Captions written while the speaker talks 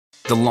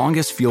The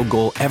longest field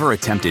goal ever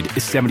attempted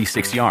is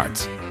 76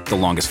 yards. The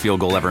longest field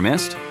goal ever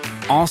missed?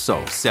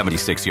 Also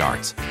 76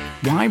 yards.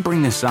 Why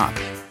bring this up?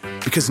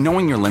 Because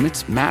knowing your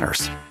limits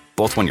matters,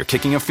 both when you're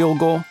kicking a field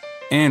goal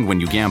and when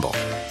you gamble.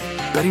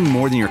 Betting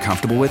more than you're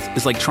comfortable with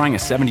is like trying a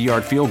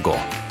 70-yard field goal.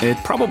 It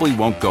probably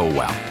won't go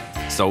well.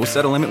 So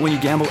set a limit when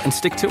you gamble and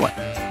stick to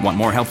it. Want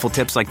more helpful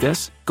tips like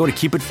this? Go to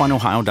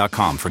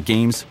keepitfunohio.com for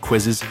games,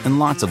 quizzes, and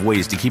lots of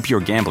ways to keep your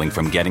gambling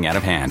from getting out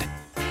of hand.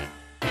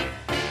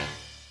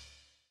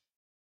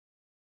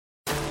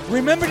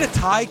 Remember the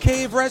Thai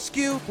cave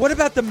rescue? What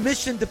about the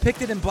mission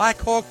depicted in Black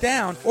Hawk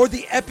Down or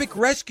the epic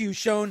rescue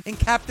shown in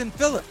Captain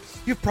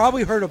Phillips? You've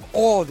probably heard of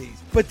all of these,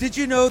 but did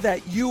you know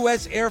that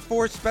U.S. Air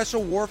Force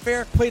Special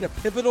Warfare played a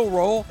pivotal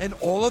role in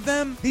all of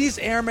them? These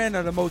airmen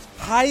are the most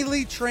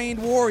highly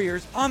trained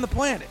warriors on the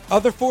planet.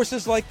 Other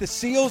forces like the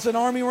SEALs and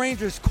Army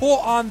Rangers call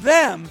on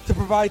them to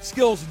provide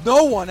skills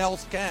no one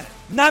else can.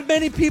 Not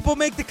many people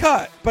make the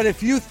cut, but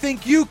if you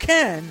think you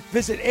can,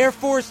 visit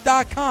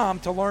airforce.com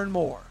to learn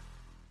more.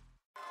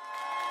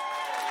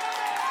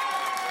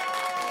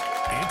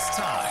 It's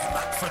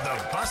time for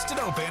the Busted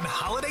Open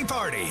Holiday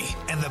Party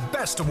and the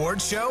best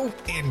awards show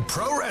in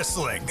pro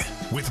wrestling.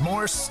 With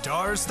more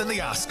stars than the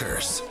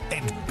Oscars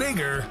and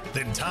bigger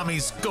than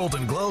Tommy's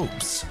Golden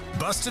Globes.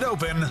 Busted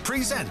Open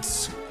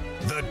presents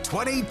the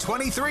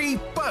 2023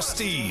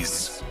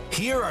 Busties.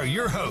 Here are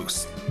your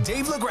hosts,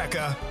 Dave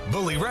LaGreca,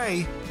 Bully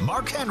Ray,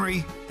 Mark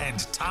Henry, and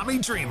Tommy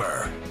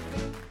Dreamer.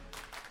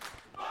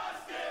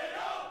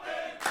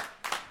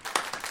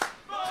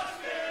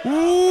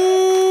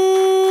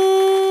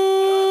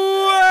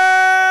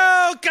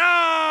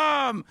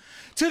 Welcome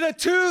to the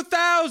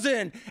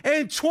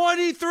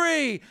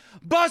 2023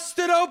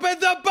 Busted Open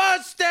the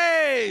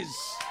Busties!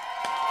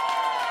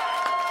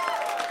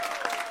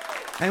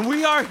 And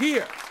we are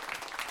here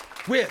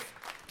with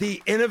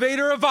the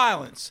innovator of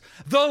violence,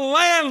 the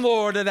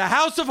landlord of the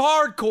House of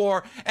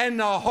Hardcore, and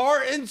the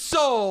heart and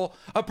soul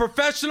of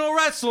professional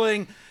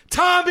wrestling,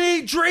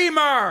 Tommy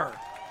Dreamer!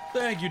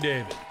 Thank you,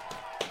 David.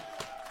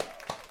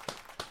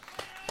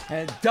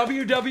 And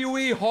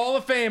WWE Hall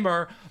of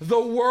Famer, the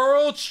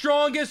world's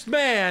strongest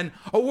man,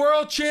 a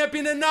world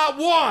champion in not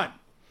one,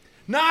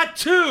 not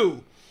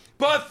two,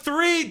 but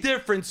three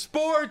different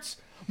sports,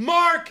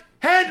 Mark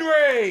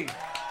Henry.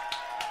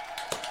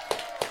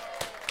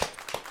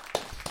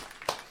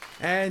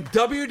 And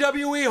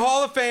WWE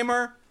Hall of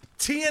Famer,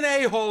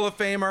 TNA Hall of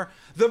Famer,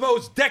 the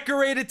most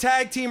decorated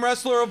tag team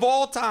wrestler of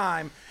all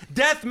time,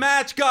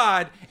 Deathmatch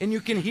God, and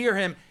you can hear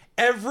him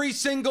every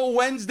single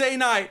Wednesday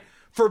night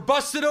for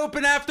Busted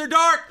Open After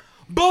Dark,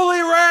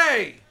 Bully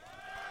Ray.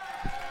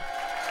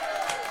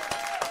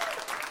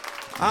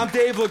 I'm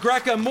Dave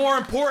LaGreca. More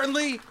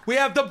importantly, we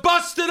have the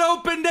Busted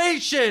Open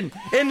Nation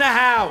in the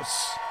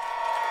house.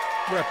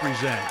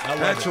 Represent.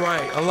 That's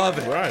right. I love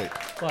it. Right.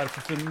 A lot of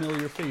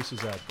familiar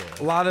faces out there.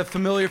 A lot of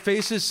familiar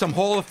faces, some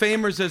Hall of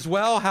Famers as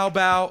well. How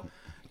about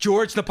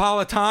George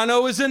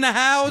Napolitano is in the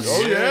house?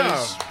 Oh,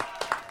 yeah.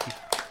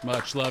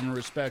 Much love and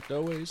respect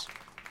always.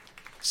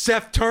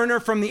 Seth Turner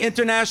from the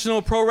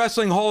International Pro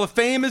Wrestling Hall of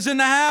Fame is in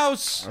the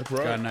house. That's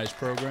right. Got a nice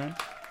program.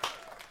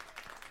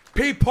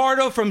 Pete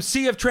Pardo from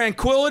Sea of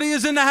Tranquility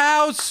is in the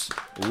house.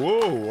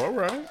 Whoa, all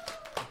right.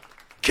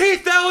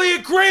 Keith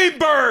Elliott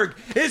Greenberg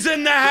is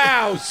in the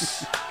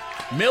house.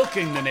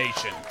 Milking the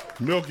nation.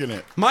 Milking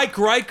it. Mike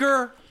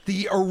Riker,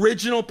 the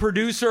original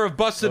producer of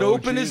Busted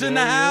Open, is in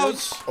the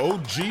house.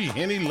 OG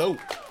Henny Lope.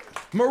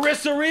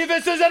 Marissa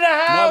Rivas is in the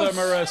house.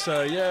 Mother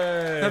Marissa,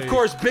 yay. And of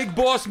course, Big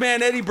Boss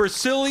Man Eddie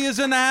Bersili is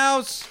in the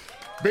house.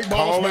 Big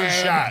Boss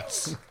Man.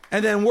 Shots.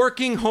 And then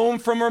working home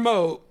from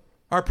remote,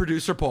 our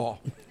producer Paul.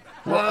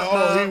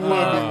 Well, he would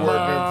be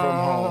working from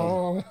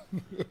home.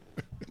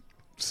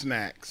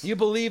 Snacks. You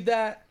believe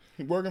that?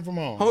 Working from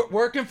home.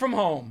 Working from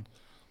home.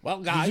 Well,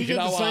 guys, Did you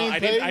get the same I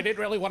pay? didn't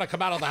really want to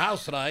come out of the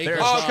house today.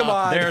 Come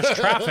on. There's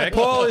traffic.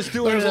 Paul is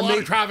doing There's an a lot of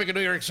amazing. traffic in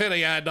New York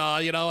City, and,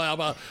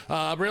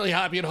 I'm really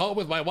happy at home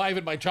with my wife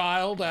and my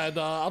child, and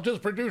I'll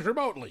just produce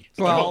remotely.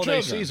 Well,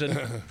 Holiday children.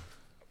 season.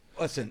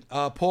 Listen,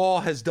 Paul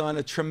has done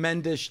a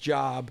tremendous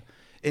job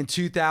in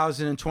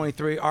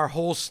 2023. Our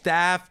whole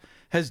staff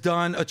has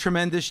done a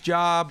tremendous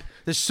job.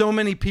 There's so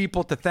many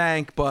people to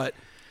thank, but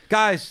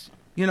guys,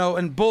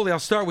 and Bully, I'll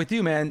start with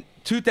you, man.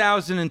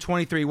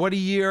 2023, what a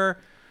year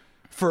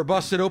for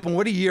Busted Open.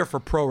 What a year for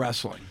pro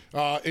wrestling.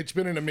 It's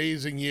been an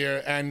amazing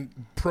year,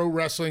 and pro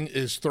wrestling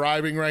is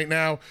thriving right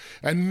now.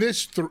 And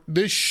this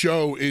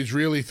show is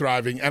really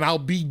thriving. And I'll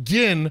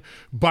begin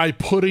by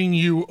putting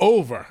you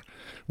over,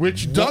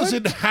 which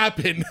doesn't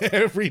happen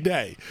every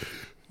day.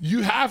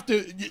 You have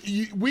to,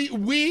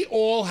 we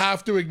all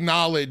have to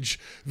acknowledge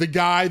the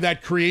guy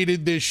that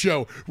created this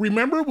show.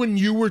 Remember when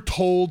you were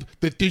told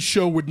that this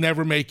show would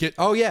never make it?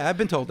 Oh, yeah, I've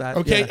been told that.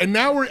 Okay, Yeah. and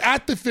now we're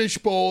at the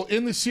Fishbowl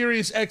in the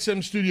Sirius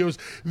XM studios.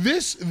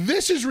 This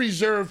is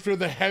reserved for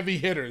the heavy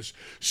hitters.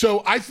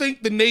 So I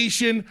think the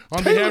nation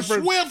on Taylor behalf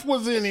of Swift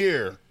was in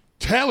here.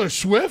 Taylor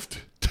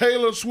Swift.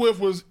 Taylor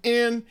Swift was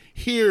in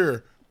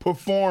here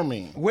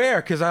performing.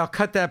 Where? Because I'll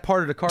cut that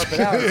part of the carpet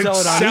out and sell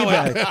it on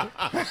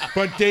eBay.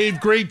 But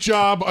Dave, great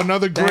job.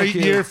 Another great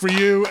year for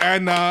you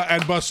and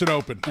Busted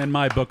Open. And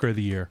my Booker of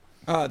the Year.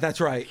 That's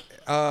right.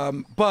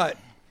 And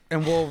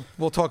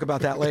we'll talk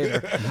about that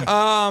later.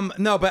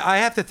 No, but I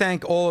have to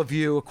thank all of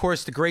you. Of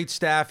course, the great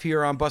staff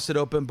here on Busted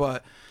Open,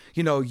 but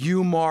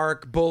you,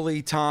 Mark,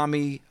 Bully,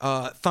 Tommy,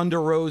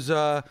 Thunder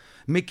Rosa,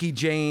 Mickey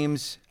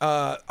James,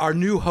 our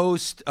new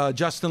host,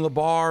 Justin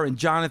LeBar and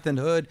Jonathan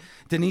Hood,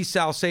 Denise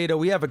Salcedo.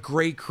 We have a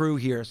great crew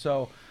here.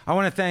 So I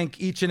want to thank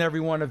each and every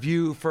one of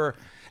you for,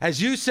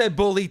 as you said,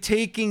 Bully,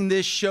 taking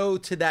this show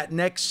to that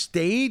next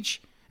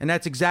stage. And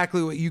that's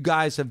exactly what you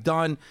guys have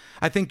done.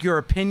 I think your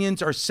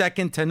opinions are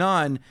second to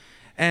none.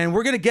 And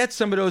we're going to get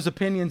some of those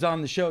opinions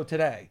on the show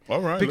today.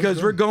 All right.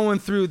 Because we're going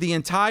through the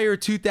entire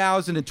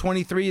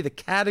 2023. The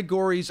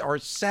categories are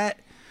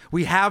set.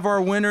 We have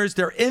our winners.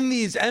 They're in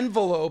these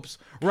envelopes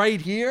right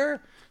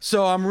here.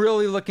 So I'm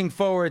really looking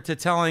forward to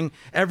telling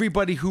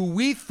everybody who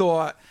we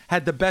thought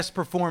had the best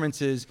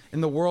performances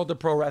in the world of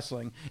pro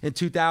wrestling in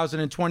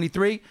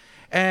 2023.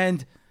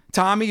 And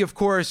Tommy, of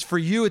course, for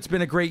you, it's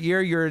been a great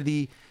year. You're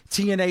the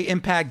TNA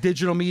Impact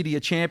Digital Media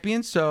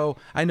Champion. So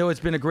I know it's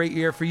been a great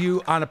year for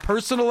you on a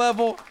personal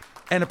level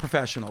and a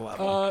professional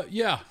level.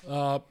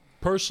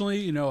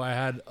 Personally, I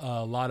had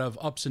a lot of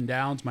ups and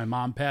downs, my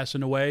mom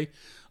passing away.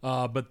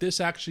 But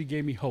this actually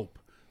gave me hope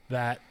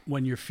that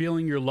when you're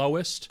feeling your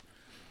lowest,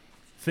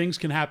 things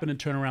can happen and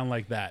turn around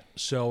like that.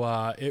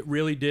 So it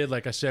really did,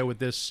 like I said, with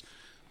this,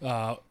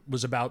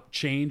 was about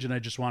change, and I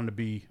just wanted to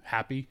be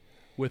happy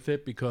with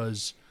it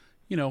because,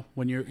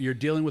 when you're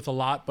dealing with a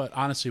lot, but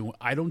honestly,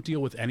 I don't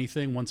deal with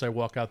anything once I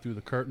walk out through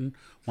the curtain.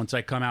 Once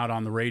I come out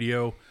on the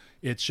radio,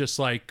 it's just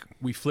like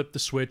we flip the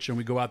switch and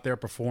we go out there,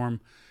 perform.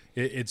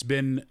 It's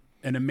been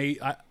an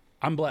amazing...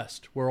 I'm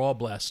blessed. We're all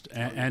blessed.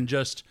 And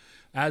just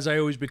as I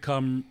always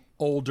become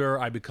older,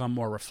 I become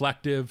more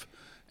reflective.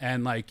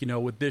 And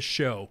with this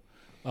show,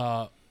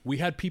 we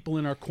had people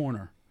in our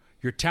corner.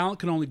 Your talent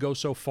can only go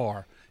so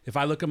far. If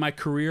I look at my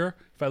career,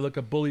 if I look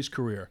at Bully's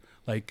career,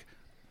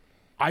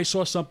 I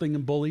saw something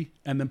in Bully,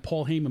 and then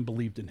Paul Heyman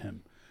believed in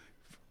him.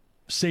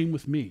 Same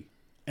with me.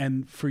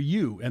 And for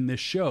you and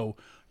this show,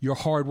 your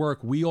hard work,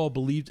 we all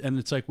believed, and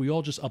it's like we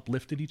all just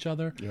uplifted each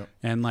other. Yep.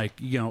 And I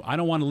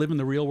don't want to live in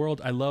the real world.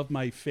 I love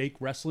my fake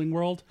wrestling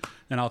world,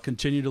 and I'll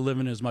continue to live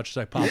in it as much as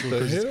I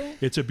possibly can.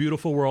 It's a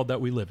beautiful world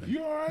that we live in.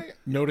 You all right?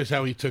 Notice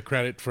how he took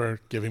credit for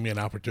giving me an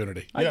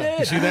opportunity. I did.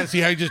 You see that? See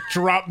how he just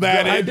dropped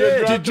that in? I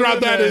did. Just dropped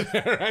that in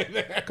there right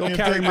there. Go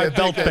carry my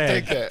belt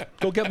bag.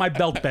 Go get my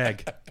belt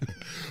bag.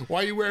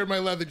 Why are you wearing my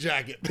leather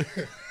jacket?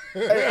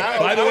 Hey,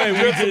 By the way,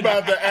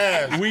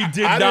 we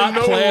did not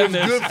plan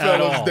this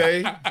at all.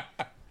 Day.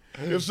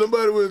 If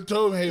somebody would have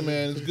told me, hey,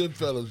 man, it's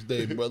Goodfellas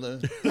Day, brother.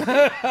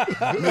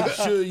 Make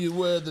sure you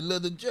wear the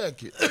leather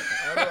jacket.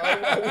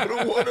 I would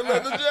have worn the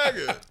leather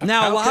jacket.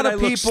 Now, a lot of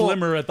people... look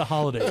slimmer at the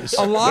holidays?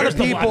 A lot of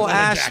people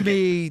ask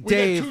me,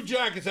 Dave... We got 2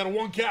 jackets out of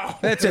 1 cow.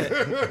 That's it.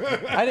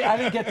 I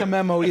didn't get the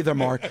memo either,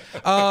 Mark.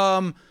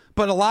 But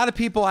a lot of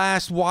people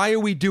ask, why are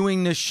we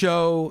doing this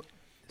show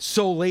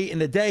so late in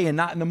the day and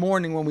not in the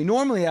morning when we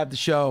normally have the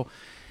show?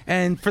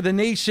 And for the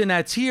nation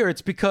that's here,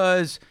 it's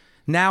because...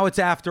 now it's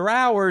after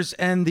hours,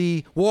 and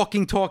the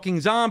walking, talking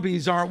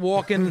zombies aren't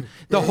walking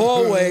the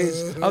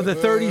hallways of the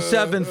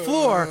 37th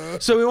floor.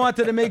 So we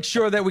wanted to make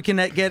sure that we can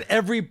get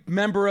every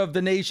member of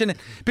the nation,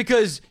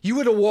 because you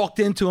would have walked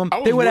into them.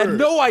 They would have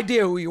no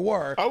idea who you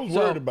were. I was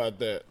worried about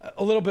that.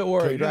 A little bit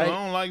worried, right? I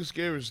don't like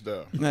scary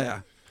stuff. Yeah.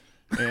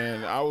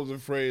 And I was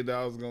afraid that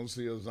I was going to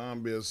see a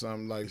zombie or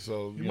something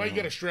so. You might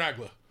get a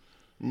straggler.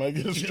 Might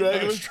get a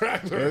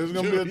straggler. There's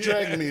going to be a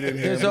track meet in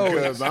here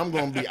because I'm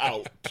going to be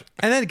out.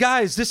 And then,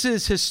 guys, this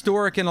is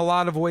historic in a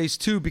lot of ways,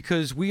 too,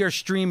 because we are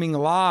streaming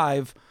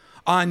live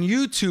on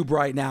YouTube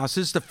right now. So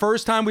this is the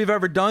first time we've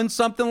ever done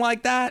something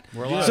like that.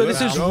 So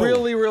this is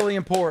really, really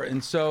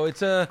important. So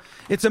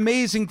it's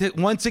amazing to,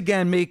 once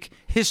again, make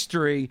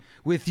history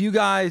with you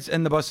guys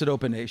and the Busted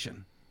Open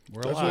Nation.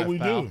 That's what we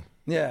do.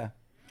 Yeah.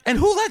 And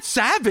who let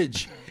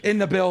Savage in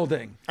the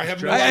building? I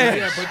have no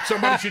idea, but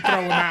somebody should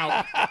throw him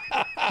out.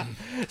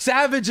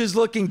 Savage is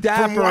looking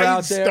dapper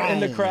out there in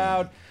the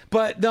crowd.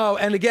 But no,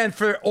 and again,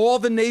 for all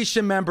the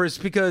nation members,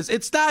 because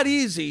it's not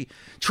easy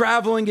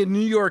traveling in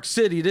New York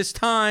City this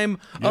time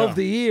of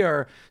the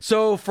year.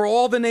 So for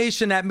all the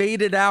nation that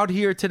made it out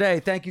here today,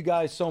 thank you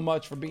guys so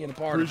much for being a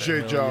part of it.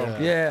 Appreciate y'all.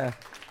 Yeah.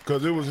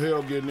 Because it was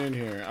hell getting in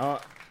here.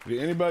 Did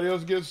anybody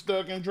else get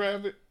stuck in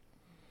traffic?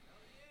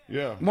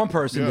 Yeah. One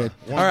person did.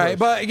 One All right, person.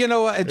 but you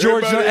know what,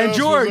 George is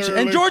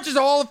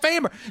a Hall of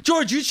Famer.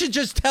 George, you should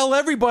just tell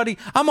everybody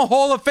I'm a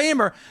Hall of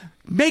Famer.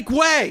 Make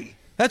way.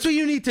 That's what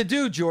you need to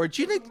do, George.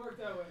 You need.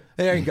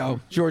 There you go,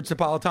 George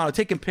Napolitano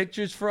taking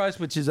pictures for us,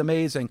 which is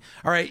amazing.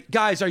 All right,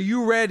 guys, are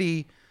you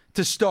ready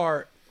to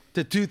start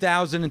the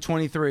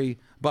 2023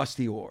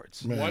 Busty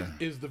Awards? Man. What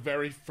is the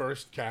very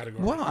first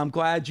category? Well, I'm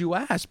glad you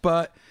asked,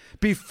 but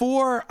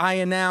before I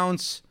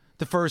announce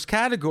the first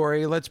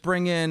category, let's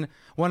bring in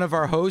one of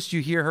our hosts.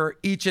 You hear her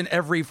each and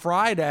every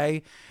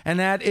Friday, and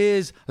that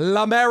is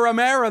La Mera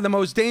Mera, the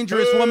most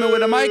dangerous woman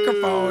with a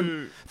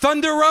microphone,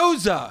 Thunder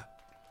Rosa.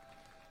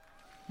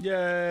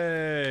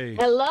 Yay.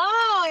 Hello,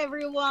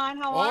 everyone.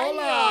 How are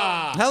you?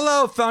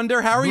 Hello,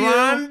 Thunder. How are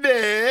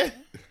you?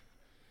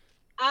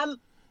 I'm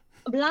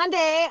Blonde.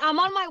 I'm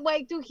on my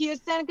way to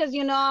Houston because,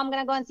 I'm going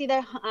to go and see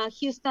the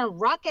Houston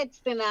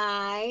Rockets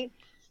tonight.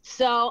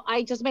 So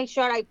I just make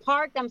sure I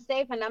parked, I'm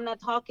safe, and I'm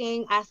not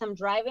talking as I'm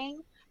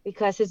driving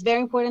because it's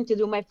very important to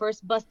do my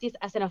first Busties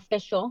as an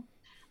official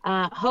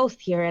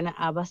host here in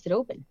Busted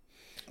Open.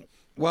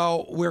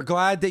 Well, we're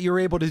glad that you're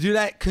able to do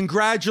that.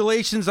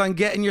 Congratulations on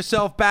getting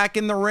yourself back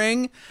in the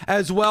ring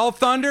as well,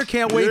 Thunder.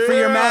 Can't wait for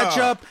your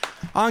matchup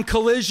on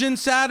Collision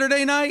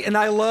Saturday night. And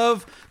I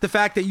love the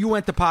fact that you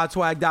went to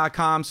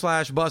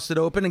podswag.com/busted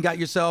open and got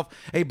yourself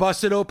a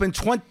Busted Open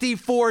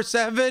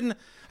 24/7.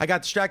 I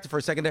got distracted for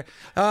a second there.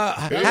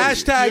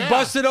 Hashtag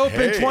Busted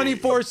Open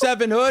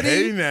 24/7 hoodie.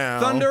 Hey now.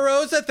 Thunder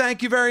Rosa,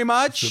 thank you very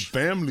much. It's a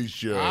family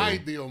show. Ay,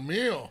 Dios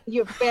mío.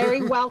 You're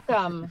very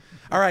welcome.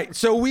 All right,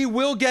 so we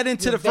will get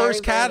into the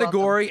first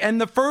category, and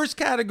the first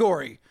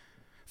category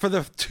for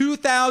the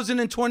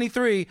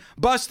 2023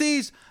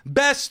 Busties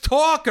Best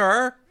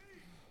Talker.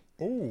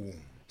 Ooh.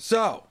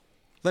 So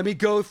let me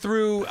go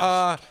through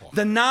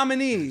the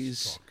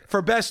nominees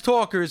for Best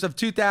Talkers of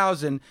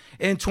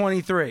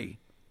 2023.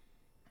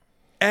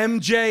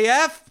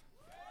 MJF.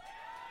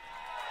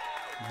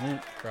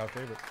 Crowd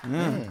favorite.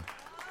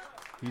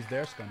 He's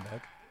there,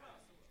 scumbag.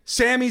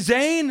 Sami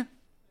Zayn.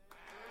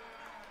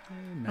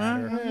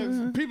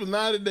 Man, people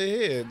nodded their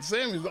head.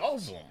 Sammy's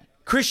awesome.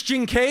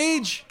 Christian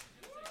Cage.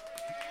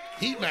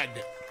 Heat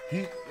magnet.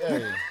 He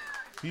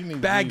needs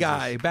Bad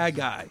Jesus.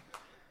 guy.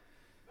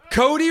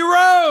 Cody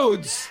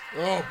Rhodes.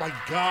 Oh, my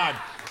God.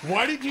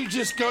 Why did you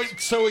just go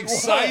so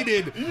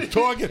excited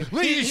talking?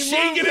 Look, he's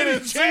shaking in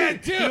his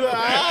head, too.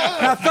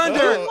 Now, Thunder.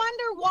 Do you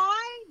wonder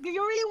why? Do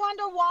you really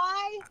wonder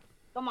why?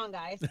 Come on,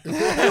 guys.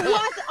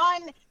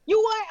 You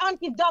were on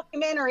his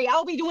documentary.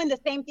 I'll be doing the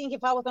same thing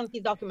if I was on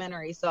his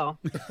documentary. So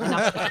He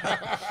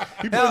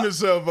putting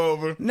himself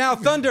over. Now,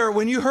 Thunder,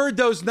 when you heard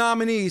those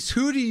nominees,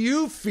 who do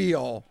you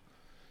feel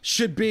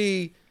should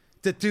be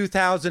the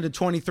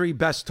 2023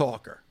 Best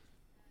Talker?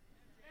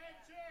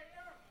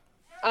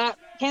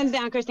 Hands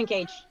down, Christian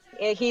Cage.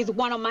 He's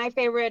one of my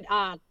favorite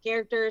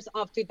characters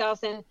of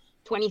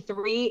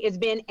 2023. It's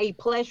been a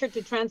pleasure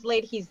to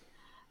translate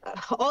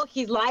all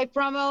his live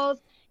promos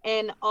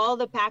and all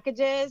the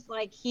packages.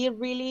 Like, he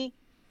really,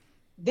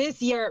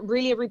 this year,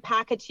 really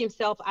repackaged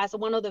himself as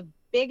one of the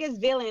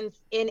biggest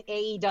villains in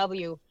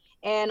AEW,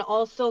 and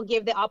also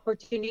give the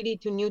opportunity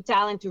to new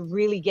talent to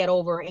really get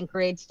over and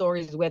create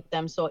stories with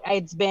them. So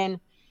it's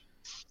been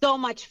so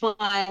much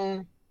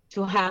fun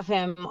to have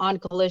him on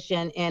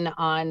Collision and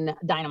on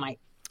Dynamite.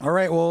 All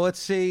right, well, let's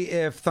see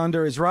if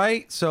Thunder is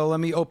right. So let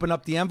me open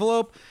up the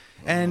envelope.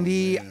 And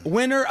the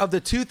winner of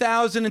the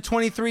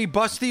 2023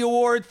 Busty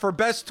Award for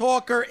Best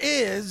Talker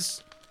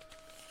is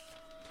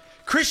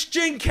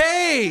Christian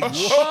Cage.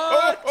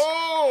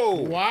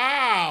 Oh,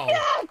 Wow.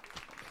 Yes!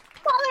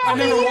 I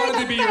never wanted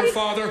to be your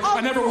father.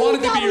 I never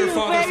wanted to be your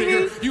father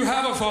figure. You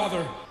have a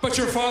father, but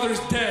your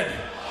father's dead.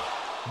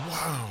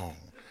 wow.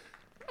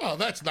 Oh,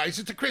 that's nice.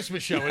 It's a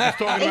Christmas show, and he's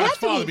talking It about has his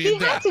to father be. being He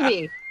dead. has to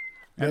be.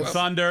 And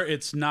Thunder,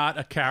 it's not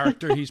a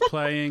character he's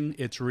playing.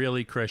 It's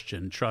really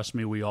Christian. Trust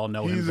me, we all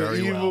know him He's an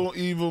very well.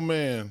 evil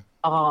man.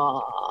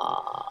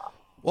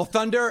 Well,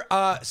 Thunder,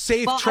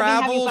 safe Well, I've been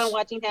having fun travels.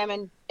 watching him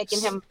and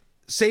taking him.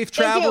 Safe Thank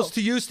travels you.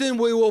 to Houston.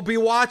 We will be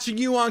watching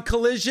you on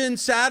Collision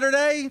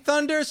Saturday,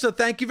 Thunder. So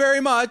thank you very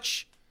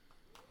much.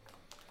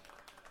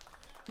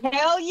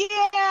 Hell yeah,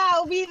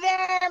 I'll be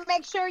there.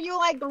 Make sure you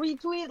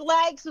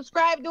retweet,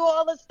 subscribe, do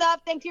all the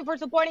stuff. Thank you for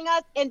supporting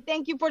us, and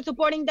thank you for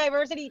supporting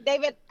diversity.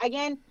 David,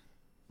 again,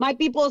 my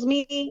people's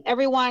me,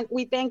 everyone,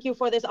 we thank you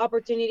for this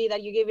opportunity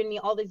that you've given me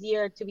all this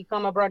year to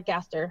become a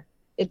broadcaster.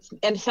 It's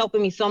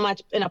helping me so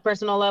much in a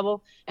personal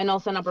level and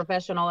also on a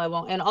professional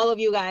level. And all of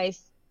you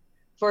guys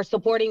for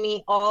supporting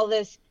me all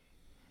this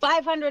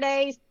 500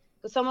 days.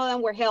 Some of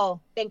them were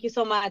hell. Thank you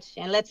so much.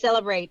 And let's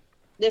celebrate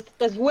this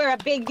because we're a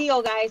big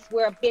deal, guys.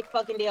 We're a big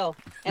fucking deal.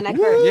 And I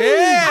curse.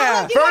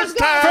 Yeah. First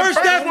time. First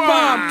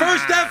F-bomb.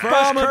 First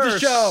F-bomb of the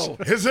curse. show.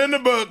 It's in the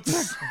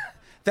books.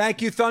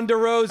 Thank you, Thunder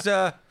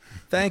Rosa.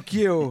 Thank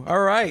you. All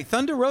right,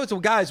 Thunder Rosa.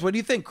 Well, guys, what do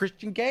you think?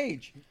 Christian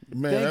Cage.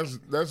 Man,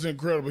 that's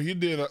incredible. He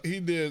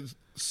did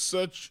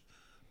such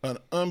an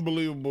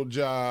unbelievable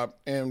job,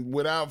 and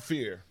without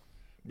fear,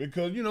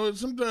 because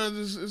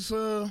sometimes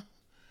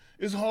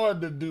it's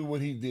hard to do what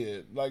he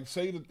did, like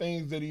say the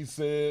things that he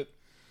said,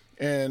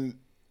 and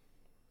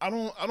I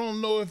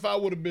don't know if I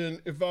would have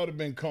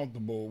been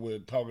comfortable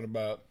with talking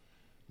about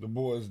the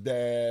boy's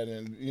dad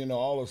and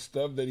all the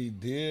stuff that he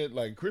did.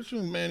 Like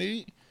Christian, man,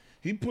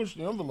 he pushed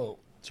the envelope.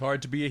 It's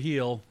hard to be a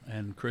heel,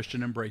 and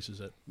Christian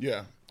embraces it.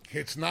 Yeah.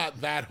 It's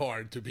not that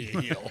hard to be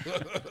a heel.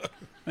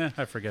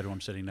 I forget who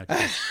I'm sitting next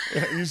to.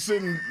 You're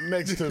sitting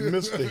next to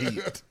Mr.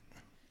 Heat.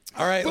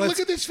 All right, But look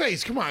at this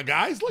face. Come on,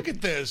 guys. Look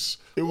at this.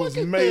 It was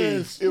Look at made.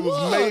 this. It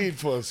was Look. made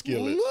for a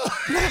skillet.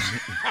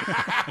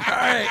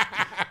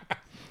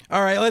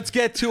 All right, let's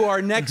get to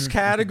our next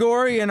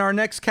category, and our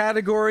next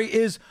category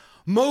is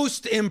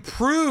Most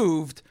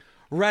Improved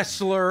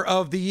Wrestler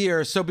of the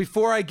Year. So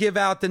before I give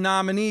out the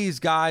nominees,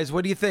 guys,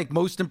 what do you think?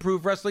 Most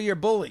Improved Wrestler of the Year,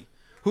 Bully.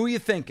 Who are you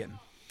thinking?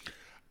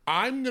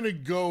 I'm going to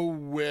go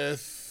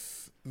with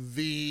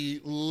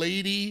the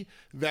lady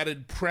that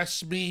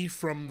impressed me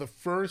from the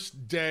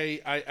first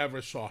day I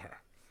ever saw her.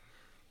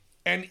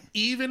 And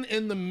even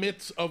in the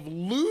midst of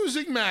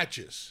losing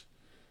matches,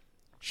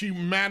 she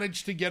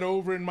managed to get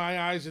over in my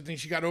eyes. I think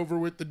she got over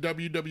with the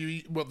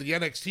WWE, well, the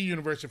NXT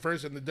universe at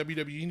first and the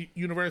WWE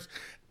universe.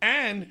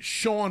 And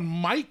Shawn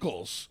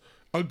Michaels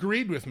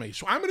agreed with me.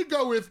 So I'm going to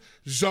go with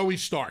Zoe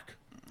Stark.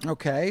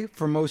 Okay,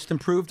 for Most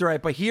Improved. All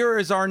right, but here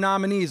is our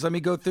nominees. Let me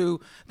go through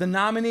the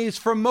nominees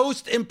for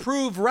Most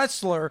Improved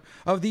Wrestler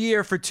of the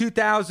Year for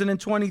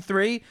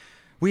 2023.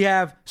 We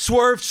have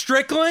Swerve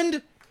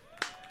Strickland.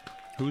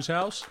 Whose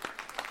house?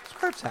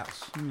 Swerve's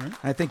house.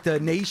 I think the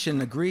nation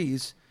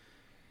agrees.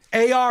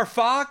 A.R.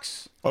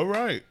 Fox. All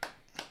right.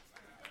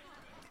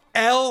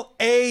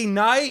 L.A.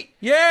 Knight.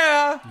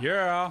 Yeah.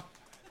 Yeah.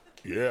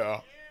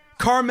 Yeah.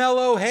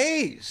 Carmelo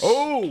Hayes.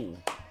 Oh,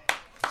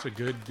 That's a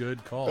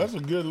good call. that's a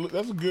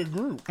good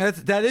group.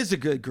 That is a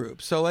good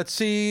group. So let's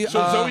see.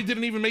 So Zoe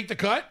didn't even make the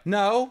cut?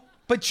 No,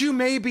 but you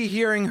may be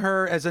hearing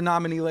her as a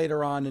nominee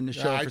later on in the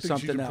show I for think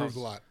something she's else. improved a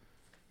lot.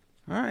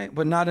 All right,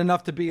 but not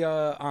enough to be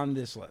on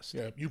this list.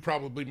 Yeah, you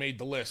probably made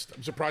the list.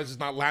 I'm surprised it's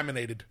not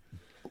laminated.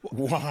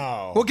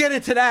 Wow. We'll get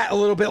into that a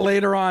little bit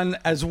later on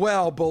as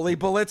well, Bully.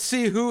 But let's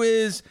see who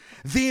is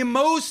the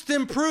most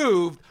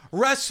improved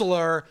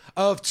wrestler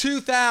of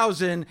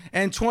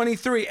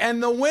 2023.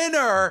 And the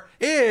winner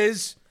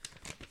is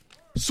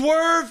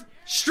Swerve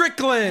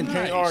Strickland.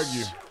 Can't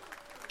argue.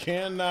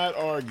 Cannot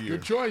argue.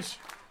 Good choice.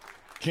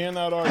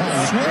 Cannot argue.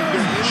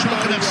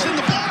 Shocking us in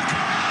the block.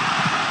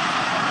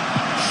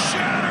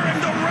 Shattering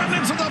the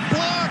remnants of the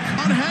block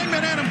on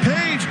Hangman Adam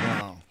Page.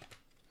 Wow.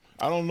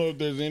 I don't know if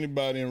there's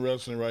anybody in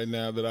wrestling right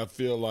now that I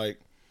feel like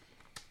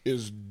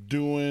is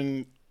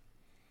improving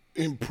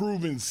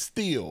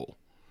still.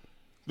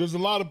 There's a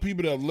lot of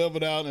people that have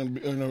leveled out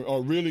and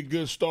are really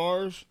good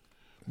stars,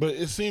 but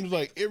it seems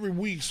like every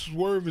week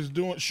Swerve is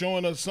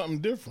showing us something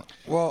different.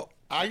 Well,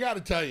 I got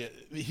to tell you,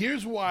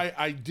 here's why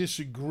I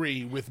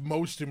disagree with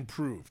most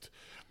improved.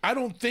 I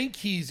don't think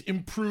he's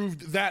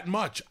improved that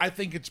much. I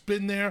think it's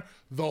been there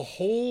the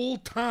whole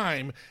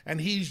time, and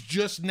he's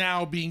just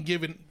now being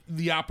given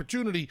the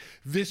opportunity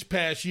this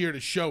past year to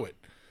show it.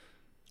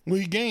 Well,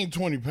 he gained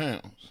 20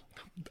 pounds.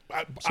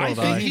 I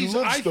think he's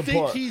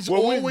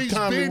always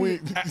been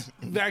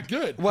that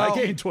good. well, I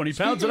gained 20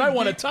 pounds and I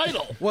won a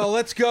title. well,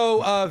 let's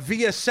go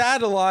via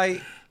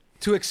satellite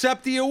to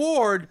accept the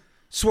award,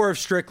 Swerve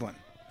Strickland.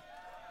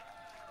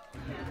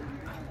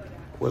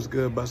 What's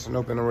good, Busting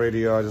Open the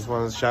Radio? I just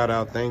want to shout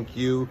out, thank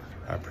you.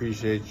 I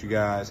appreciate you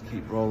guys.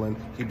 Keep rolling,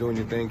 keep doing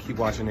your thing, keep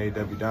watching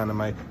AEW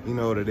Dynamite. You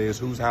know what it is.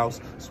 Whose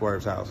house?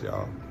 Swerve's house,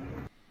 y'all.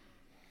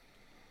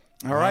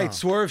 All right,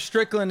 Swerve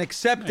Strickland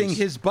accepting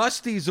his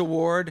Busties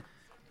Award,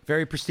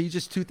 very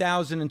prestigious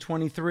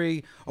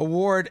 2023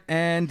 award.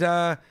 And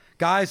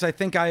guys, I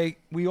think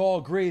we all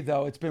agree,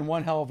 though, it's been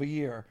one hell of a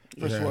year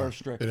for Swerve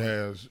Strickland. It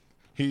has.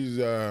 He's,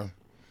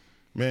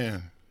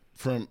 man,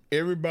 from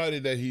everybody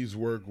that he's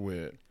worked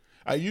with,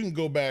 you can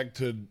go back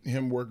to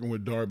him working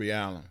with Darby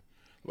Allin.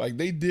 Like,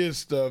 they did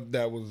stuff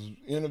that was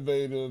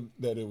innovative,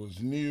 that it was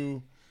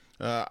new.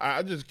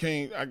 I just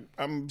can't.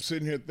 I'm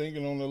sitting here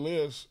thinking on the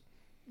list,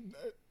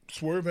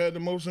 Swerve had the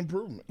most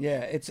improvement.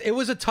 Yeah, it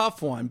was a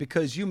tough one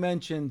because you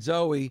mentioned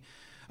Zoe.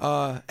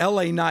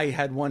 L.A. Knight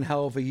had one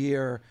hell of a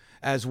year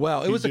as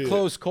well. It was a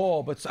close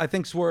call, but I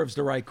think Swerve's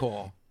the right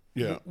call.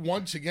 Yeah.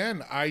 Once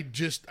again, I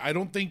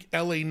don't think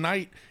L.A.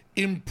 Knight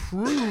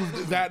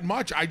improved that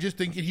much. I just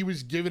think he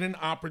was given an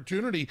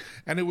opportunity,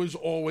 and it was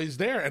always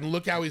there. And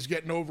look how he's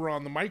getting over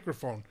on the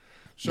microphone.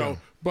 So,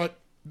 but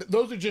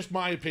those are just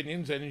my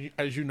opinions, and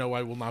as you know,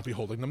 I will not be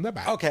holding them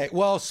back. Okay,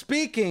 well,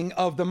 speaking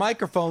of the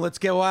microphone, let's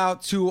go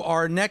out to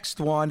our next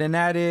one, and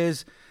that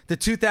is the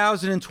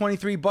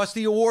 2023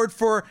 Busty Award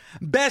for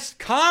Best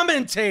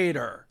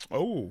Commentator.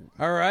 Oh.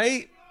 All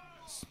right?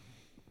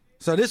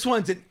 So this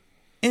one's an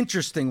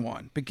interesting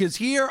one because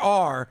here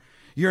are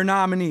your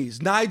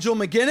nominees. Nigel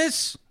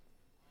McGuinness.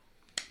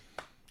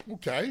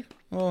 Okay.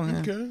 Oh,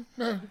 yeah.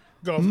 Okay.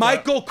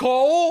 Michael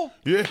Cole.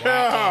 Yeah.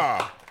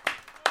 Wow.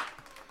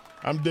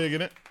 I'm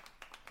digging it.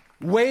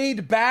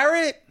 Wade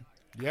Barrett.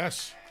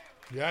 Yes.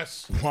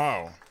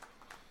 Wow.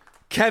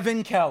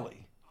 Kevin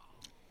Kelly.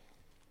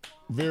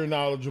 Very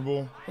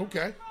knowledgeable.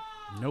 Okay.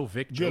 No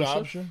Vic Good Joseph.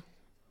 option.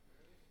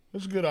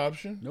 That's a good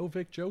option. No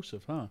Vic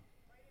Joseph, huh?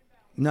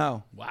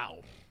 No. Wow.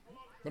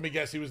 Let me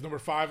guess, he was number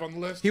 5 on the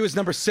list? He was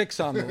number 6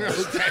 on the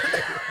list.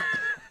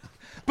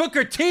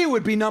 Booker T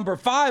would be number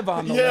 5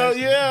 on the list.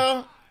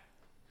 Yeah.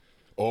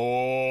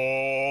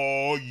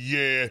 Oh,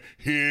 yeah.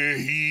 Here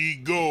he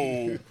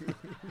go.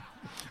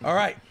 All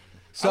right.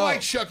 So I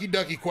like Shucky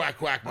Ducky Quack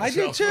Quack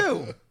myself. I do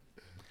too.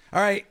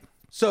 All right.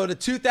 So the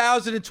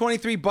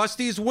 2023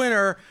 Busties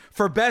winner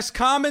for Best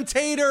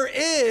Commentator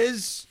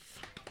is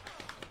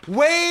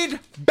Wade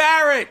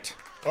Barrett.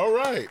 All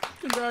right.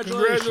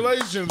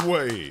 Congratulations,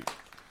 Wade.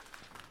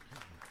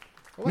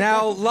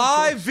 Now,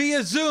 live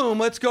via Zoom,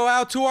 let's go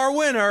out to our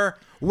winner,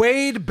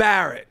 Wade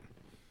Barrett.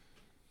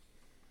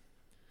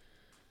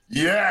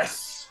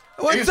 Yes.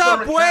 What's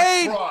up,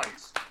 Wade?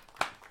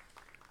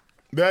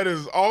 That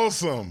is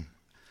awesome.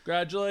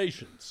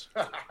 Congratulations.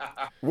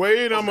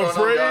 Wade, I'm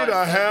afraid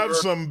I have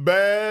some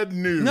bad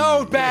news.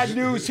 No bad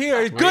news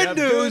here. Good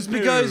news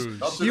because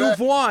you've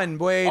won,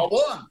 Wade. I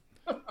won.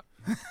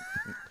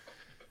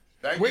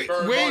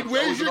 Wade,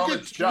 where's your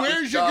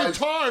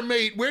guitar,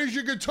 mate? Where's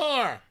your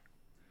guitar?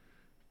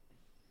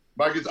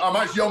 I'm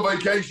actually on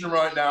vacation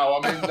right now.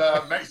 I'm in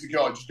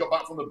Mexico. I just got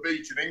back from the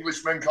beach. An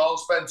Englishman can't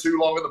spend too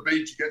long at the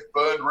beach. He gets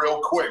burned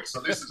real quick.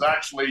 So this has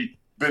actually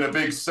been a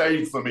big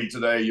save for me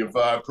today. You've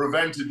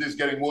prevented this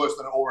getting worse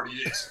than it already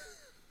is.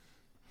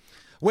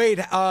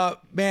 Wade,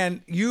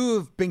 man,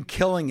 you've been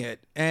killing it.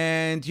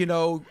 And, you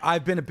know,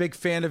 I've been a big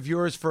fan of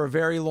yours for a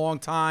very long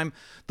time.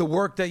 The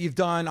work that you've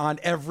done on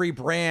every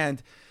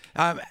brand.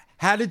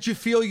 How did you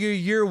feel your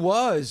year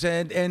was?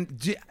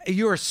 And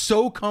you are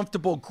so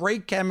comfortable,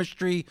 great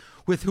chemistry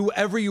with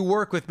whoever you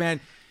work with, man.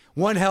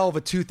 One hell of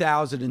a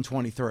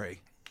 2023.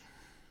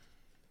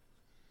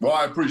 Well,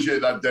 I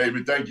appreciate that,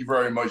 David. Thank you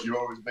very much. You've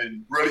always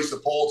been really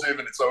supportive,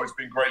 and it's always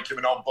been great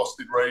coming on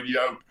Busted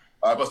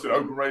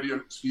Open Radio,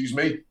 excuse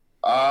me.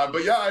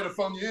 But yeah, I had a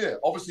fun year.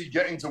 Obviously,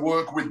 getting to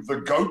work with the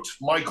GOAT,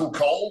 Michael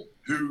Cole,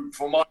 who,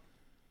 for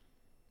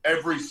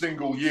every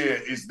single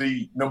year is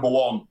the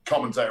 #1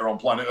 commentator on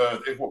planet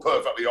Earth, if we're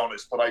perfectly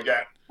honest. But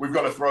we've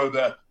got to throw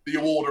the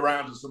award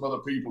around to some other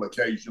people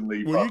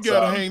occasionally. Well, you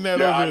got to hang that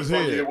over his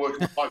head.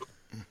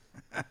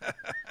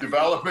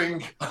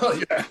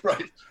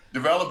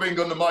 Developing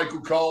under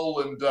Michael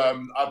Cole. And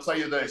I'll tell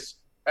you this,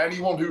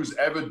 anyone who's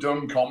ever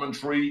done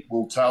commentary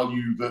will tell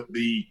you that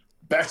the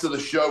better the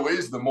show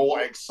is, the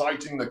more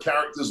exciting the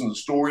characters and the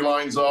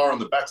storylines are, and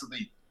the better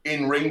the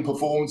in-ring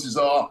performances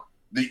are,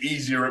 the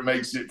easier it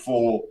makes it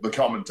for the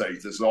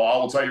commentators. So I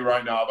will tell you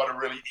right now, I've had a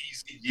really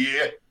easy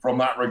year from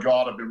that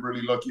regard. I've been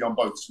really lucky on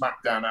both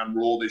SmackDown and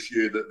Raw this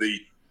year that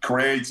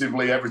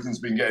creatively everything's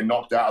been getting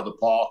knocked out of the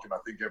park, and I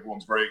think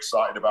everyone's very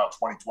excited about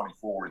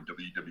 2024 in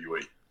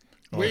WWE.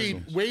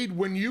 Wade,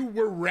 when you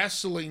were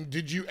wrestling,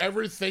 did you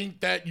ever think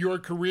that your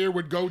career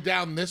would go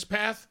down this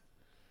path?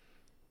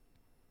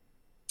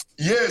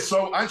 Yeah,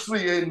 so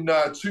actually in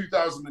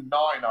 2009,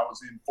 I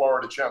was in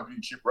Florida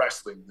Championship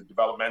Wrestling, the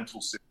developmental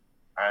system.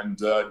 And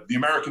the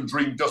American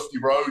Dream, Dusty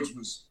Rhodes,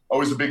 was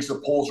always a big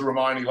supporter of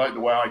mine. He liked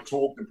the way I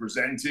talked and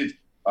presented.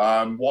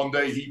 One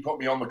day he put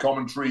me on the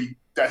commentary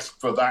desk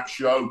for that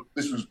show.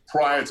 This was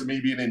prior to me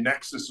being in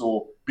Nexus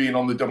or being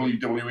on the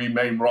WWE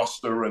main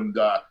roster. And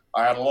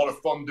I had a lot of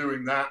fun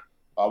doing that.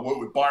 I worked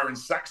with Byron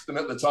Saxton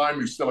at the time,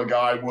 who's still a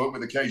guy I work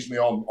with occasionally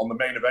on the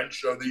main event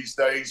show these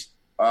days.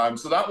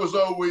 So that was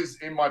always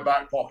in my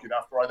back pocket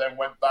after I then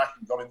went back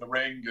and got in the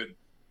ring and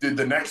did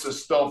the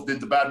Nexus stuff, did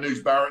the Bad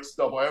News Barrett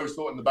stuff. I always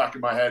thought in the back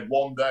of my head,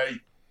 one day,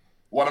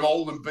 when I'm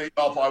old and beat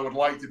up, I would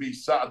like to be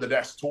sat at the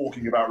desk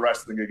talking about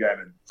wrestling again.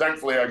 And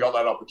thankfully, I got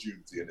that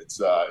opportunity, and it's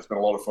been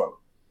a lot of fun.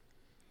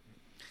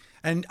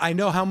 And I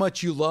know how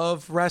much you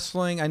love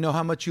wrestling. I know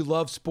how much you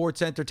love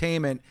sports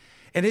entertainment,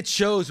 and it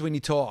shows when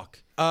you talk.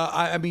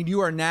 I mean, you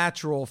are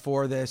natural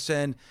for this,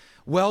 and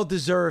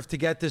well-deserved to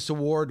get this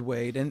award,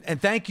 Wade.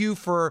 And thank you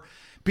for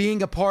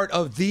being a part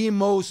of the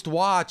most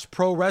watched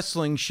pro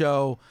wrestling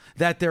show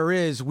that there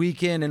is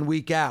week in and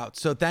week out.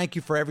 So thank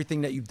you for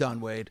everything that you've done,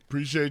 Wade.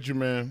 Appreciate you,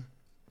 man.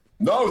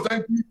 No,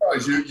 thank you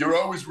guys. You're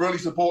always really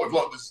supportive.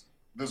 Look,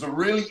 there's a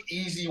really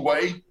easy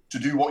way to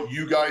do what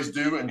you guys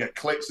do and get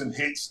clicks and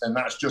hits, and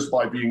that's just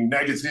by being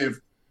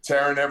negative,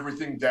 tearing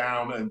everything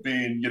down, and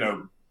being,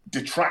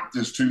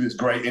 detractors to this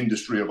great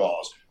industry of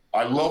ours.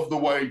 I love the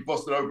way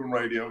Busted Open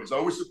Radio is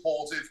always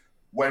supportive.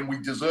 When we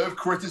deserve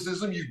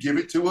criticism, you give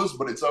it to us,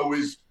 but it's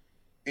always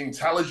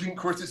intelligent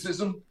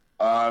criticism.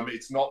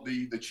 It's not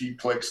the cheap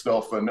click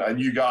stuff, and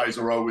you guys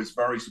are always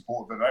very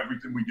supportive of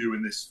everything we do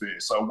in this sphere.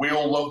 So we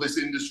all love this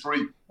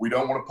industry. We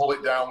don't want to pull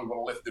it down. We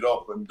want to lift it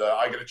up, and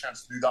I get a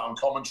chance to do that on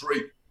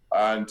commentary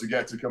and to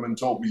get to come and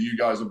talk with you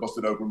guys on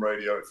Busted Open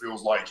Radio. It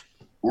feels like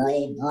we're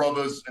all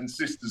brothers and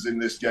sisters in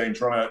this game,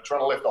 trying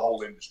to lift the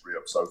whole industry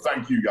up. So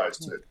thank you guys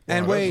too.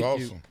 And Wade,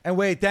 awesome.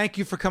 Thank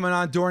you for coming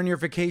on during your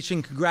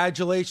vacation.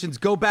 Congratulations.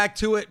 Go back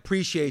to it.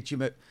 Appreciate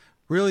you.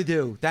 Really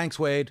do. Thanks,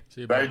 Wade.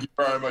 Thank you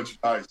very much,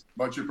 guys.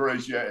 Much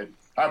appreciated.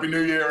 Happy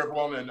New Year,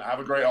 everyone, and have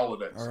a great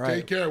holidays. All right.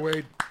 Take care,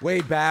 Wade.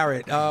 Wade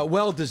Barrett,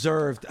 well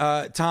deserved.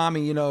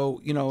 Tommy,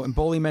 and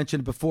Bully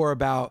mentioned before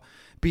about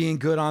being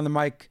good on the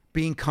mic,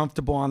 being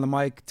comfortable on the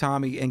mic,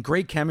 Tommy, and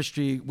great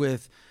chemistry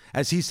with,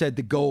 as he said,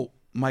 the GOAT,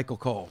 Michael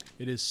Cole.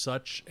 It is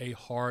such a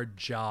hard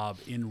job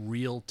in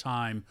real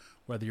time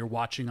whether you're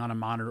watching on a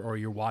monitor or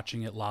you're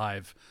watching it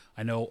live.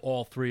 I know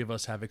all three of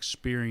us have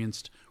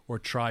experienced or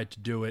tried to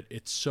do it.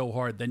 It's so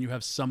hard. Then you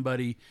have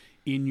somebody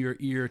in your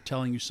ear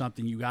telling you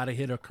something. You got to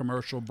hit a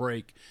commercial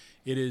break.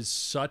 It is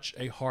such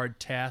a hard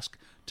task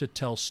to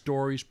tell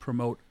stories,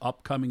 promote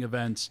upcoming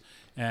events,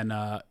 and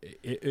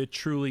it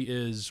truly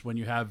is when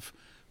you have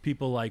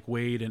people like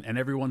Wade and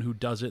everyone who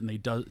does it, and they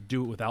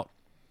do it without,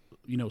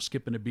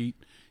 skipping a beat.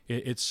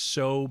 It's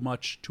so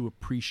much to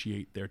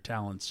appreciate their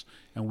talents,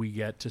 and we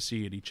get to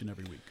see it each and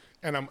every week.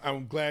 And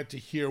I'm glad to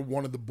hear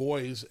one of the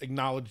boys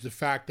acknowledge the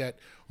fact that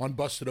on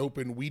Busted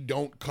Open, we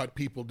don't cut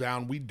people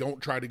down. We don't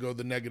try to go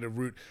the negative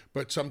route,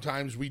 but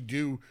sometimes we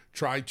do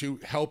try to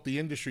help the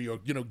industry or,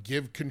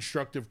 give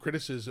constructive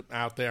criticism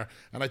out there.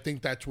 And I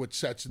think that's what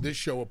sets this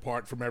show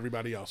apart from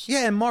everybody else.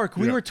 Yeah, and Mark,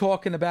 we were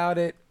talking about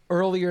it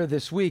earlier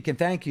this week, and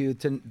thank you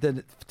to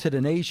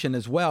the nation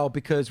as well,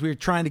 because we were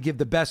trying to give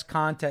the best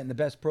content and the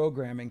best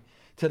programming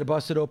to the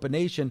Busted Open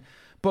Nation.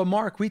 But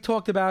Mark, we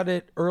talked about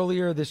it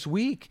earlier this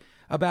week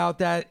about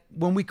that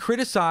when we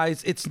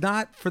criticize, it's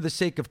not for the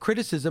sake of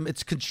criticism,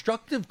 it's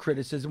constructive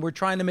criticism. We're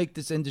trying to make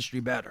this industry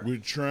better. We're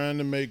trying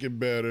to make it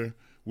better.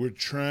 We're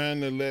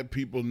trying to let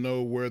people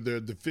know where they're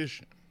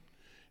deficient.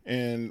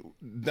 And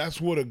that's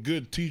what a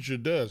good teacher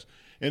does.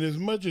 And as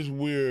much as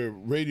we're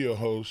radio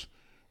hosts,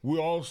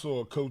 we're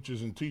also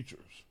coaches and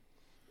teachers.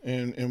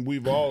 And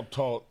we've all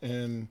taught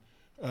and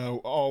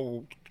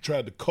all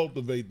tried to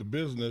cultivate the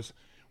business.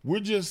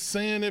 We're just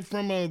saying it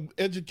from an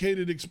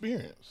educated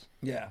experience.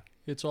 Yeah.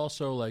 It's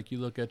also like you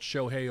look at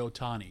Shohei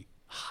Ohtani,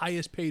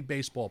 highest paid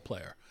baseball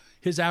player.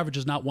 His average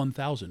is not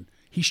 1,000.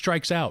 He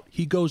strikes out.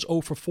 He goes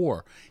 0 for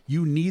 4.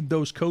 You need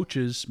those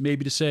coaches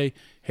maybe to say,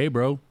 hey,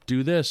 bro,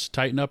 do this.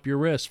 Tighten up your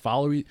wrist.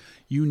 Follow.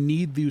 You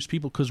need these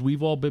people because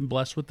we've all been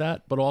blessed with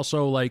that. But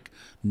also, like,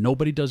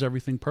 nobody does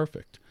everything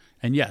perfect.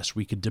 And, yes,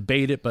 we could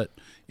debate it, but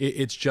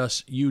it's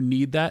just you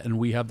need that, and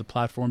we have the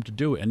platform to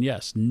do it. And,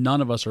 yes,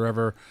 none of us are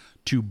ever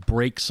to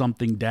break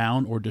something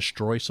down or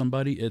destroy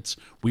somebody. It's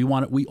we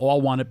want it. We all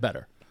want it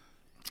better.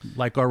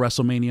 Like our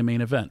WrestleMania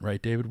main event,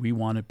 right, David? We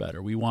want it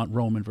better. We want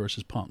Roman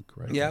versus Punk,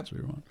 right? Yeah. That's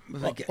what we want.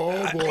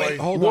 Oh, boy. Wait,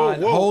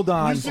 hold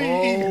on. You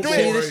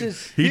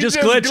see, He just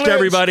glitched,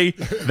 everybody.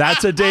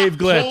 That's a Dave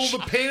glitch. Pull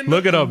the pin,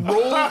 Look at him.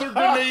 Roll the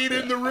grenade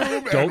in the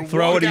room. Don't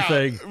throw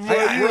anything.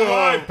 We're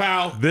live,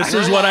 pal. This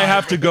is what I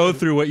have to go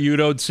through, what you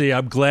don't see.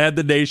 I'm glad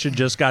the nation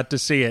just got to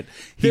see it.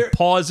 He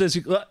pauses.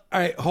 All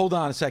right, hold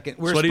on a second.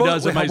 That's what he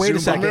does in my wait Zoom. A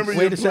second. Remember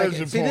Wait your a second.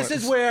 pleasure See, this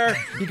points. is where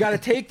you got to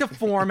take the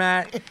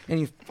format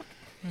and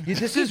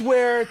this is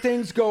where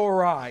things go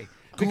awry.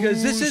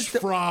 Because this is the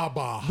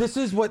problem. This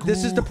is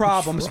the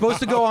problem. I'm supposed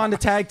to go on the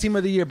tag team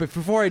of the year, but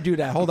before I do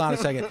that, hold on a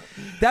second.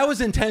 That was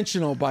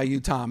intentional by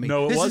you, Tommy.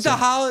 No, this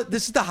wasn't.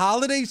 This is the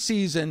holiday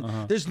season.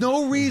 There's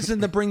no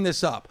reason to bring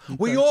this up.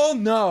 We all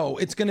know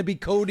it's going to be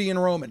Cody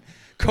and Roman.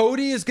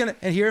 Cody is going to,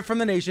 and hear it from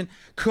the nation,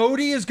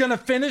 Cody is going to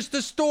finish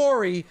the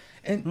story.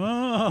 And wait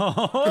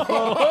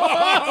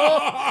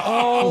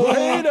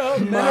a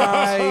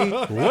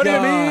minute. What do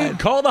you mean?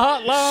 Call the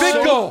hotline.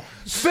 Fickle.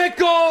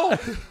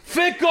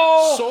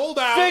 Sold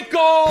out.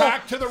 Fickle.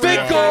 Back to the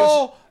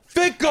Fickle.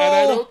 And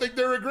I don't think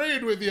they're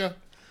agreeing with you.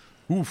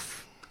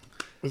 Oof.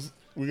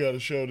 We got a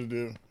show to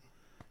do.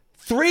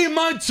 3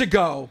 months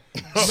ago,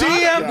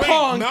 CM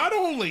Punk. Not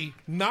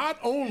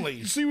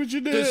only See what you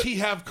did? does he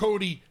have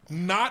Cody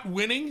not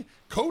winning,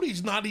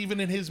 Cody's not even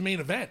in his main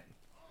event.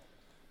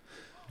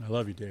 I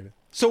love you, David.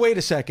 So wait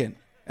a second.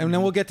 And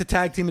then we'll get to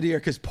tag team of the year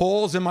because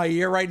Paul's in my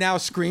ear right now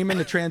screaming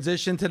to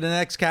transition to the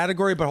next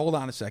category. But hold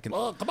on a second.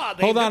 Well, come on,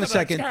 Dave, hold get on to a the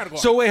next second. category.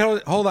 So wait,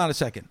 hold on a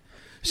second.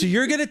 So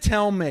you're going to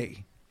tell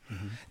me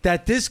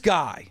that this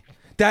guy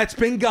that's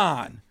been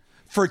gone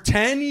for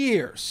 10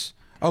 years,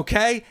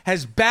 okay,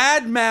 has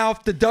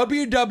bad-mouthed the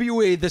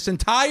WWE this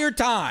entire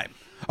time,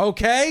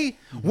 okay,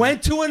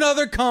 went to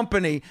another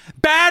company,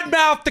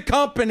 bad-mouthed the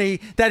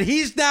company that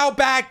he's now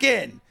back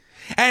in,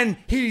 and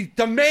he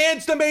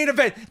demands the main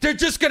event. They're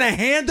just going to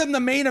hand him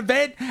the main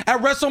event at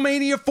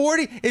WrestleMania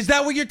 40? Is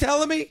that what you're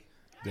telling me?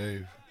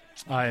 Dave.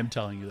 I am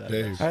telling you that.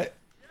 Dave.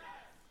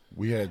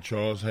 We had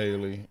Charles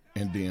Haley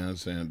and Deion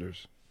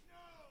Sanders.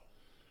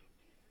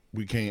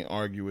 We can't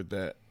argue with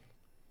that.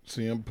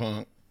 CM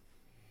Punk,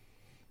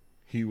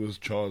 he was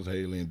Charles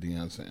Haley and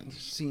Deion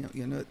Sanders.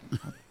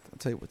 I'll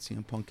tell you what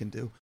CM Punk can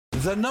do.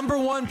 The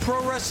 #1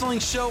 pro wrestling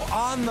show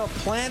on the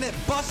planet,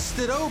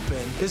 Busted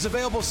Open, is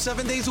available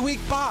 7 days a week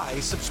by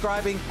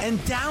subscribing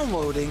and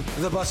downloading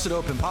the Busted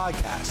Open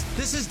podcast.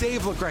 This is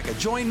Dave LaGreca.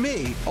 Join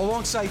me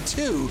alongside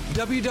 2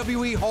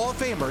 WWE Hall of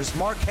Famers,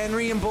 Mark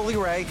Henry and Bully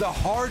Ray, the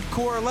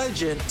hardcore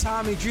legend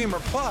Tommy Dreamer,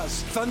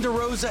 plus Thunder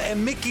Rosa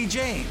and Mickey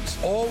James,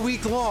 all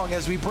week long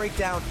as we break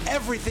down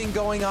everything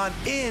going on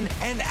in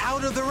and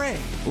out of the ring.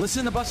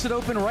 Listen to Busted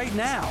Open right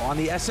now on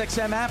the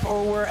SXM app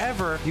or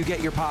wherever you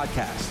get your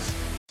podcasts.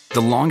 The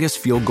longest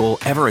field goal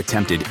ever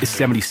attempted is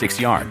 76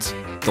 yards.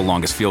 The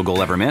longest field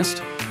goal ever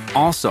missed?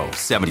 Also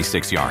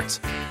 76 yards.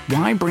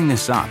 Why bring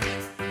this up?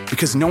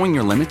 Because knowing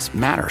your limits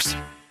matters,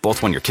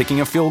 both when you're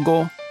kicking a field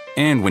goal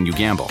and when you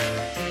gamble.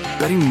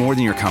 Betting more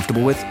than you're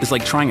comfortable with is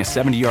like trying a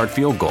 70-yard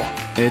field goal.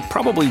 It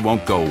probably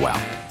won't go well.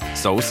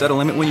 So set a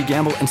limit when you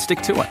gamble and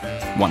stick to it.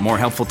 Want more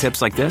helpful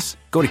tips like this?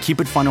 Go to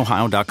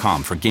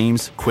keepitfunohio.com for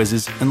games,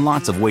 quizzes, and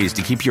lots of ways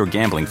to keep your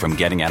gambling from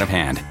getting out of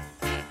hand.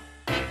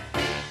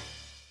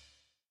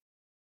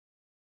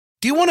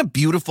 Do you want a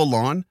beautiful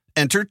lawn?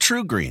 Enter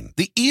TruGreen,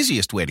 the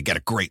easiest way to get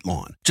a great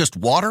lawn. Just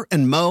water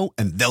and mow,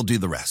 and they'll do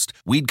the rest.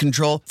 Weed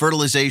control,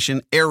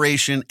 fertilization,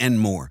 aeration, and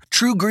more.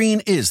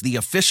 TruGreen is the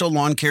official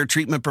lawn care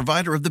treatment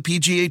provider of the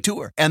PGA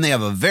Tour, and they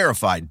have a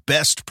verified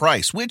best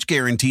price, which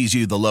guarantees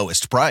you the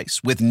lowest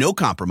price with no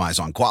compromise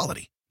on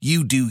quality.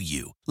 You do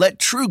you. Let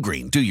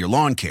TruGreen do your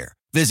lawn care.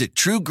 Visit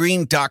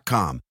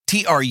TruGreen.com,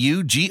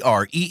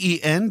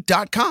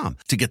 TruGreen.com,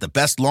 to get the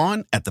best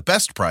lawn at the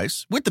best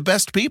price with the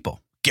best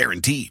people.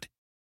 Guaranteed.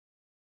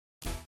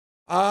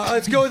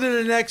 Let's go to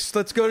the next.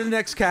 Let's go to the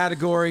next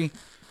category.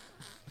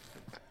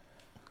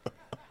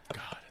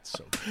 God, it's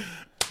so good.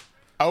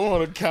 I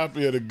want a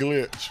copy of the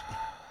glitch.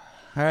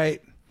 All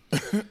right.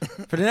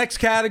 For the next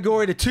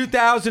category, the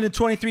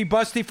 2023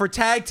 Busty for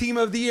Tag Team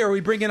of the Year, we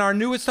bring in our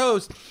newest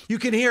host. You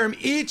can hear him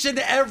each and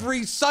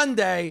every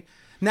Sunday.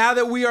 Now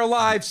that we are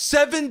live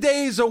 7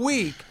 days a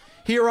week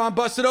here on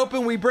Busted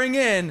Open, we bring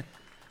in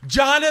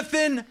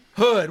Jonathan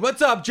Hood.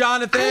 What's up,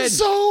 Jonathan? I'm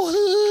so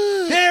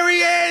hood. There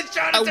he is,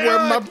 Jonathan I wear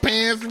Hood. my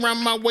pants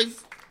around my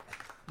waist.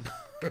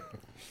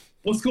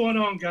 What's going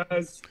on,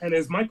 guys? And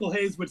as Michael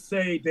Hayes would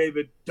say,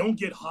 David, don't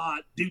get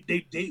hot. Don't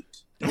get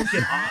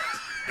hot.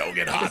 Don't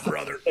get hot,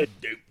 brother.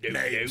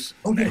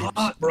 Don't get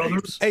hot,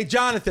 brother. Hey,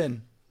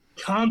 Jonathan.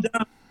 Calm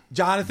down.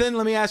 Jonathan,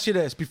 let me ask you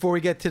this before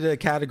we get to the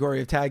category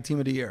of Tag Team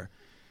of the Year.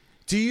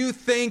 Do you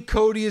think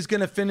Cody is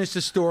going to finish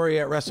the story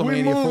at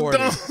WrestleMania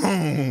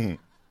 40?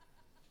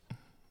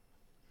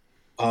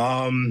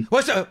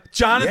 What's up,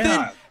 Jonathan?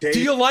 Yeah, Dave,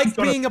 do you like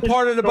being a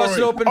part of the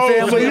Busted Open Oh,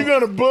 family? so you're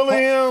going to bully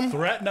him?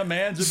 Threaten a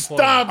man's employee.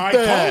 Stop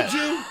that.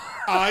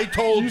 I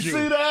told you.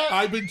 You see that?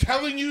 I've been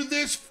telling you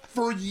this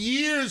for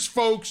years,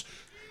 folks.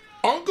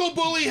 Uncle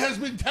Bully has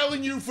been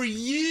telling you for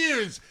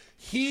years.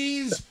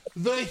 He's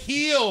the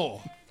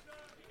heel.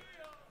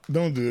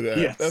 Don't do that.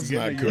 Yes. That's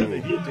not You're the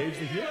cool. heel, Dave's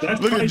the heel.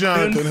 That's Look at right,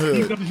 Jonathan Vince. Hood.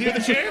 He's gonna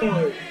finish the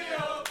story.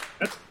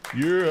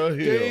 You're a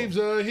heel. Dave's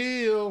a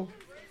heel.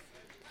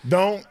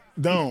 Don't.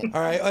 All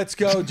right, let's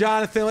go.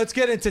 Jonathan, let's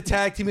get into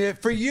Tag Team.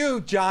 For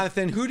you,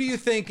 Jonathan, who do you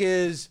think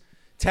is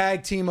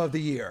Tag Team of the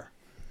Year?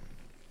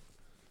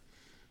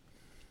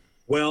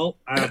 Well,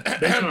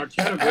 based on our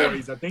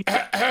categories, I think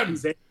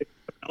it's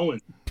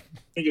Owen. I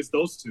think it's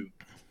those two.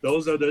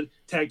 Those are the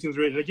tag teams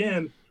rated.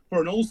 Again,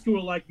 for an old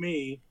schooler like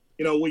me,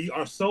 you know, we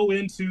are so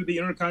into the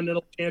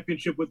Intercontinental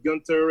Championship with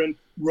Gunther and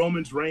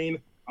Roman's reign.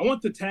 I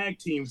want the tag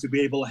teams to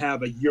be able to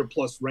have a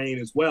year-plus reign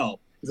as well.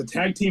 As a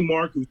tag team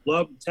mark who's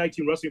loved tag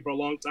team wrestling for a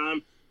long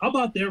time, how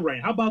about their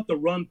reign? How about the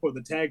run for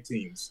the tag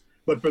teams?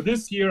 But for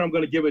this year, I'm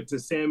going to give it to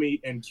Sammy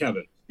and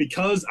Kevin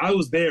because I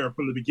was there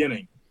from the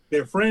beginning.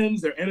 They're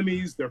friends, they're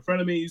enemies, they're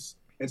frenemies,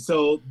 and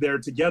so they're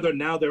together.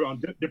 Now they're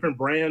on different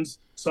brands.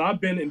 So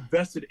I've been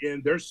invested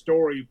in their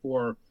story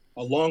for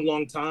a long,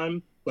 long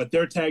time, but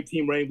their tag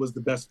team reign was the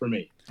best for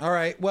me. All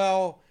right,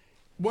 well...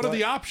 What are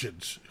the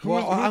options? Who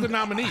are the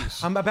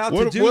nominees? I'm about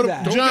to do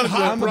that.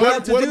 Jonathan,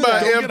 what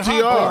about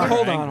FTR?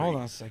 Hold on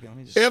a second. Let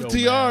me just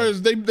FTR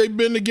is they've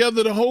been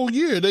together the whole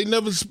year. They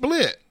never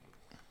split.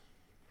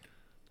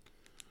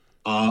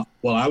 Well,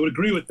 I would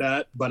agree with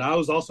that, but I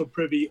was also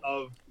privy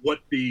of what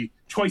the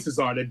choices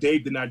are that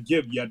Dave did not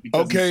give yet.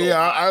 Because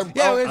I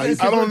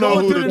don't know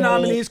who who the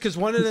nominees because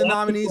one of the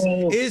nominees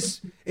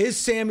is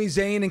Sami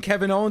Zayn and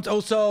Kevin Owens.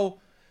 Also,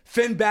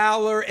 Finn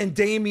Balor and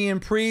Damian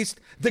Priest,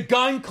 the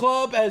Gun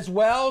Club as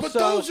well. But so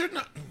those are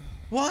not.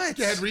 What?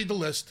 Dad, read the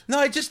list. No,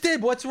 I just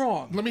did. What's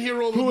wrong? Let me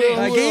hear all the names.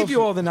 I gave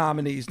you all the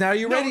nominees. Now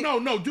you ready?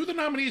 No. Do the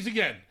nominees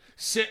again.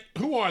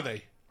 Who are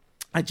they?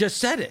 I just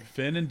said it.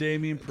 Finn and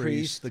Damian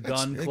Priest, the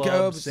Gun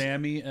Club,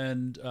 Sammy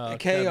and KO,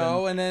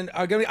 Kevin. and then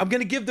I'm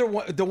gonna give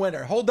the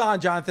winner. Hold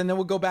on, Jonathan. Then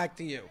we'll go back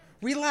to you.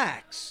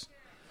 Relax.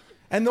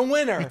 And the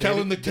winner. You're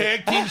telling the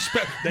tag team,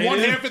 one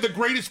half of the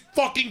greatest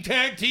fucking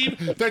tag team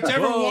that's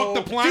ever walked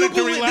the planet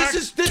to relax.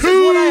 This is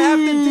what I have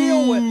to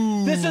deal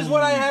with. This is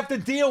what I have to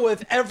deal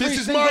with every This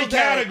is single my day.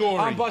 category.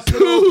 I'm busted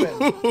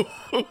open.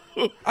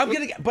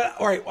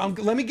 All right.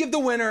 Let me give the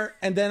winner,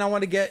 and then I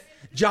want to get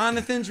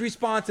Jonathan's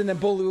response, and then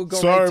Bully will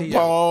go right to you.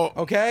 Paul.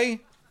 Okay.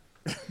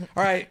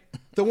 All right.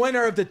 The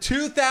winner of the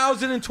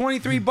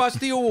 2023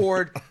 Busty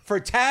Award for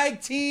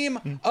Tag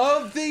Team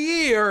of the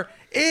Year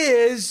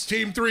is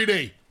Team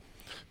 3D.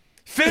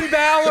 Finn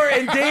Balor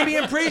and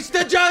Damian Priest,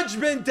 the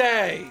Judgment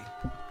Day.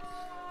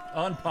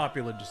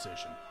 Unpopular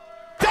decision.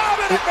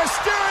 Dominic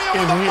Mysterio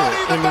with the Money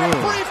in the Bank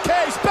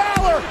briefcase.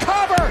 Balor,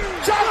 cover.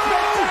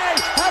 Judgment Day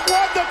have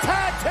won the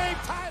tag team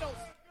titles.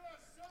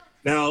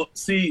 Now,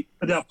 see,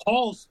 that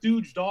Paul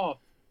stooged off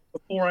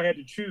before I had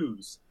to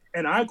choose.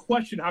 And I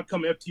questioned how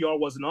come FTR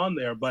wasn't on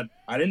there, but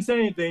I didn't say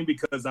anything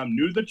because I'm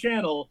new to the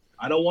channel.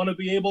 I don't want to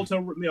be able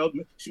to,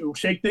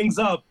 shake things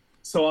up.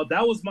 So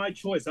that was my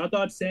choice. I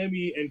thought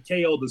Sammy and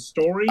KO, the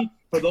story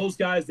for those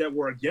guys that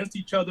were against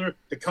each other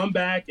to come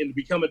back and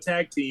become a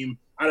tag team.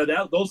 Out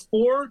of those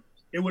 4,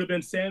 it would have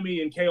been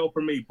Sammy and KO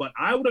for me. But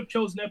I would have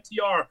chosen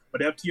FTR,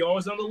 but FTR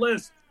was on the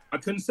list. I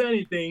couldn't say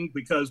anything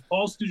because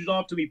Paul stooged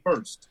off to me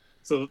first.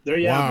 So there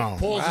you have it.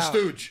 Paul's a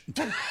stooge.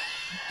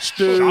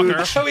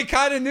 Shocker. So we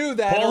kind of knew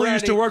that. Paul already.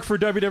 used to work for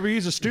WWE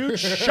as a stooge.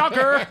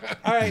 Shocker.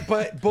 All right,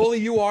 but Bully,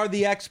 you are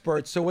the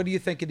expert. So what do you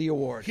think of the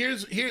award?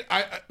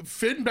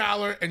 Finn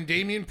Balor and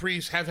Damian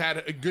Priest have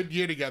had a good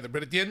year together,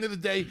 but at the end of the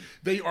day,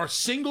 they are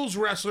singles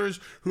wrestlers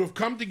who have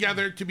come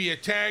together to be a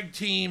tag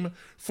team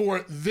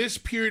for this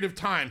period of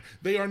time.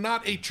 They are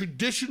not a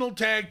traditional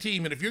tag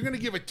team, and if you're going to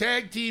give a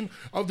Tag Team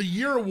of the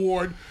Year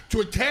award to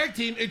a tag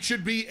team, it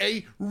should be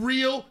a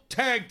real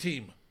tag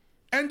team.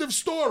 End of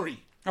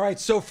story. All right,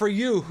 so for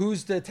you,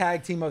 who's the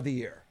tag team of the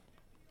year?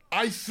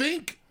 I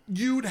think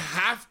you'd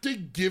have to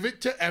give it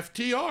to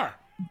FTR.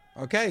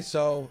 Okay,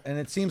 so, and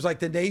it seems like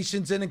the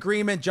nation's in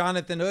agreement,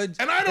 Jonathan Hood.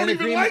 And I don't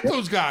even like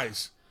those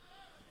guys.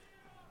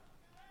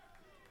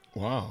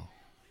 Wow.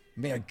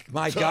 Man,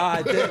 my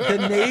God,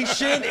 the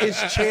nation is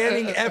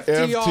chanting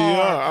FTR,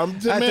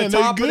 FTR. at Man, the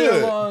top they of their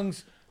good.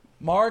 lungs.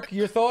 Mark,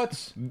 your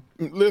thoughts?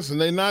 Listen,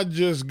 they're not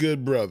just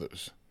good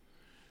brothers.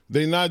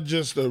 They're not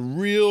just a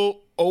real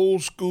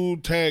old school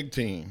tag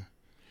team.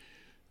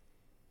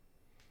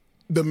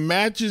 The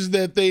matches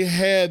that they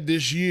had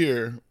this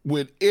year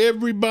with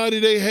everybody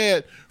they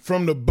had,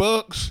 from the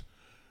Bucks,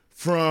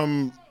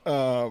 from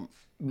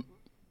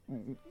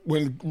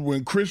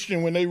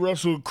when they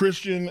wrestled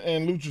Christian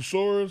and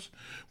Luchasaurus,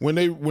 when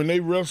they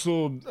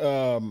wrestled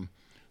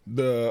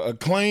the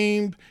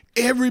Acclaimed,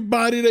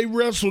 everybody they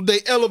wrestled, they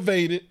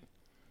elevated,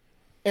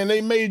 and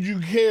they made you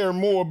care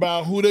more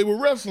about who they were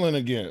wrestling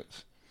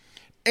against.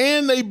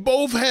 And they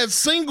both had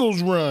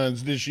singles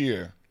runs this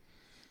year.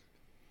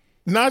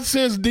 Not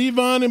since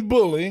Devon and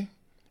Bully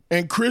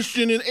and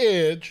Christian and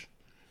Edge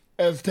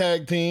as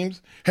tag teams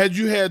had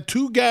you had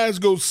 2 guys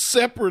go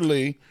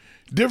separately,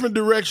 different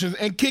directions,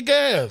 and kick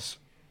ass.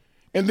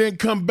 And then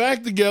come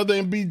back together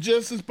and be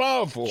just as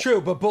powerful.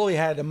 True, but Bully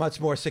had a much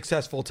more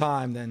successful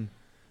time than...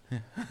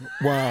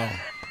 Wow.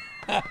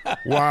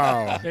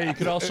 Wow. Yeah, you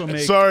could also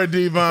make... Sorry,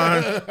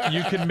 Devon.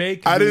 You could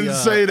make... I didn't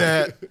say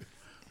that.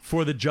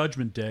 For the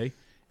Judgment Day.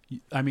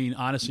 I mean,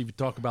 honestly, if you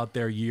talk about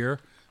their year,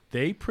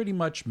 they pretty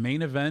much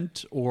main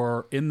event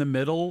or in the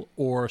middle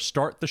or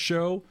start the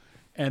show,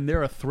 and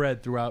they're a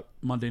thread throughout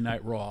Monday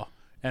Night Raw.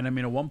 And I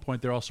mean, at one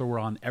point, they also were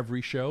on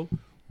every show,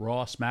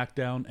 Raw,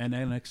 SmackDown, and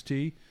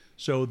NXT.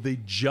 So the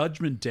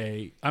Judgment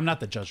Day, I'm not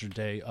the Judgment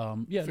Day.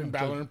 Finn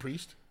Balor and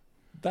Priest.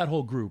 That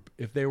whole group,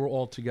 if they were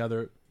all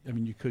together, I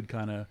mean, you could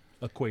kind of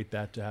equate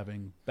that to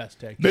having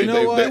best tag team.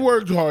 They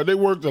worked hard. They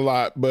worked a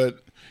lot,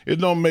 but it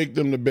don't make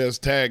them the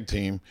best tag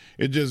team.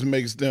 It just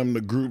makes them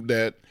the group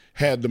that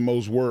had the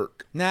most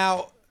work.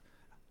 Now,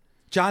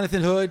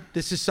 Jonathan Hood,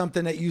 this is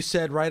something that you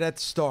said right at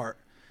the start.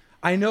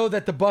 I know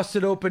that the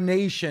Busted Open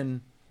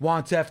Nation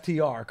wants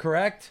FTR,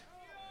 correct?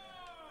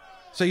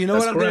 So you know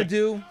what I'm going to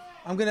do?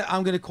 I'm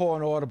going to call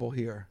an audible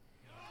here.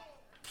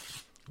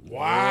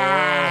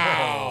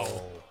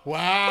 Wow.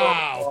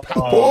 Wow. That's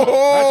a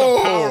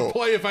power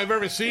play if I've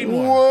ever seen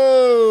one.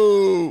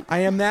 Whoa. I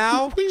am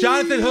now.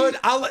 Jonathan Hood,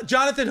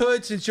 Jonathan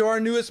Hood, since you're our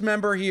newest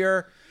member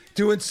here,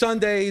 doing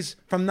Sundays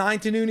from 9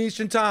 to noon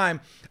Eastern Time,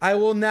 I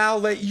will now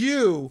let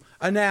you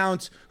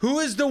announce who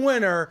is the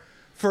winner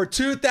for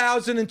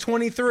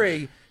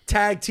 2023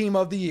 Tag Team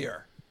of the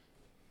Year.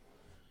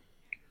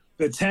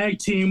 The Tag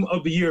Team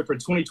of the Year for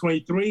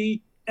 2023,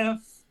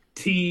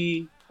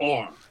 FTR.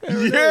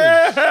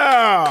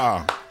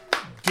 Yeah.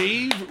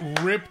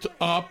 Dave ripped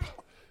up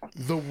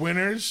the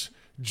winners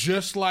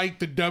just like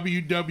the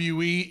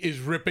WWE is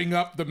ripping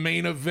up the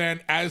main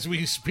event as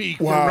we speak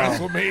for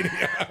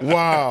WrestleMania.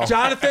 Wow.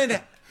 Jonathan,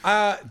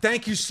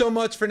 thank you so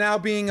much for now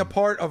being a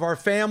part of our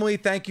family.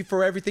 Thank you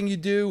for everything you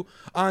do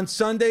on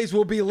Sundays.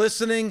 We'll be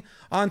listening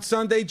on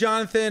Sunday,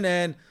 Jonathan,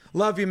 and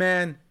love you,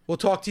 man. We'll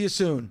talk to you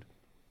soon.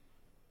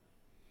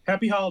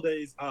 Happy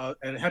holidays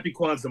and happy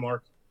Kwanzaa,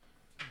 Mark.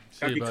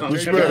 Happy All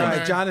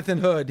right, Jonathan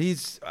Hood,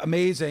 he's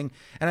amazing.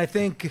 And I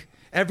think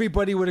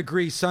everybody would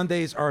agree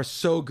Sundays are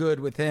so good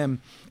with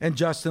him and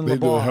Justin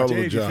LeBar.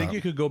 Dave, you think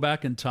you could go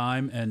back in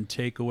time and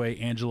take away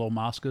Angelo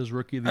Mosca's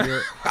Rookie of the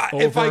Year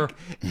over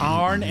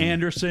Arn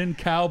Anderson,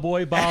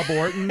 Cowboy Bob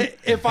Orton,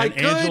 if I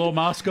could, Angelo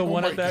Mosca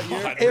won it that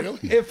year?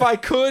 If I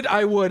could,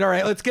 I would. All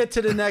right, let's get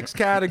to the next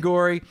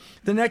category.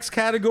 The next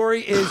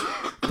category is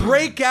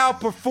Breakout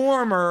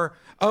Performer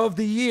of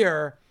the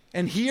Year.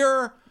 And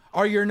here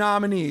are your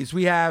nominees.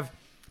 We have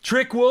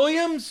Trick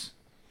Williams.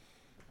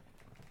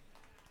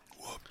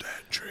 Whoop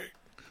that trick.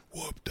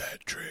 Whoop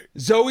that trick.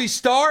 Zoe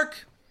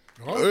Stark.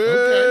 Oh,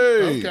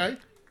 okay.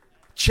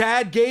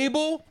 Chad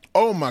Gable.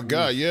 Oh, my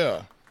God,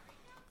 yeah.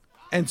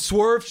 And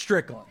Swerve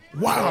Strickland.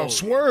 Wow,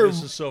 Swerve.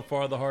 This is so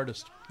far the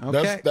hardest.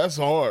 Okay. That's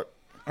hard.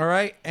 All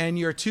right, and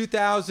your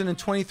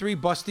 2023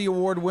 Busty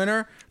Award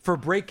winner for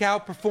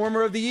Breakout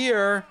Performer of the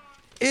Year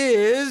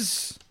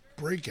is...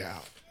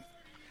 Breakout.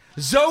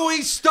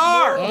 Zoe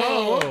Stark.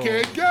 Oh,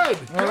 okay, good.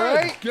 All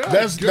right. Good.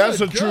 That's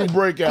a true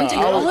breakout. I'm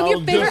taking all of your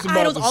favorite just about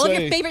idols, to all of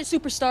say. your favorite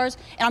superstars,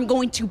 and I'm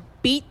going to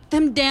beat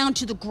them down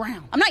to the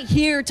ground. I'm not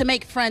here to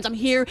make friends. I'm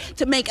here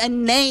to make a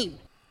name.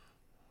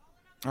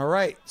 All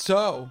right.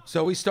 So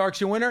Zoe Stark's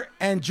your winner,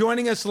 and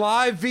joining us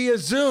live via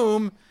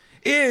Zoom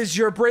is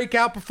your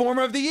breakout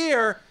performer of the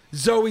year,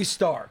 Zoe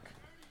Stark.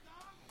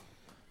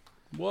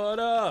 What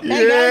up?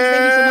 Hey guys,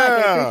 thank you so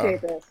much. I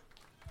appreciate this.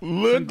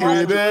 Look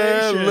at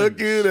that.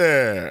 Look at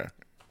that.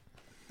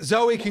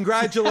 Zoe,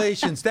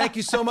 congratulations. Thank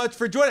you so much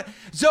for joining.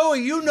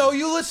 Zoe, you know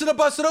you listen to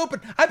Busted Open.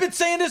 I've been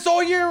saying this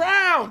all year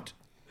round.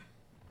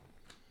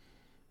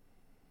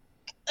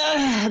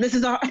 This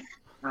is hard.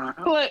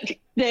 Look,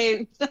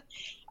 Dave,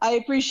 I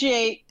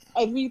appreciate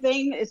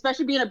everything,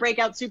 especially being a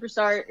breakout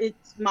superstar.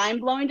 It's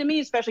mind-blowing to me,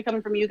 especially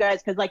coming from you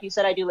guys, because like you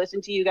said, I do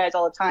listen to you guys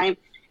all the time.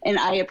 And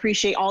I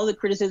appreciate all the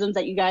criticisms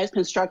that you guys,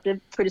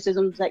 constructive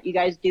criticisms that you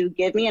guys do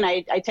give me, and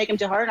I take them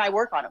to heart and I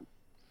work on them.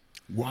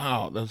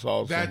 Wow, that's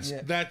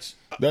awesome. That's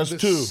the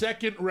two.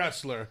 second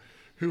wrestler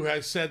who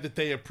has said that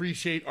they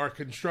appreciate our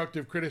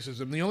constructive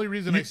criticism. The only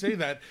reason I say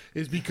that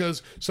is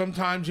because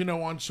sometimes,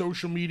 on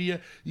social media,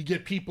 you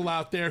get people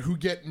out there who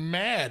get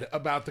mad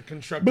about the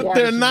constructive But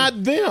they're criticism.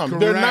 not them. Correct.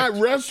 They're not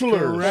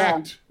wrestlers.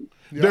 Correct.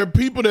 Yep. They're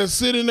people that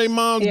sit in their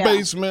mom's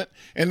basement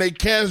and they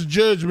cast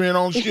judgment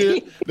on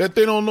shit that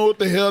they don't know what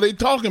the hell they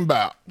talking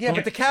about. Yeah,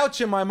 but the couch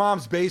in my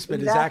mom's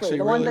basement is actually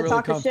The one really, that really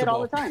talking shit comfortable.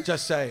 all the time.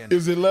 Just saying.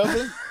 Is it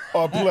leather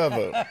or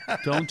pleather?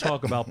 Don't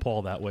talk about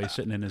Paul that way,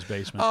 sitting in his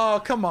basement. Oh,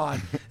 come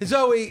on.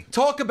 Zoe,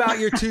 talk about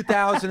your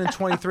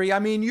 2023. I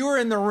mean, you were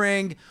in the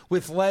ring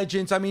with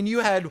legends. I mean,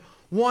 you had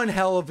one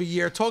hell of a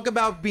year. Talk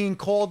about being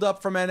called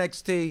up from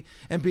NXT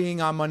and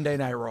being on Monday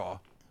Night Raw.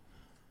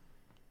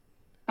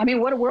 I mean,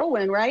 what a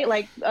whirlwind, right?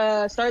 Like,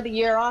 started the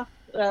year off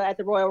at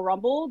the Royal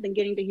Rumble, then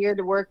getting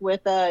to work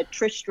with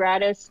Trish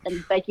Stratus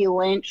and Becky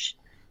Lynch,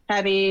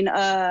 having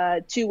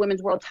 2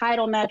 women's world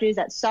title matches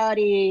at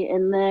Saudi,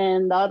 and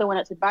then the other one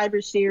at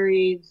Survivor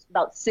Series,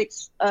 about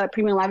 6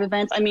 premium live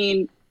events. I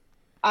mean,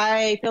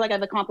 I feel like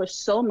I've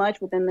accomplished so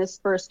much within this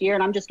first year,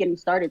 and I'm just getting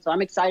started. So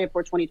I'm excited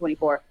for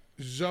 2024.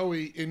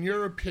 Zoe, in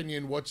your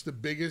opinion, what's the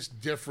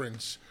biggest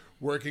difference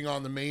working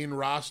on the main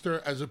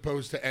roster as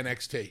opposed to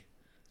NXT?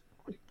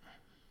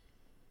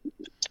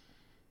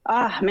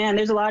 Man,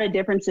 there's a lot of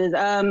differences.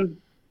 Man,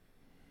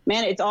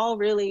 it's all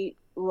really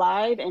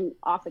live and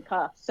off the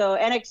cuff. So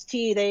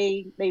NXT,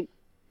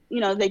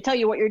 they tell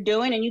you what you're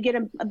doing, and you get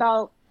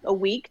about a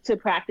week to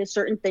practice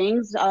certain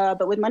things.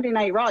 But with Monday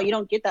Night Raw, you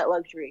don't get that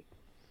luxury.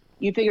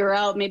 You figure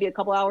out maybe a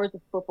couple hours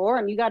before,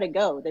 and you got to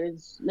go.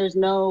 There's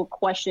no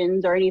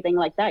questions or anything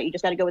like that. You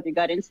just got to go with your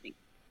gut instinct.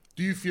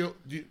 Do you feel?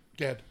 Go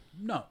ahead.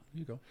 No,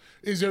 you go.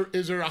 Is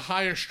there a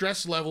higher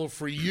stress level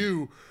for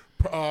you?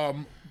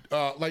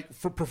 Like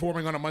for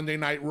performing on a Monday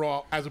Night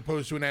Raw as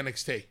opposed to an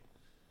NXT?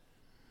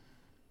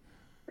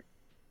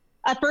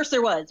 At first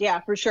there was,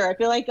 yeah, for sure. I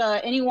feel like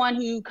anyone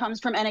who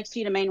comes from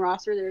NXT to main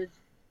roster, there's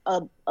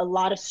a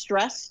lot of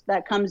stress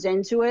that comes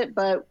into it.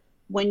 But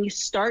when you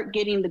start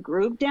getting the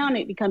groove down,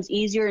 it becomes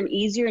easier and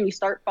easier, and you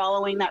start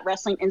following that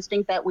wrestling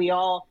instinct that we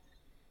all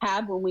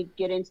have when we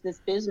get into this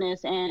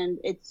business. And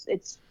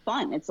it's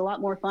fun. It's a lot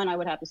more fun, I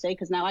would have to say,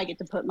 because now I get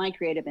to put my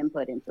creative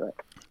input into it.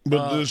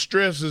 But the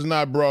stress is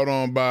not brought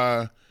on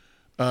by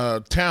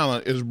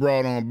talent, is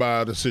brought on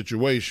by the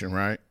situation,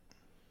 right?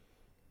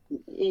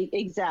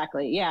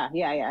 Exactly. Yeah.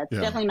 It's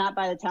definitely not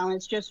by the talent.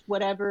 It's just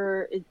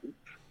whatever.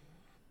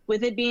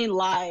 With it being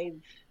live,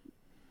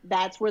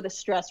 that's where the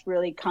stress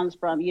really comes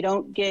from. You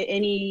don't get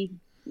any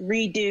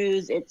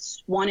redos.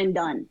 It's one and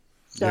done.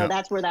 So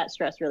that's where that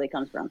stress really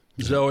comes from.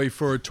 Zoe,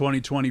 for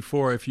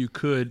 2024, if you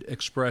could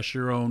express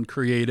your own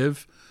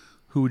creative,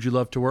 who would you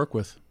love to work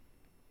with?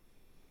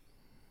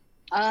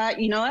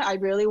 You know what? I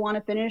really want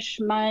to finish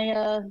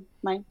my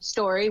my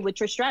story with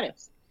Trish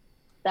Stratus.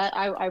 That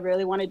I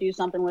really want to do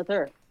something with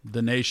her.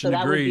 The nation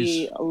that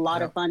agrees. Would be a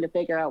lot of fun to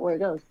figure out where it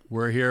goes.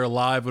 We're here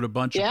live with a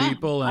bunch of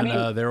people,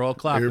 and they're all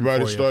clapping.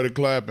 Everybody for you. started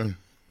clapping.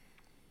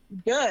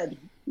 Good.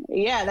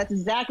 Yeah, that's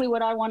exactly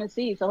what I want to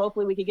see. So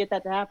hopefully we can get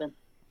that to happen.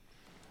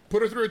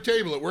 Put her through a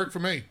table. It worked for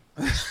me.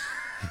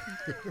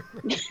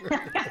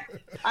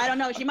 I don't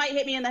know. She might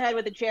hit me in the head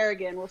with a chair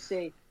again. We'll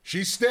see.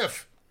 She's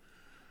stiff.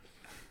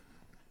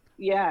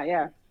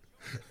 Yeah.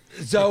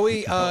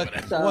 Zoe,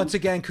 once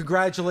again,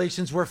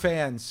 congratulations. We're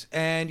fans.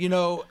 And,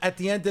 at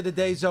the end of the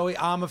day, Zoe,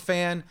 I'm a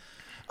fan.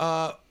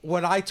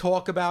 What I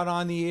talk about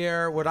on the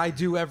air, what I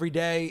do every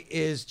day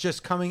is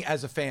just coming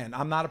as a fan.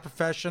 I'm not a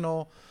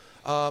professional.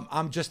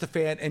 I'm just a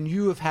fan. And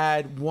you have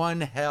had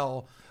one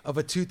hell of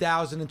a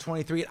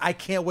 2023. I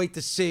can't wait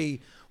to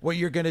see what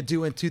you're going to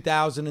do in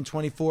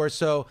 2024.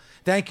 So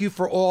thank you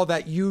for all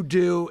that you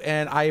do.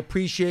 And I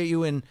appreciate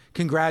you. And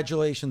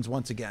congratulations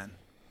once again.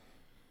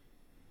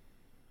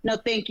 No,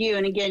 thank you.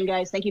 And again,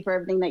 guys, thank you for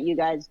everything that you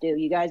guys do.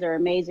 You guys are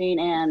amazing.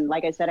 And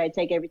like I said, I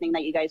take everything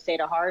that you guys say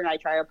to heart, and I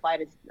try to apply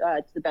it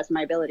to the best of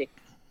my ability.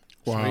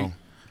 Wow.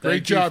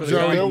 Great job,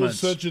 Zoe. There was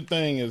such a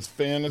thing as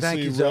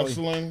fantasy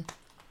wrestling.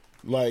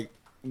 Like,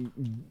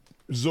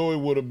 Zoe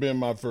would have been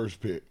my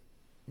first pick.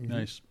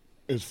 Nice.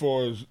 As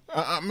far as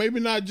maybe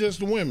not just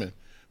the women,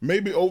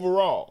 maybe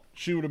overall,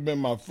 she would have been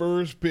my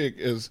first pick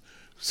as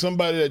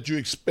somebody that you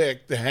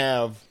expect to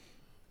have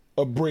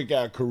a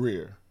breakout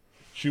career.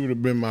 She would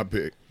have been my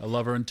pick. I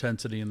love her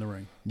intensity in the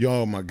ring.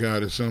 Oh my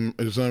God, it's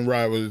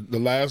unrivaled. The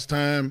last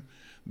time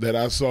that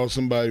I saw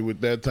somebody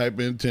with that type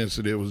of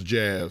intensity, it was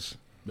Jazz.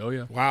 Oh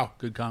yeah. Wow.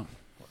 Good comp.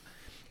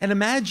 And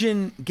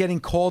imagine getting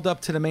called up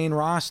to the main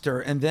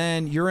roster, and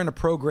then you're in a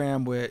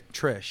program with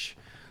Trish,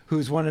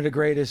 who's one of the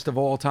greatest of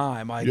all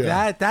time. Like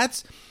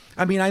that's.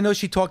 I mean, I know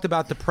she talked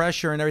about the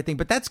pressure and everything,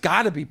 but that's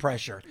got to be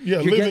pressure. Yeah,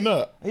 living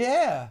up.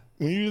 Yeah.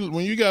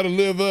 When you got to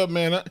live up,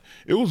 man.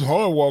 It was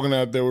hard walking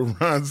out there with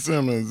Ron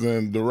Simmons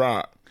and The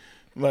Rock.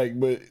 Like,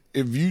 but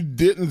if you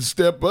didn't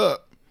step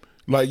up,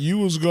 like you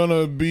was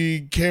gonna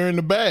be carrying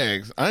the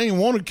bags. I ain't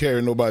want to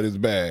carry nobody's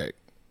bag.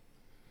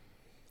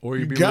 Or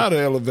you gotta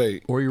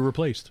elevate, or you're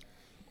replaced,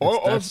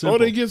 or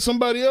they get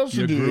somebody else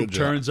to do your your group. job.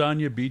 Turns on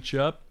you, beat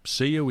you up.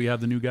 See you. We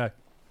have the new guy.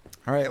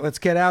 All right, let's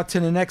get out to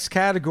the next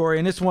category.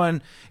 And this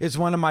one is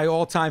one of my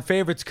all-time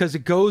favorites because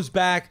it goes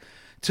back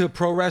to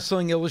Pro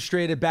Wrestling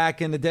Illustrated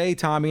back in the day,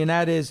 Tommy, and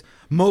that is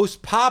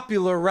Most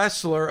Popular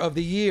Wrestler of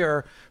the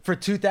Year for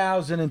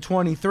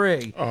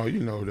 2023. Oh, you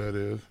know who that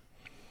is.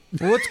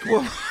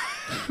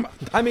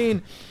 I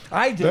mean,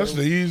 I do. That's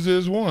the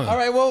easiest one. All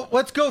right, well,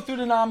 let's go through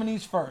the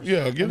nominees first.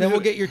 Yeah, and then we'll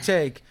get your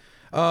take.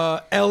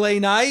 L.A.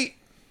 Knight.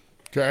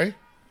 Okay.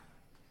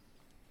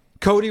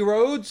 Cody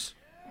Rhodes.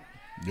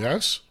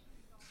 Yes.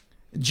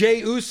 Jey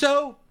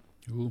Uso.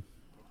 Ooh.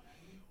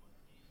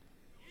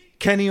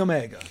 Kenny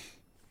Omega.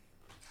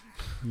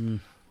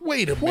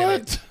 Wait a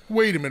minute.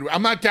 Wait a minute.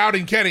 I'm not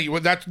doubting Kenny.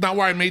 Well, that's not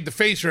why I made the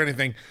face or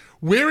anything.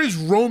 Where is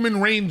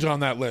Roman Reigns on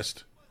that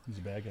list? He's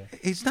a bad guy.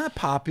 He's not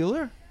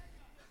popular.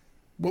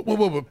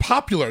 But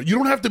popular. You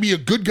don't have to be a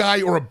good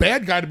guy or a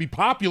bad guy to be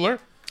popular.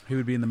 He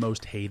would be in the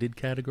most hated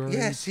category.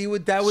 Yes, he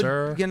would. That would,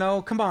 Sir.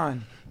 come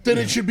on. Then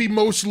it should be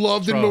most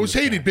loved and most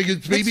hated.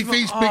 Biggest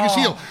babyface, biggest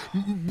heel.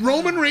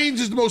 Roman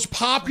Reigns is the most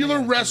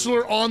popular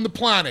wrestler on the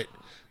planet.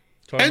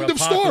 Talking End about of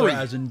popular story.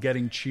 as in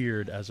getting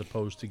cheered as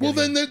opposed to Well,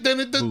 getting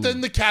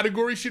then the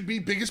category should be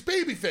biggest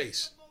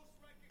babyface.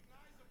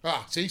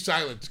 See,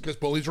 silence, because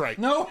Bully's right.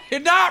 No, you're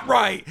not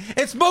right.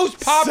 It's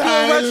most popular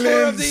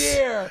wrestler of the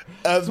year.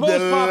 Of most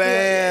the popular.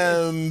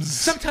 lambs.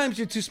 Sometimes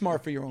you're too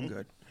smart for your own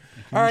good.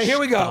 All right, here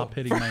we go. Stop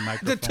hitting my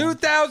microphone. The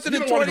 2020. You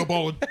don't want to go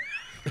bowling.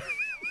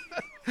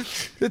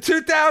 The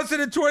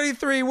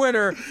 2023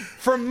 winner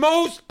for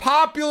most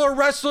popular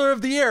wrestler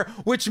of the year,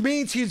 which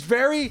means him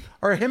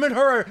and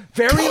her are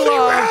very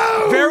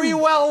loved, very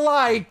well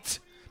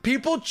liked.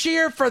 People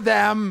cheer for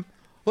them.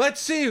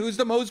 Let's see who's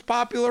the most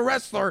popular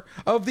wrestler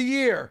of the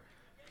year.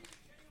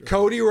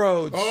 Cody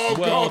Rhodes. Oh,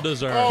 well God.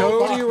 deserved.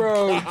 Cody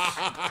Rhodes.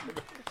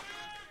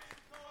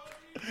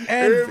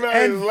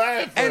 Everybody's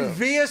laughing. And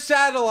via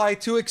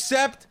satellite to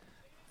accept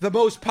the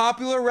most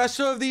popular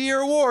wrestler of the year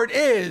award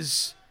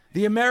is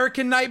the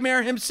American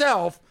Nightmare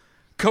himself,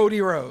 Cody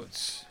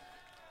Rhodes.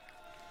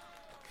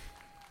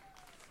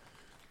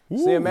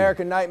 It's the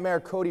American Nightmare,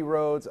 Cody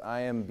Rhodes.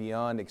 I am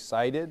beyond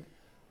excited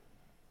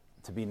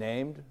to be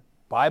named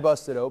by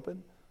Busted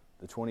Open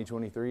the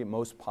 2023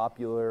 Most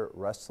Popular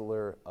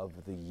Wrestler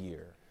of the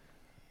Year.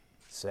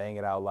 Saying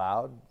it out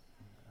loud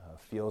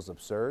feels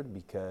absurd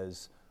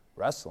because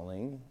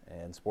wrestling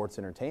and sports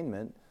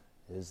entertainment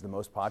is the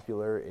most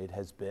popular it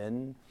has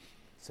been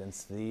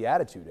since the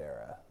Attitude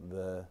Era.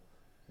 The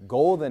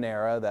golden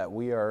era that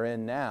we are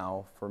in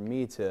now, for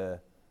me to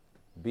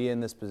be in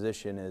this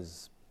position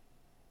it's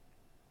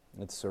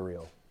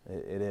surreal.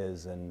 It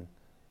is. And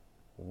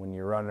when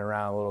you're running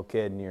around a little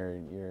kid and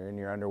you're in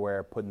your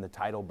underwear putting the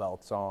title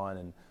belts on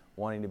and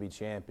wanting to be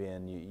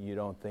champion, you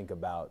don't think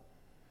about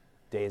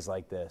days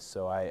like this.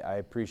 So I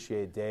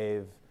appreciate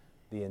Dave,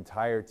 the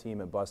entire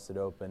team at Busted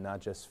Open,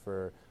 not just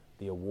for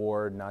the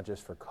award, not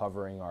just for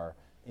covering our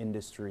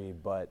industry,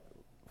 but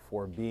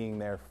for being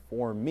there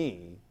for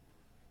me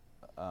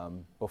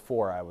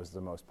before I was the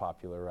most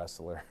popular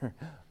wrestler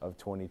of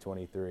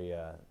 2023.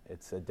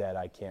 It's a debt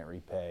I can't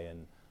repay,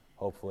 and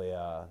hopefully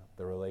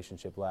the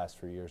relationship lasts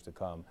for years to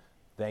come.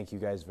 Thank you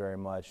guys very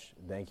much.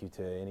 Thank you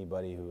to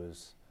anybody who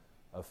was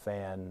a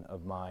fan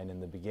of mine in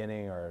the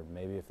beginning, or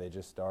maybe if they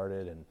just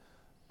started. And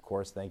of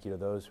course, thank you to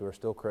those who are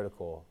still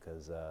critical,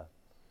 because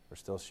we're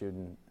still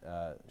shooting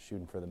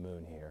for the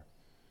moon here.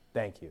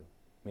 Thank you.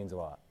 Means a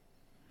lot.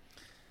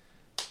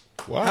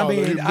 Wow,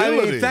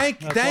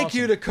 thank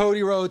you to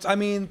Cody Rhodes. I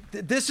mean,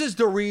 this is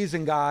the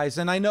reason, guys.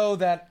 And I know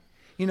that,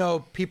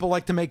 people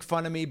like to make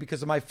fun of me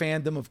because of my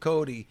fandom of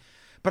Cody.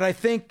 But I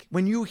think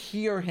when you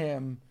hear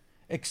him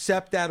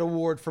accept that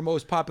award for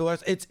most popular,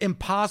 it's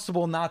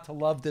impossible not to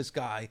love this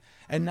guy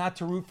and not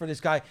to root for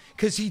this guy,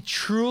 because he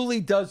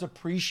truly does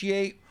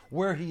appreciate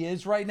where he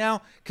is right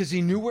now, because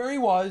he knew where he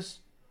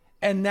was.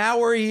 And now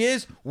where he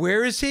is,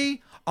 where is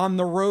he? On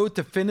the road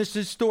to finish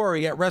his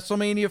story at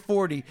WrestleMania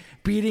 40,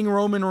 beating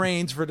Roman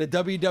Reigns for the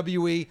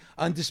WWE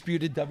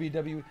Undisputed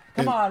WWE.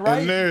 Come on,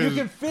 right? You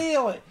can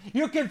feel it.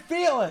 You can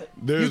feel it.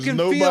 There's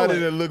nobody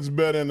that looks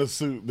better in a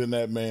suit than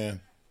that man.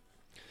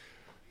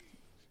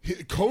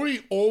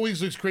 Cody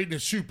always looks great in a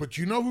suit, but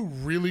you know who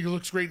really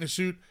looks great in a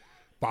suit?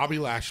 Bobby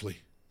Lashley.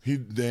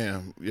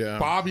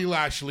 Bobby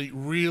Lashley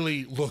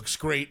really looks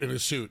great in a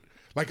suit.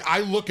 Like, I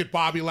look at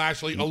Bobby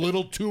Lashley a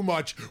little too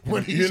much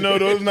when he's...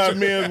 those not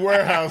men's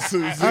warehouse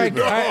suits. All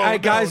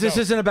right, guys, this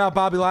isn't about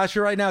Bobby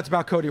Lashley right now. It's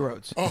about Cody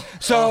Rhodes.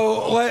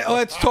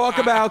 Let's talk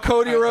about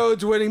Cody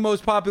Rhodes winning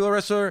most popular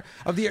wrestler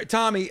of the year.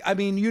 Tommy, I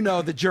mean, you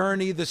know the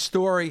journey, the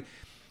story.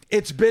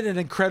 It's been an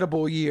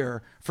incredible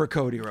year for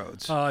Cody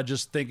Rhodes.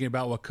 Just thinking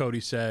about what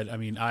Cody said, I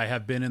mean, I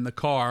have been in the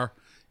car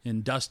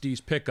in Dusty's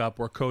pickup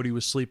where Cody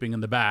was sleeping in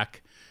the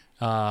back.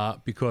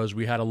 Because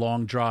we had a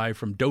long drive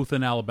from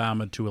Dothan,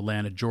 Alabama to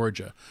Atlanta,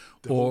 Georgia.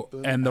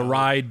 And the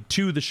ride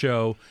to the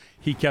show,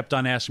 he kept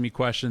on asking me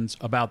questions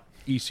about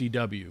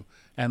ECW.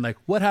 And like,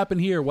 what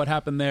happened here? What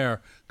happened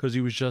there? Because he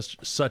was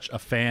just such a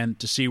fan.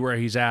 To see where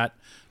he's at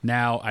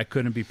now, I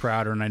couldn't be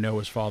prouder. And I know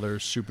his father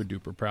is super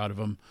duper proud of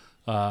him.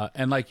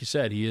 And like you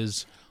said, he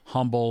is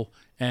humble.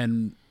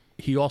 And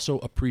he also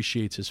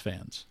appreciates his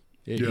fans.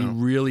 He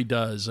really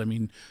does. I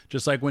mean,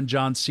 just like when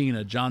John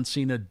Cena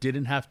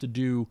didn't have to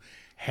do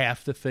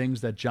half the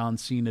things that John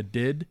Cena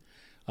did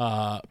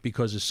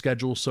because his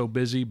schedule was so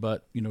busy.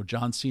 But, you know,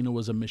 John Cena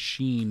was a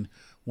machine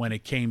when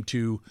it came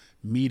to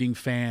meeting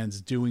fans,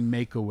 doing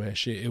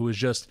Make-A-Wish. It was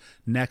just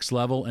next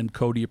level, and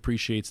Cody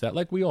appreciates that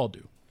like we all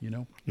do, you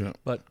know? Yeah.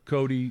 But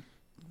Cody,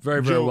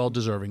 very, very well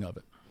deserving of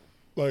it.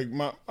 Like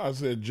I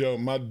said, Joe,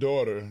 my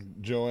daughter,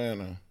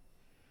 Joanna,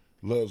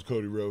 loves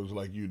Cody Rhodes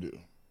like you do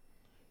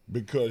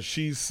because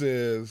she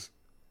says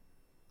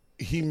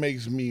he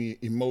makes me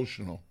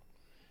emotional.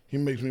 He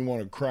makes me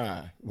want to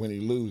cry when he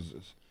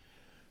loses.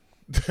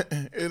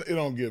 It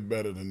don't get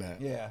better than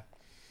that. Yeah,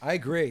 I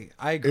agree.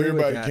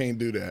 Everybody can't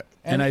do that.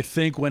 And I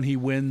think when he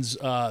wins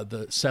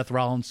the Seth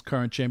Rollins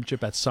current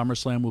championship at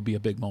SummerSlam will be a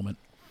big moment.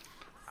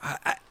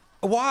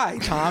 Why,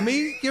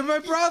 Tommy? You're my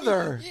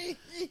brother.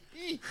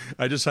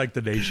 I just like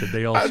the nation.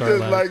 They all I start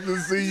just laughing. like to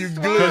see you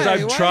Because glitch.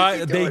 I've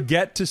tried. They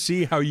get to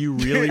see how you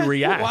really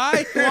react.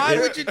 Why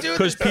would you do this?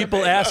 Because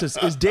people ask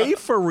us, is Dave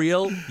for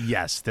real?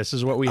 Yes, this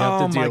is what we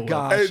have to deal with.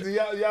 gosh.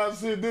 Hey, y'all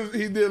see this?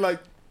 He did like...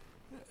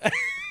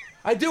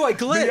 I do. I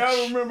glitch. Do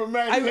y'all remember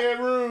Max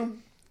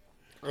Headroom?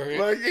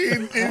 Like,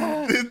 that's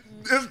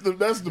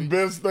the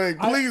best thing.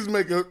 Please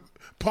make a...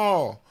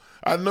 Paul,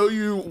 I know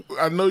you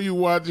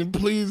watching.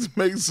 Please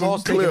make some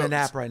Paul's clips. taking a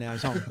nap right now.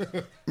 He's home.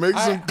 Make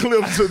some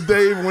clips of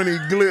Dave when he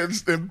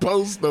glitched and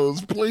post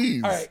those,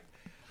 please. All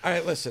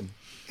right. Listen,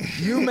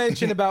 you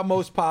mentioned about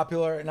most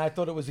popular, and I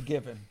thought it was a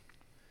given.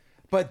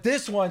 But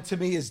this one to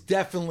me is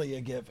definitely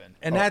a given,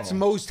 and that's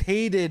most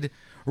hated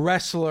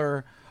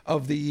wrestler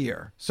of the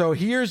year. So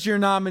here's your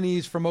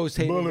nominees for most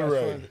hated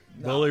wrestler.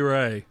 Bully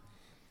Ray.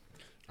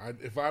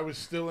 If I was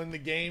still in the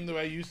game the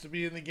way I used to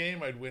be in the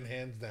game, I'd win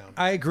hands down.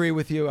 I agree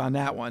with you on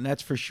that one.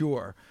 That's for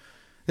sure.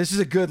 This is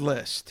a good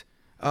list.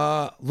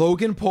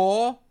 Logan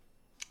Paul.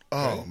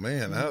 Oh,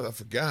 man. I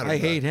forgot about I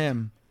hate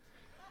him.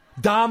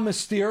 Dom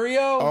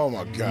Mysterio. Oh,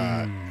 my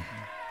God.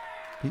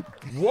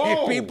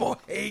 Whoa.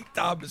 People hate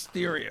Dom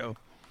Mysterio.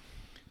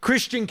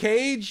 Christian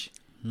Cage.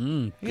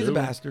 He's a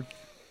bastard.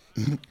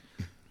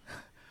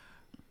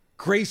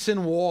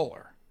 Grayson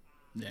Waller.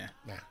 Yeah.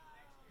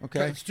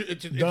 Okay. It's a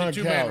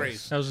two-man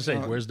race. I was going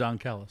to say, where's Don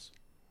Callis?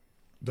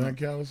 Don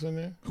Callis in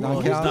there?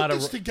 Don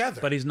Callis.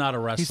 But he's not a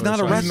wrestler. He's not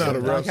a wrestler. not a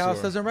Don wrestler.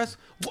 Callis doesn't wrestle.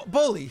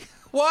 Bully.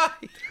 Why?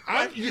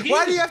 Why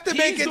do you have to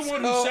make it? He's the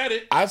one who said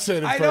it. I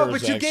said it I first, know,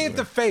 but you actually. gave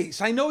the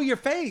face. I know your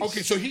face.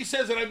 Okay, so he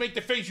says that I make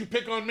the face you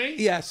pick on me?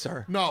 Yes,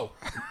 sir. No.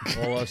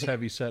 All us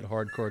heavy-set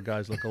hardcore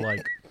guys look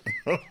alike.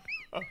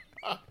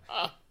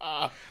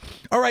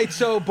 All right,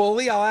 so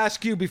Bully, I'll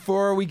ask you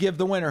before we give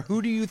the winner.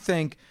 Who do you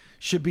think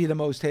should be the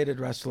most hated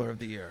wrestler of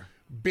the year?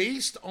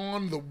 Based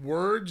on the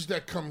words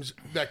that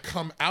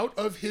come out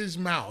of his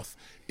mouth,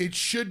 it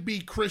should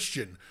be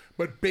Christian.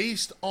 But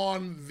based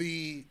on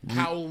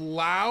how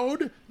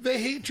loud the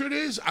hatred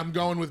is, I'm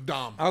going with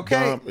Dom. Okay.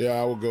 Dom,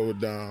 yeah, I will go with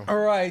Dom. All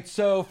right,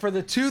 so for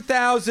the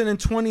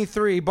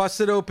 2023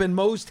 Busted Open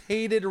Most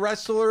Hated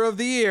Wrestler of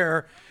the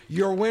Year,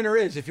 your winner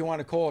is, if you want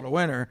to call it a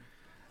winner,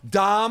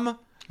 Dom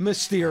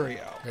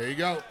Mysterio. There you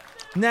go.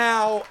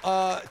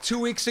 Now, 2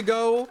 weeks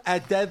ago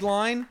at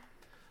Deadline,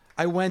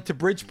 I went to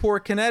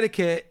Bridgeport,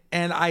 Connecticut,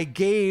 and I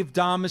gave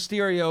Dom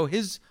Mysterio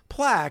his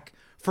plaque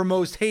for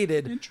Most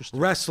Hated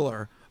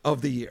Wrestler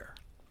of the Year.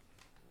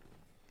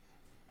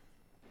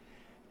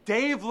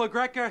 Dave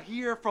LaGreca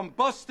here from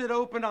Busted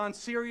Open on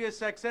Sirius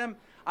XM.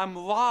 I'm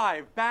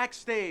live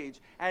backstage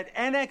at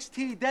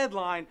NXT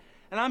Deadline,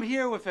 and I'm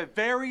here with a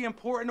very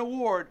important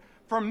award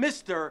for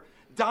Mr.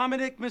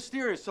 Dominic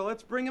Mysterio. So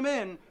let's bring him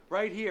in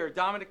right here.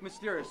 Dominic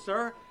Mysterio.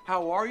 Sir,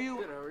 how are you?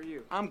 Good, how are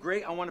you? I'm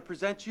great. I want to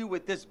present you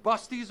with this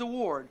Busties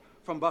Award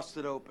from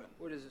Busted Open.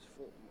 What is this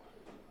for?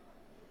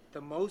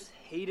 The Most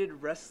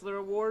Hated Wrestler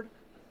Award?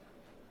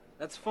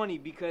 That's funny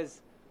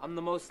because I'm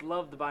the most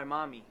loved by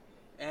Mommy.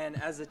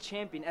 And as a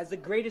champion, as the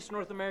greatest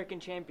North American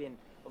champion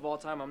of all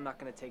time, I'm not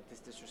going to take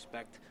this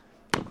disrespect.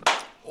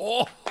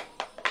 Oh.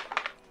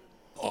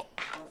 It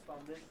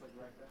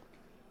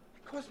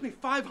cost me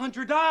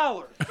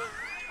 $500.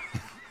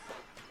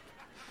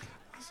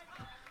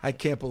 I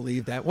can't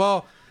believe that.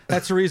 Well,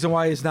 that's the reason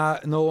why he's no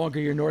longer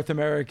your North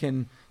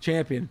American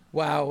champion.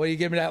 Wow, what do you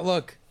give me that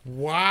look?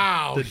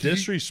 Wow. The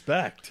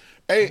disrespect.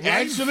 Hey,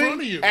 Right in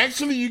front of you.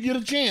 actually, you get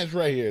a chance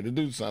right here to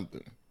do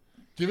something.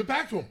 Give it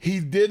back to him. He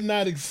did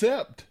not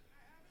accept.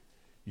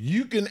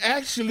 You can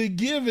actually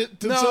give it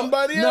to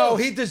somebody else. No,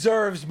 he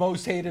deserves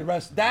most hated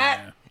wrestler.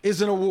 That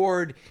is an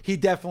award he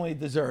definitely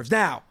deserves.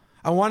 Now,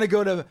 I want to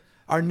go to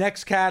our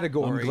next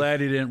category. I'm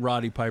glad he didn't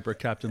Roddy Piper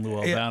Captain Lou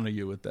Albano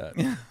you with that.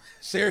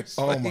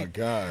 Seriously. Oh, my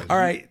God. All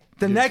right.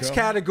 The next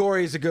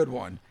category is a good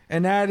one,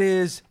 and that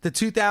is the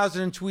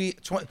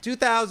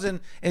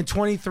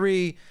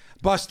 2023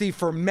 Busty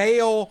for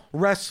Male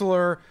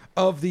Wrestler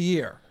of the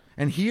Year.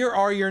 And here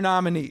are your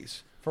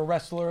nominees for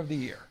Wrestler of the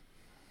Year.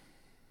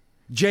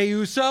 Jey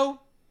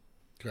Uso.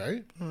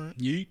 Okay.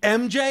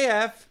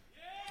 MJF.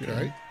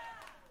 Okay.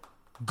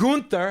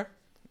 Gunther.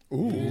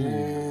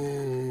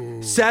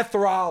 Ooh. Seth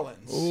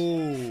Rollins.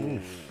 Ooh.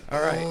 All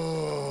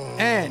right.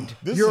 And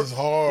this is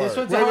hard. This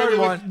one's a hard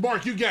one.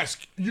 Mark, you guess.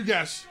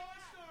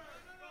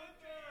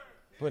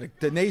 But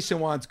the nation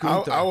wants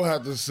Gunther. I will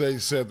have to say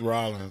Seth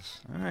Rollins.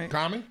 All right.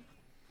 Tommy?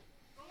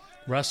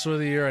 Wrestler of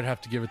the Year, I'd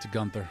have to give it to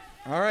Gunther.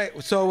 All right.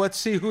 So let's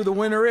see who the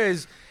winner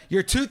is.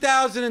 Your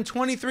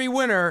 2023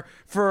 winner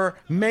for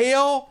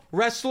Male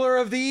Wrestler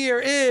of the Year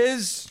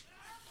is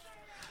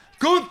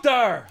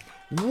Gunther.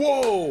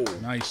 Whoa.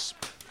 Nice.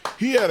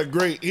 He had a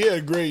great year.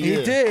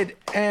 He did.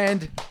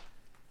 And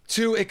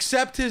to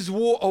accept his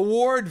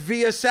award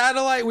via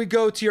satellite, we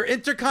go to your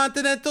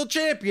Intercontinental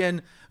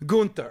Champion,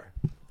 Gunther.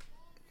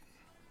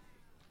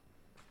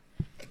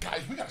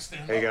 Guys, we got to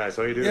stand up. Hey, guys,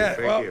 how you doing? Yeah,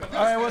 Thank you.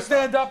 All right, we'll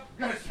stand up.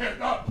 You got to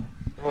stand up.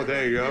 Oh,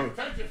 there you go.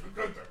 Thank you for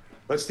Gunther.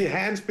 Let's the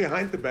hands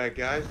behind the back,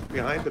 guys.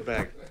 Behind the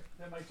back.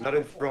 Not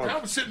in front.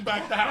 I'm sitting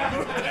back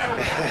down.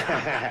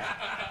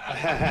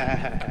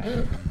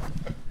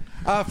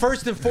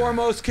 First and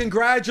foremost,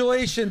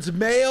 congratulations,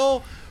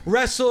 Male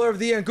Wrestler of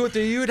the Year. And Gunther,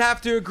 you'd have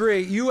to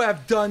agree, you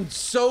have done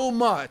so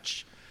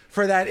much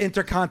for that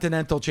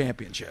Intercontinental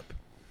Championship.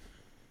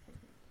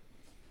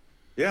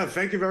 Yeah,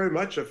 thank you very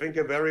much. I think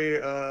a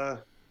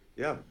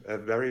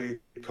very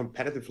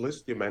competitive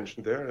list you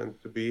mentioned there, and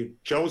to be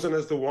chosen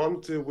as the one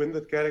to win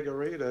that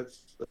category, that's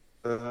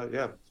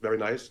it's very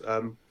nice.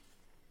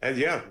 And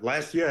yeah,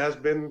 last year has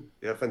been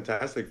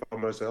fantastic for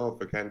myself.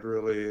 I can't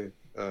really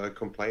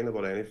complain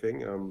about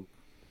anything.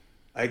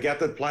 I get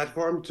that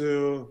platform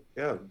to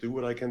do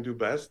what I can do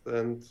best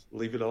and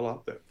leave it all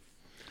out there.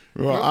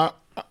 Well,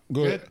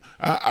 go ahead.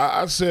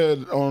 I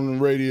said on the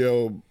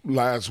radio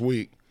last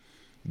week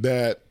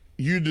that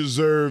you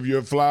deserve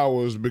your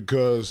flowers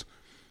because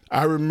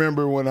I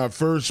remember when I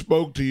first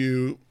spoke to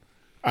you,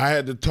 I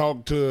had to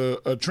talk to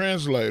a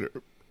translator,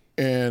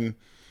 and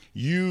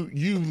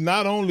you've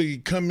not only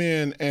come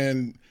in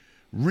and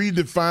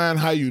redefined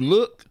how you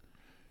look,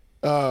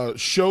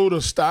 showed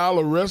a style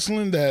of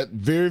wrestling that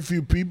very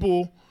few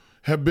people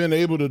have been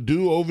able to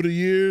do over the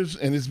years,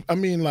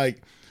 and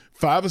like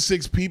 5 or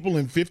 6 people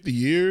in 50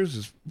 years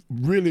is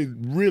really,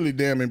 really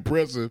damn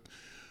impressive.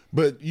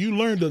 But you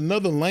learned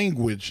another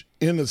language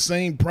in the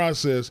same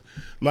process.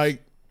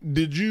 Like,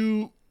 did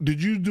you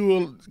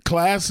do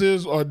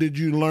classes, or did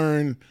you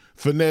learn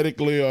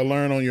phonetically or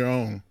learn on your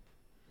own?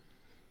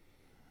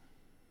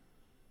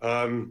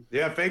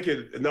 Thank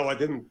you. No, I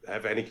didn't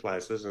have any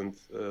classes, and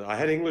I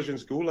had English in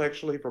school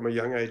actually from a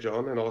young age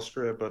on in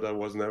Austria, but I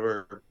was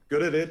never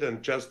good at it.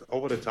 And just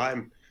over the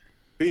time,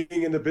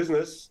 being in the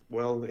business,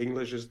 well,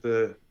 English is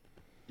the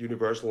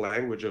universal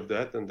language of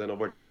that, and then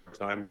over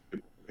time you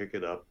pick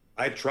it up.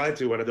 I try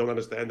to when I don't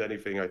understand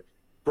anything. I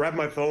grab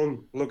my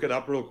phone, look it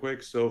up real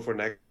quick, so for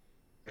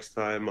next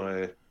time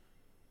I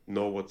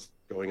know what's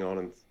going on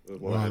and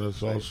what wow,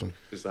 that's awesome.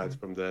 Besides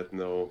from that,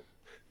 no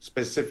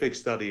specific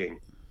studying.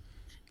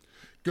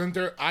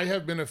 Gunther, I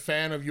have been a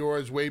fan of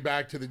yours way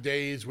back to the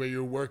days where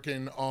you're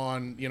working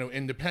on,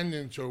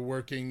 independence or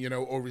working,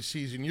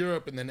 overseas in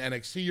Europe and then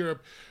NXT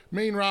Europe,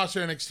 main roster,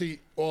 NXT,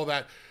 all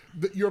that.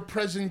 Your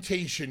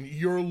presentation,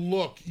 your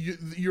look,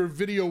 your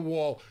video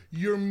wall,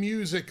 your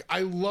music.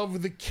 I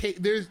love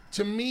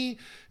to me,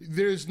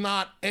 there's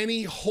not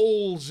any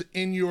holes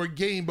in your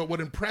game, but what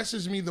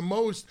impresses me the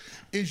most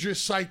is your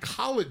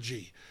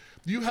psychology.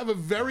 You have a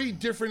very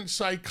different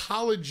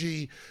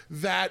psychology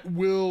that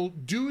will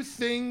do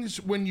things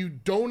when you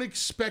don't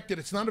expect it.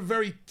 It's not a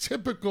very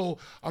typical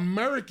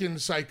American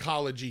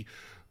psychology.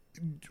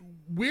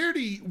 Who were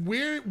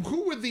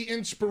the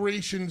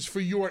inspirations for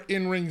your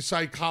in-ring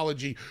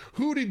psychology?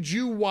 Who did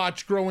you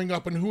watch growing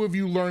up, and who have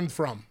you learned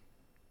from?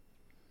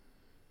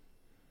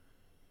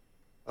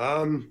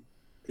 I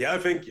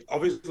think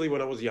obviously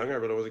when I was younger,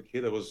 when I was a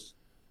kid, I was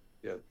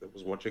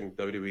watching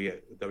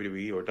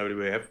WWE or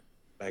WWF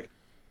back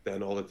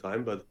then all the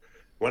time. But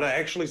when I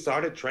actually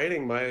started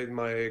training,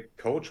 my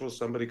coach was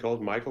somebody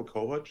called Michael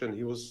Kovac, and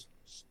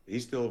he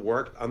still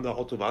worked under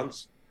Otto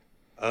Wanz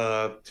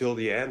till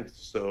the end.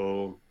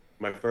 So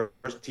my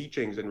first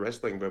teachings in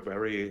wrestling were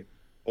very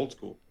old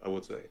school, I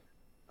would say.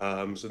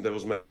 So that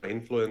was my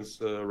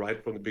influence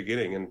right from the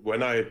beginning. And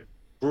when I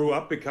grew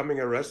up becoming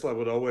a wrestler,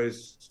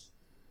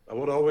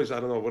 would always, I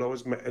don't know, would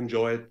always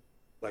enjoy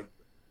like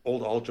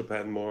old All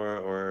Japan more,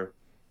 or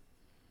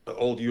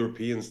old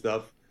European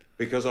stuff,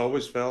 because I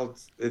always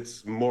felt it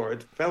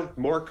felt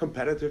more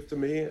competitive to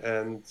me.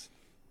 And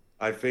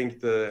I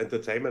think the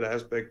entertainment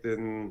aspect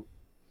in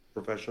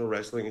professional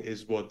wrestling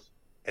is what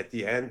at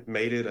the end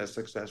made it as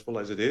successful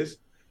as it is,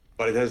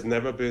 but it has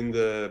never been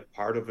the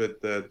part of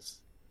it that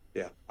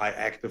I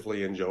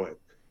actively enjoy it.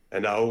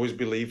 And I always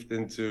believed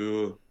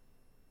into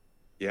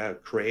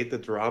create the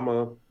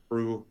drama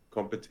through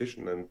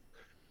competition and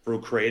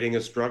through creating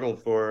a struggle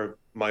for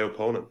my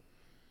opponent,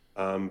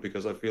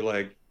 because I feel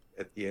like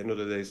at the end of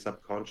the day,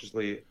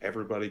 subconsciously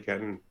everybody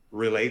can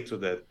relate to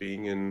that,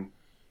 being in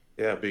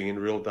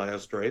real dire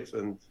straits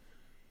and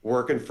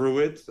working through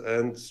it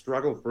and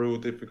struggle through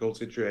difficult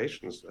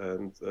situations.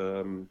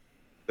 And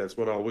that's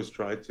what I always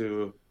try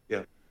to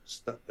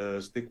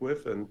stick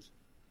with. And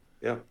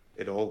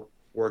it all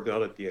worked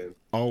out at the end.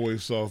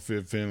 Always saw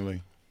fit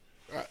Finley.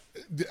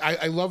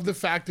 I love the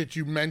fact that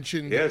you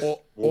mentioned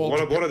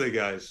one of the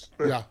guys.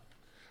 Yeah.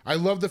 I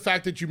love the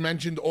fact that you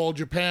mentioned All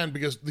Japan,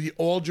 because the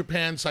All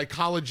Japan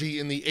psychology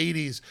in the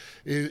 80s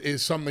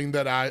is something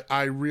that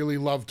I really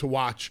love to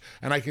watch.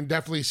 And I can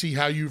definitely see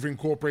how you've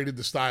incorporated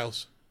the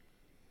styles.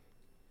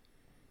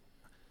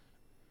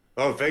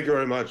 Oh, thank you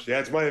very much. Yeah,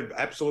 it's my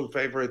absolute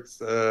favorite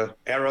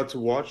era to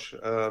watch.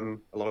 A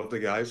lot of the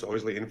guys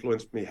obviously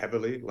influenced me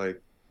heavily,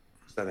 like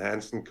Stan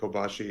Hansen,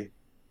 Kobashi,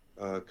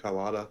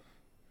 Kawada,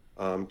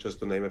 just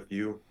to name a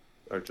few,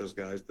 are just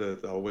guys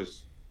that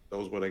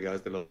those were the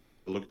guys that I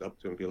looked up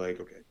to and be like,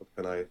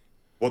 okay,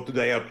 what do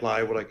they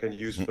apply, what I can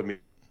use for me,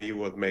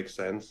 what makes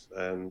sense.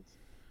 And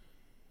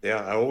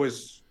I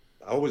always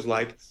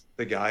liked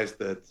the guys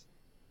that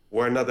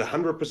were not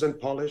 100%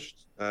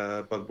 polished,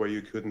 but where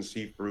you couldn't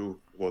see through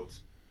what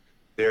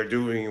they're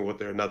doing and what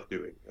they're not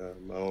doing.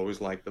 I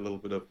always liked a little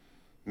bit of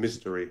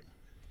mystery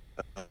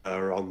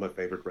around my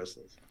favorite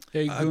wrestlers.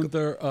 Hey,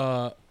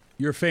 Gunther,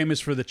 you're famous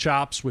for the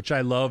chops, which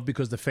I love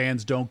because the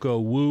fans don't go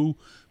woo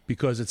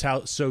because it's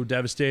so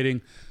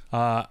devastating.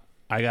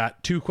 I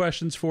got 2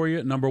 questions for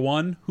you. Number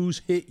 1,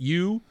 who's hit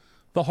you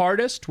the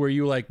hardest, where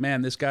you like,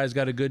 man, this guy's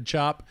got a good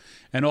chop?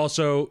 And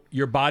also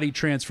your body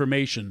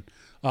transformation.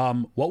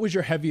 What was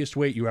your heaviest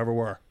weight you ever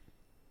were?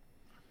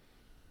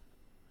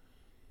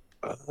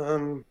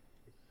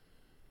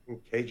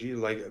 kg,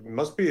 like it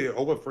must be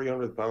over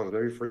 300 pounds,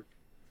 maybe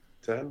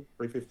 310,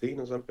 315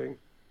 or something.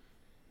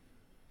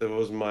 That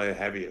was my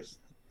heaviest.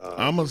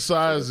 I'm a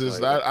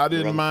sizist. I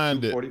didn't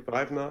mind it.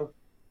 45 now.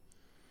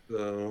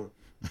 So,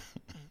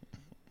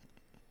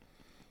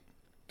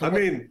 I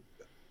mean,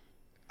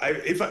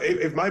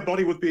 if my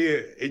body would be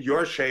in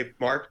your shape,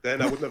 Mark,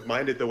 then I wouldn't have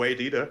minded the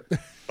weight either.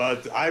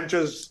 But I'm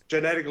just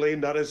genetically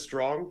not as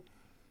strong.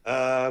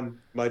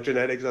 My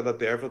genetics are not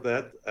there for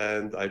that,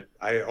 and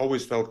I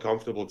always felt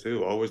comfortable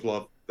too. I always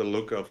loved the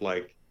look of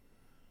like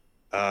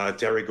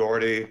Terry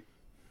Gordy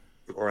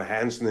or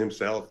Hansen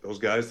himself. Those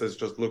guys that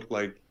just looked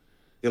like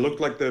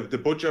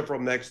the butcher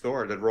from next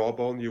door. That raw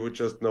bone you would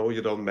just know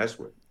you don't mess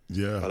with.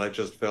 Yeah. But I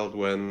just felt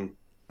when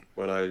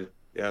I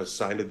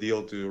signed a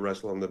deal to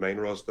wrestle on the main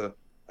roster,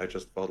 I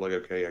just felt like,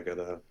 okay, I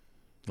gotta.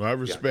 Well, I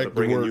respect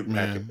the work,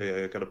 man.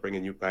 I gotta bring a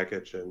new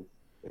package, and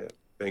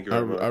thank you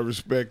very much. I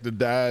respect the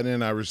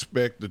dieting. I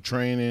respect the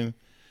training,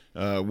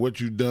 what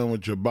you've done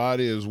with your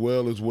body, as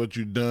well as what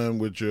you've done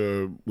with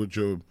your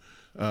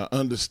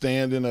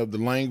understanding of the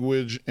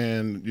language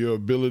and your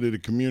ability to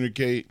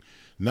communicate,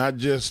 not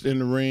just in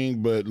the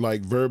ring, but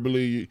like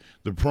verbally.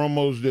 The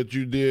promos that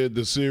you did,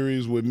 the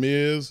series with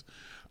Miz,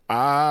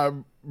 I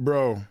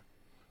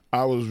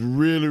was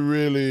really,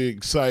 really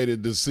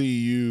excited to see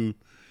you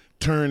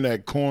turn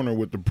that corner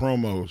with the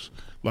promos.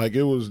 Like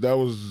that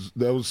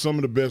was some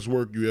of the best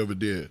work you ever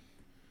did.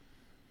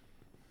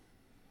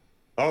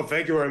 Oh,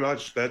 thank you very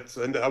much.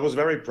 And I was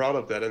very proud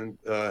of that and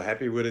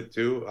happy with it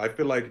too. I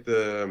feel like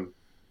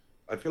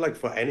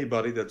for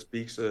anybody that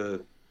speaks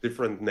a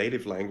different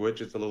native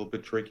language, it's a little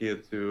bit trickier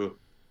to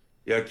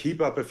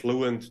keep up a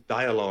fluent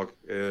dialogue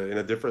in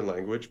a different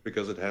language,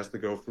 because it has to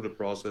go through the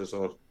process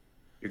of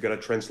you got to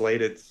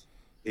translate it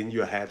in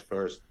your head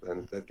first,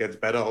 and that gets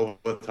better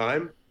over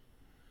time.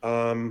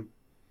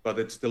 But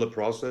it's still a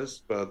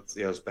process. But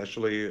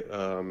especially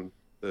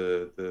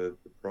the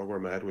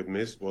program I had with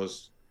Miz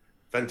was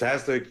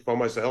fantastic for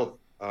myself.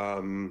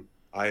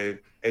 I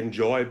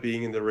enjoy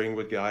being in the ring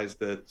with guys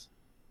that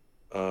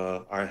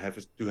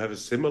have a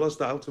similar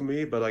style to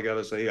me, but I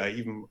gotta say I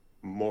even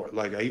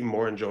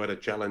more enjoy the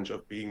challenge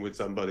of being with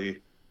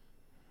somebody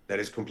that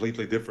is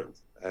completely different.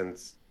 And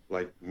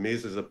like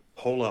Miz is a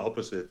polar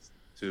opposite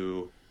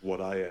to what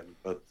I am,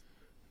 but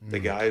the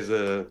guy's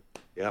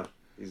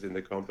he's in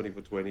the company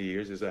for 20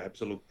 years. He's an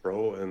absolute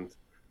pro, and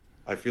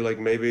I feel like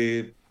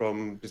maybe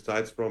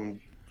besides from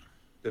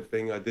the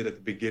thing I did at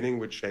the beginning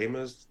with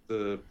Sheamus,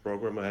 the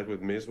program I had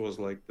with Miz was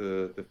like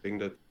the thing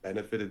that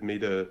benefited me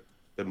the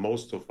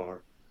most so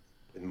far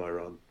in my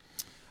run.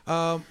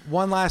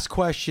 One last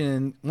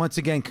question. Once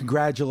again,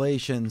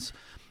 congratulations.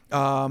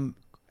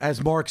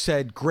 As Mark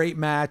said, great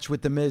match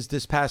with The Miz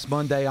this past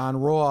Monday on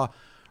Raw.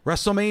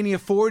 WrestleMania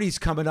 40 is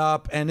coming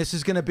up, and this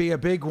is going to be a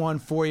big one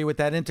for you with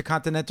that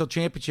Intercontinental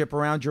Championship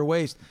around your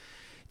waist.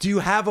 Do you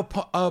have a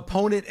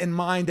opponent in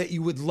mind that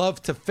you would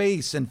love to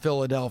face in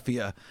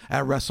Philadelphia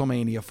at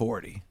WrestleMania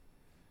 40?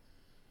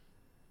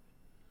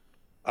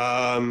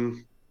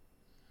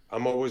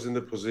 I'm always in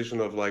the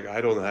position of like,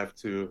 I don't have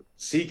to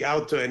seek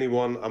out to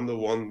anyone. I'm the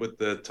one with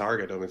the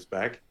target on his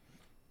back,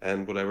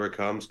 and whatever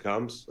comes.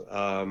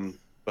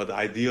 But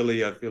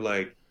ideally, I feel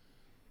like,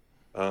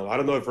 I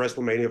don't know if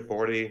WrestleMania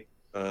 40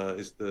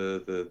 is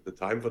the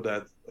time for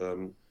that.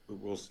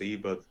 We'll see,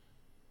 but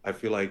I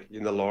feel like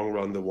in the long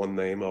run, the one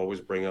name I always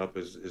bring up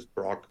is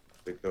Brock,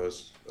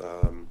 because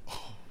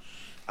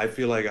I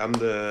feel like I'm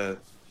the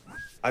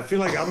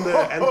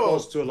end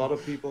boss to a lot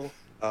of people.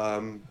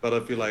 But I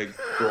feel like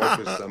Brock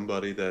is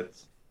somebody that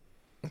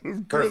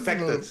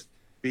perfected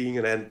being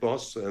an end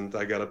boss, and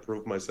I gotta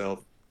prove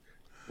myself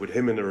with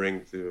him in the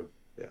ring too.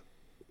 Yeah,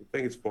 I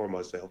think it's for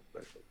myself,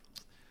 actually.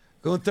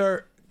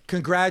 Gunther,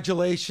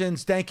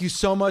 congratulations. Thank you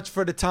so much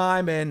for the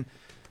time, and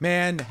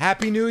man,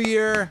 Happy New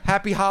Year,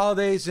 Happy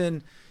Holidays,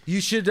 and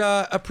you should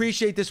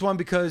appreciate this one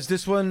because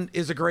this one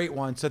is a great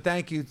one. So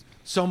thank you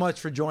so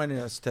much for joining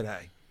us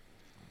today.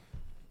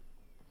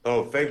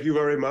 Oh, thank you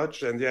very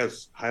much. And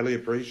yes, highly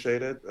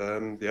appreciate it.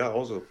 And yeah,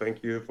 also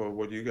thank you for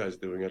what you guys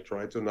doing. I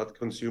try to not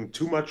consume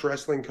too much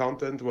wrestling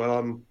content while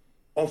I'm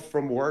off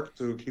from work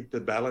to keep the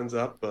balance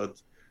up.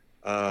 But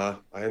I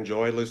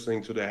enjoy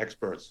listening to the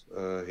experts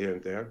here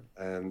and there.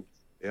 And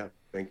yeah,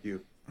 thank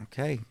you.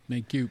 Okay.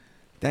 Thank you.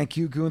 Thank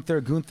you,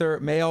 Gunther. Gunther,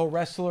 Male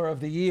Wrestler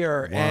of the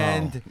Year. Wow,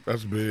 and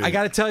that's big. I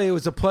got to tell you, it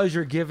was a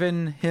pleasure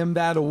giving him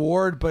that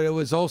award, but it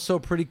was also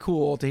pretty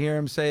cool to hear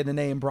him say the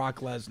name Brock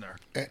Lesnar.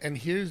 And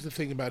here's the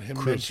thing about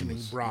him mentioning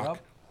Brock.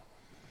 Yep.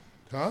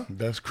 Huh?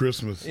 That's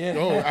Christmas. Yeah.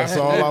 Oh, That's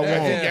all I want. I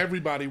think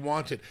everybody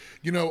wants it.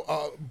 You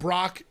know,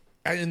 Brock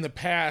in the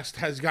past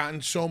has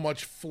gotten so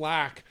much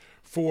flack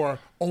for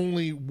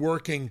only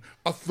working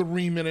a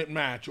 3-minute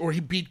match, or he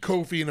beat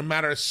Kofi in a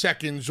matter of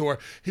seconds, or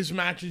his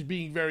matches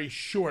being very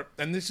short.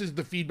 And this is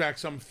the feedback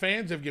some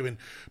fans have given.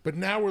 But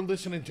now we're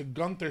listening to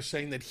Gunther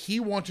saying that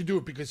he wants to do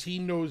it because he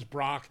knows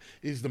Brock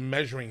is the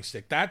measuring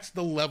stick. That's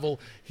the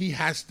level he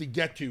has to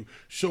get to.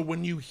 So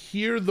when you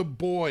hear the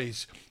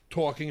boys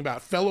talking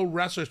about, fellow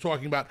wrestlers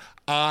talking about,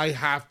 I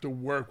have to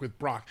work with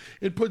Brock,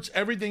 it puts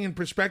everything in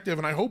perspective,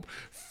 and I hope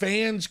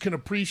fans can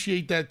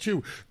appreciate that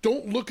too.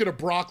 Don't look at a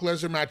Brock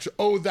Lesnar match,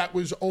 oh, that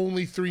was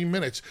only 3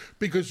 minutes,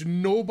 because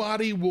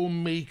nobody will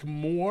make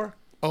more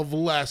of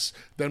less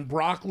than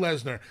Brock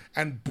Lesnar.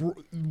 And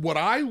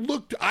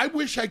I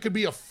wish I could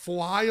be a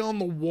fly on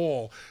the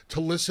wall to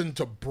listen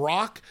to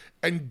Brock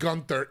and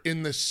Gunther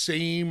in the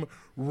same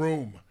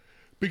room.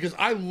 Because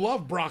I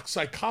love Brock's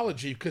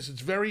psychology because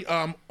it's very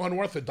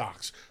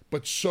unorthodox,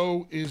 but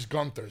so is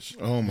Gunther's.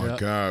 Oh, my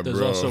God, There's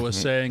bro. also a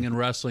saying in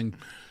wrestling,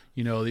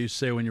 you know, they used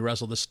to say when you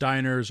wrestle the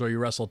Steiners or you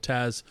wrestle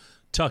Taz,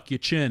 tuck your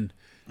chin.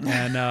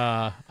 And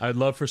I'd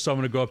love for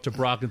someone to go up to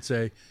Brock and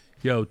say,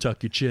 yo,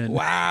 tuck your chin.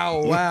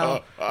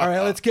 Wow. All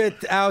right, let's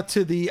get out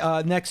to the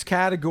next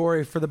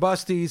category for the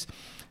Busties.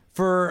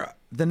 For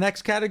the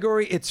next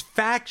category, it's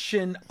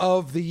Faction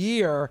of the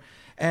Year.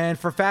 And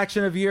for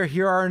Faction of the Year,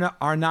 here are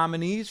our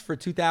nominees for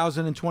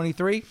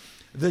 2023.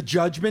 The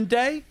Judgment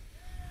Day,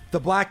 the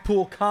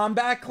Blackpool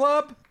Combat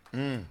Club,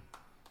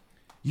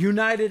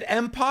 United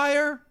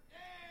Empire,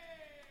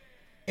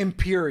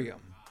 Imperium.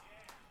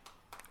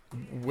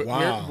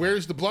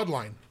 Where's the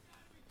Bloodline?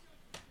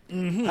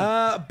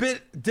 A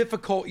bit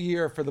difficult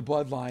year for the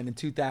Bloodline in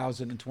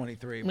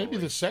 2023. Maybe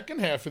the second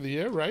half of the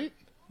year, right?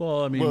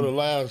 Well, I mean, the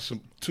last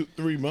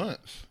 2-3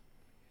 months.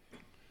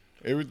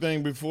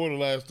 Everything before the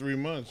last 3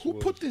 months. Who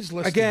put this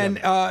list again?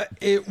 together?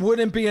 It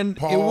wouldn't be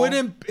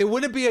it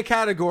wouldn't be a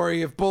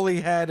category if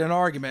Bully had an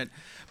argument.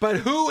 But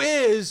who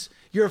is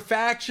your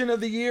Faction of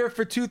the Year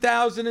for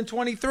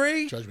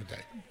 2023? Judgment Day.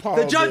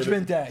 The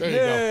Judgment Day.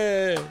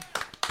 There you go.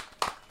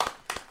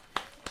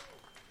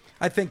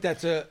 I think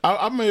that's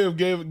I may have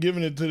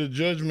given it to the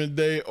Judgment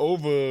Day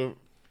over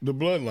the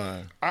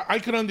Bloodline. I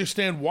could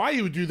understand why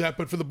you would do that,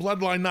 but for the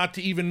Bloodline not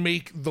to even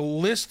make the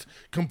list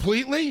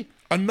completely,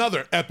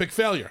 another epic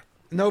failure.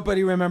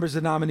 Nobody remembers the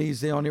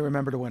nominees. They only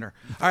remember the winner.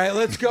 All right,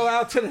 let's go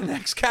out to the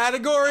next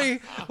category.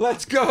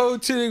 Let's go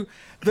to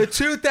the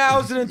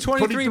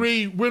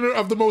 2023 winner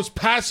of the most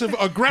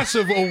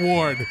passive-aggressive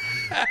award.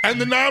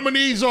 And the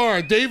nominees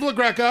are Dave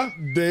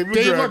LaGreca, Dave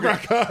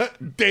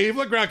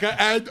LaGreca,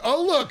 and,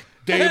 oh, look,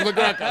 Dave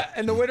LaGreca.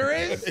 And the winner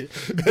is?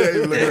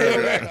 Dave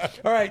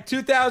LaGreca. All right,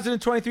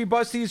 2023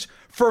 Busties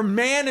for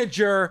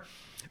Manager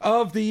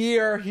of the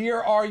Year.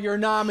 Here are your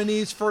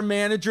nominees for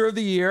Manager of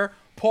the Year.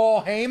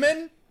 Paul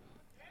Heyman,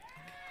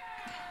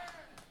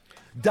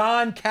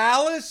 Don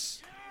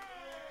Callis,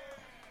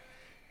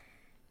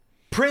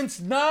 Prince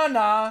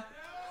Nana,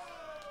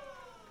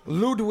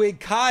 Ludwig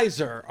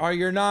Kaiser are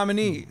your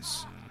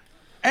nominees.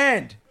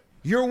 And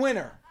your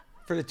winner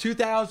for the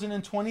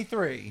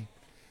 2023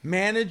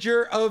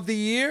 Manager of the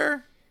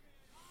Year,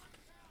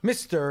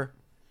 Mr.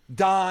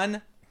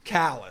 Don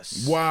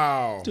Callis.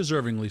 Wow.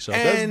 Deservingly so.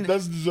 And-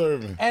 That's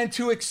deserving. And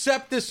to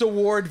accept this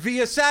award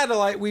via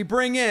satellite, we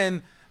bring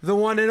in the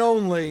one and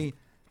only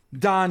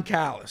Don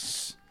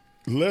Callis.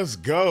 Let's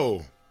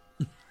go.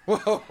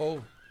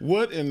 Whoa.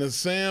 What in the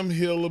Sam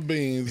Hill of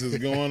beans is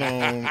going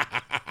on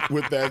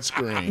with that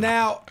screen?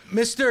 Now,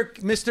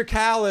 Mr.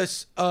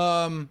 Callis,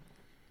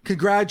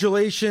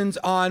 congratulations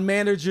on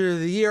Manager of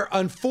the Year.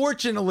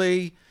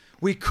 Unfortunately,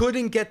 we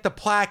couldn't get the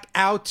plaque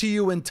out to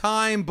you in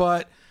time,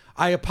 but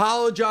I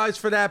apologize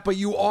for that. But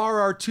you are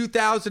our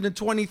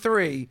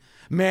 2023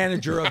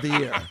 Manager of the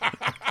Year.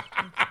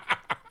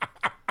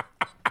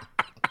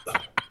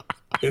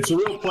 It's a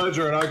real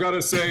pleasure, and I got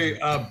to say,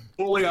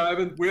 Bully,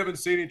 we haven't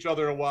seen each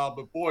other in a while,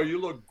 but boy,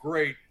 you look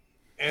great.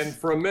 And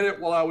for a minute,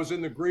 while I was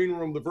in the green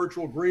room, the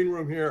virtual green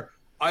room here,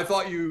 I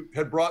thought you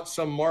had brought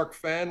some Mark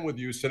fan with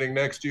you sitting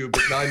next to you,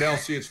 but I now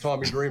see it's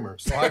Tommy Dreamer.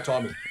 So hi,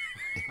 Tommy.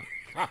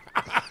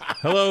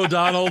 Hello,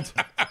 Donald.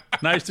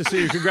 Nice to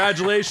see you.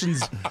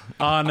 Congratulations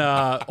on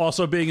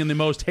also being in the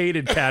most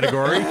hated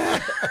category.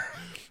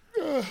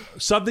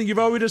 Something you've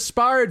always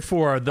aspired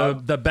for,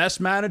 the best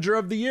Manager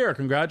of the Year.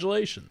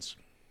 Congratulations.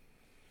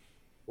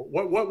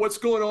 What's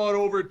going on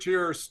over to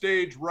your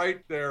stage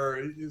right there?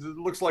 It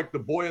looks like the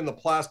boy in the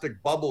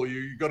plastic bubble.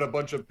 You got a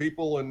bunch of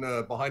people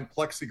behind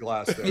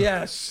plexiglass there.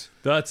 Yes.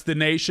 That's the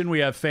nation. We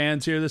have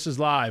fans here. This is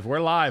live. We're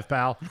live,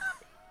 pal.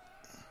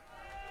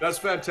 That's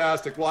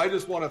fantastic. Well, I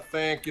just want to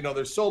thank,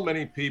 there's so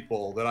many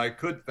people that I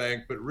could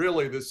thank, but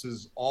really this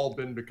has all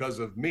been because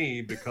of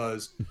me,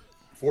 because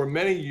for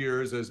many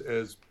years,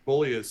 as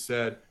Bully has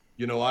said,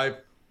 I've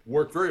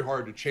worked very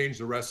hard to change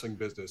the wrestling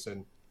business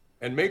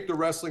and make the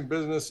wrestling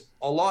business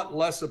a lot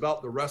less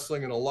about the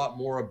wrestling and a lot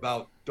more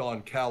about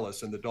Don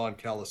Callis and the Don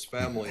Callis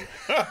family.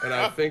 And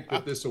I think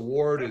that this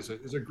award is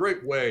a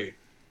great way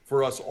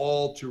for us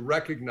all to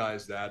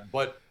recognize that.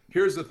 But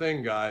here's the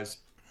thing, guys.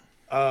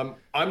 I'm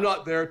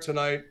not there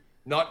tonight,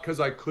 not because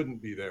I couldn't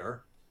be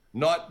there,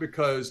 not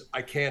because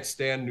I can't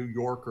stand New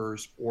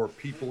Yorkers or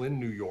people in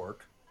New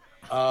York,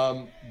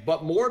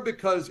 but more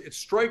because it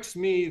strikes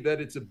me that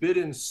it's a bit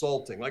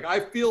insulting. Like, I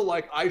feel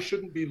like I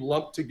shouldn't be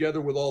lumped together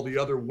with all the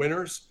other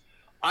winners.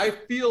 I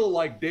feel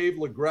like Dave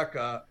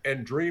LaGreca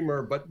and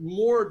Dreamer, but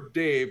more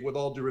Dave, with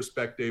all due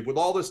respect, Dave, with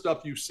all the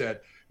stuff you said,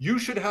 you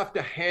should have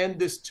to hand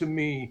this to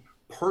me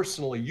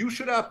personally. You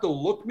should have to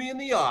look me in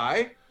the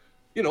eye,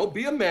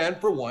 be a man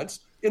for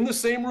once, in the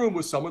same room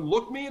with someone,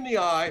 look me in the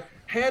eye,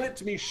 hand it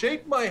to me,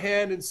 shake my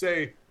hand and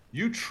say,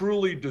 you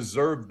truly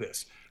deserve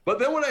this. But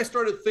then when I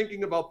started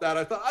thinking about that,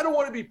 I thought, I don't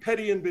want to be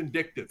petty and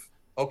vindictive,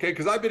 okay?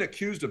 Because I've been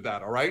accused of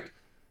that, all right?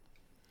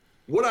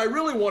 What I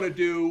really want to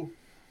do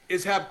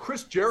is have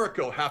Chris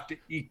Jericho have to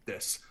eat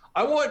this.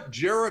 I want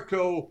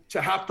Jericho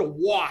to have to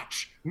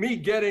watch me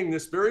getting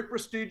this very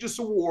prestigious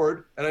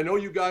award. And I know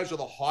you guys are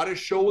the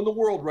hottest show in the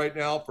world right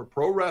now for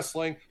pro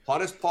wrestling,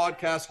 hottest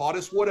podcast,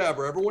 hottest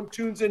whatever. Everyone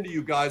tunes into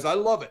you guys. I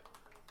love it.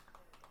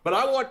 But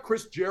I want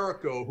Chris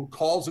Jericho, who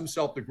calls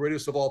himself the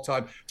greatest of all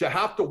time, to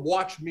have to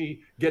watch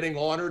me getting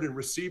honored and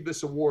receive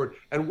this award.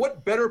 And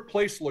what better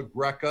place,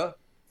 LaGreca,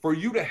 for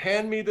you to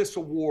hand me this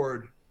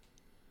award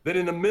than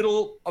in the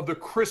middle of the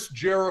Chris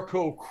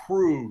Jericho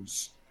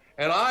cruise?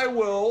 And I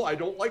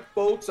don't like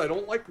boats, I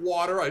don't like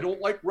water, I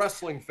don't like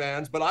wrestling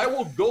fans, but I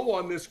will go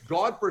on this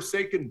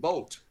godforsaken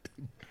boat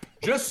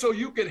just so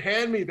you can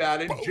hand me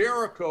that, and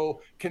Jericho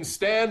can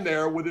stand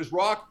there with his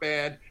rock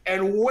band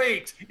and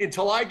wait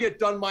until I get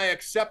done my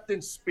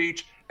acceptance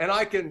speech, and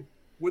I can,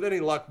 with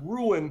any luck,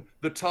 ruin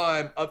the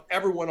time of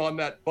everyone on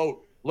that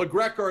boat.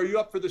 LaGreca, are you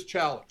up for this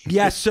challenge?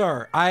 Yes,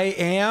 sir. I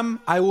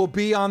am. I will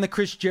be on the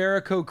Chris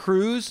Jericho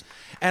cruise,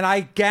 and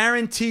I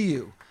guarantee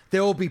you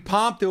there will be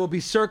pomp, there will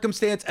be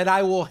circumstance, and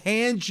I will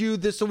hand you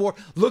this award.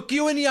 Look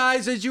you in the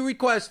eyes as you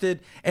requested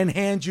and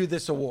hand you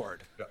this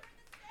award. Yeah.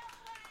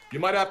 You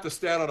might have to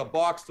stand on a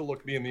box to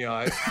look me in the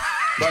eyes,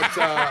 but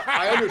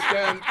I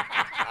understand.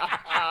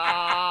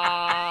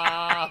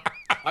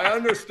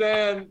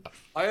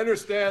 I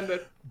understand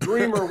that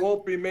Dreamer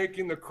won't be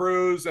making the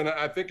cruise, and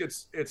I think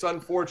it's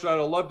unfortunate. I'd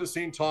love to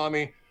see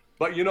Tommy,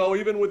 but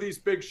even with these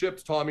big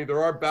ships, Tommy,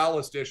 there are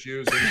ballast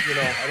issues, and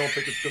I don't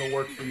think it's going to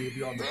work for you to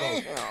be on the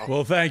boat.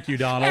 Well, thank you,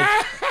 Donald.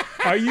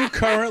 Are you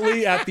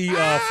currently at the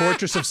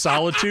Fortress of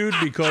Solitude?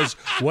 Because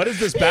what is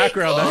this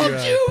background that you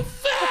have? You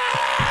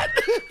fat!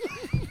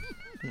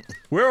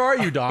 Where are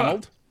you,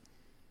 Donald?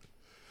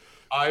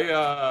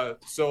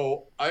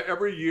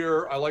 Every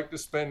year I like to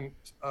spend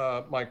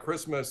my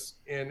Christmas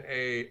in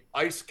a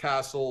ice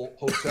castle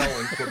hotel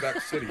in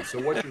Quebec City. So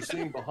what you're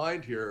seeing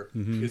behind here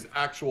is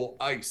actual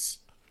ice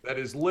that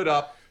is lit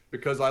up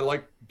because I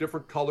like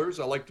different colors.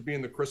 I like to be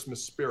in the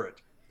Christmas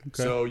spirit.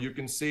 Okay. So you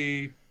can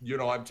see,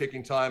 I'm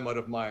taking time out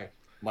of my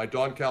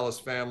Don Callis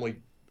family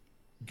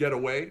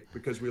getaway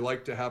because we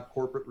like to have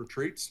corporate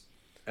retreats.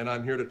 And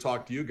I'm here to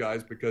talk to you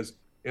guys because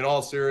in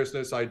all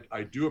seriousness,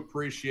 I do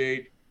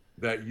appreciate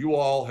that you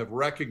all have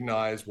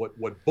recognized what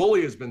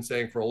Bully has been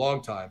saying for a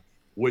long time,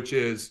 which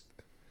is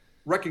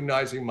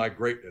recognizing my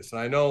greatness.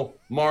 And I know,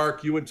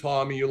 Mark, you and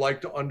Tommy, you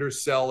like to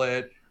undersell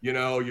it.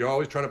 You're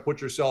always trying to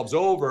put yourselves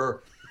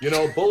over. You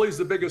know, Bully's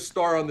the biggest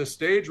star on this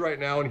stage right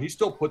now, and he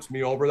still puts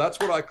me over. That's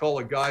what I call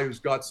a guy who's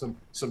got some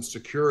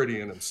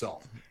security in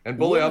himself. And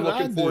Bully, I'm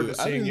looking forward to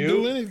seeing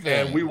you,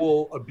 and we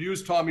will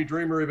abuse Tommy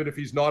Dreamer even if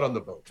he's not on the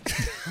boat.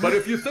 But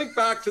if you think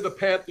back to the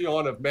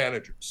pantheon of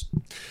managers,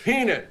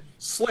 Heenan,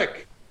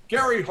 Slick,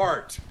 Gary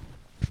Hart,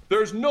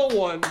 there's no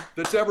one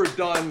that's ever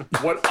done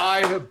what I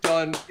have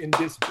done in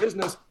this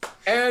business.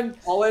 And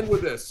I'll end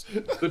with this.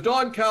 The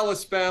Don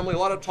Callis family, a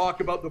lot of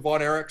talk about the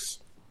Von Erichs,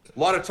 a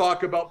lot of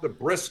talk about the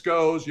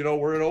Briscoes. You know,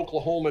 we're in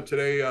Oklahoma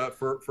today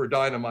for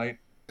Dynamite.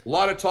 A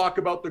lot of talk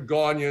about the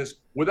Gagnes.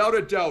 Without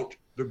a doubt,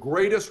 the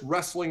greatest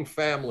wrestling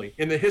family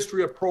in the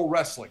history of pro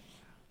wrestling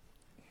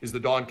is the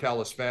Don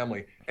Callis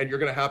family. And you're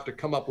going to have to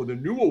come up with a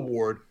new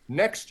award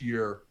next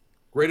year,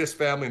 greatest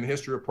family in the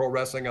history of pro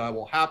wrestling. And I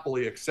will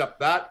happily accept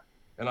that.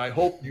 And I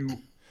hope you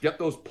get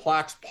those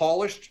plaques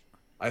polished.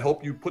 I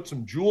hope you put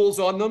some jewels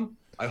on them.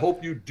 I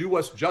hope you do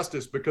us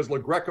justice, because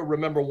LaGreca,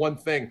 remember one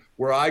thing: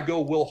 where I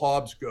go, Will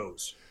Hobbs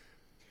goes.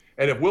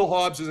 And if Will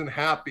Hobbs isn't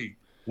happy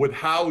with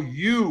how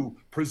you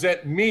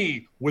present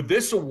me with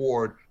this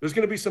award, there's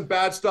going to be some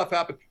bad stuff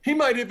happen. He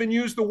might even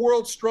use the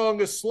world's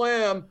strongest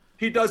slam.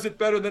 He does it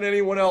better than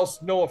anyone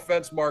else. No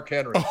offense, Mark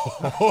Henry.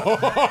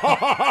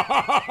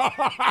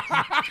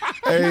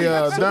 Hey,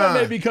 Don,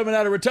 may be coming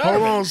out of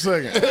retirement. Hold on a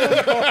second.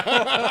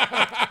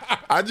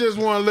 I just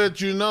want to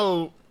let you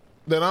know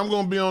that I'm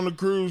going to be on the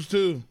cruise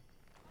too.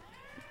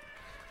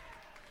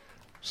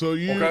 So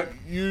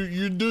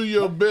you do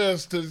your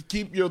best to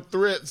keep your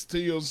threats to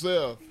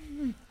yourself,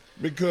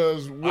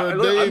 because where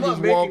Dave is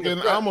walking,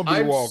 I'm going to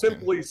be walking.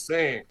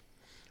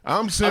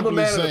 I'm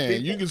simply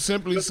saying. You can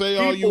simply say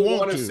all you want to. People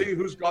want to see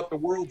who's got the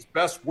world's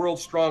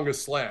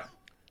strongest slam.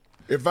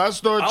 If I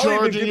start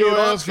charging your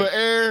ass for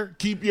air,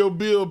 keep your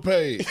bill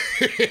paid.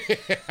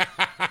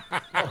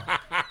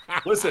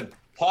 Listen,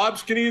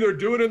 Hobbs can either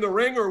do it in the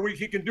ring, or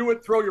he can do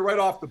it, throw you right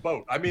off the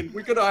boat. I mean,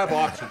 we could have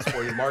options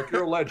for you, Mark.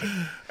 You're a legend.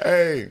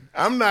 Hey,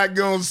 I'm not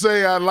going to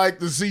say I'd like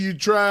to see you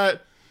try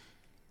it.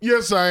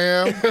 Yes, I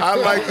am. I'd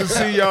like to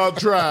see y'all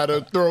try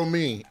to throw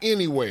me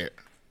anywhere.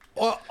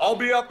 Well, I'll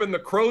be up in the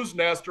crow's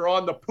nest or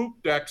on the poop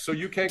deck, so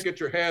you can't get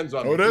your hands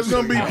on me. Oh, there's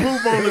going to be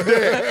poop on the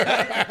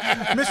deck.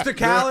 Mr.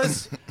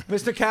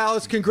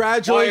 Callis,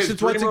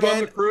 congratulations once again. On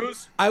the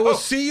cruise? I will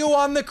see you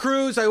on the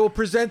cruise. I will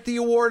present the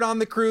award on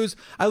the cruise.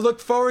 I look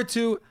forward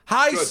to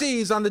high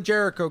seas on the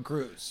Jericho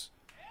cruise.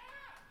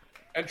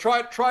 And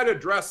try to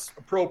dress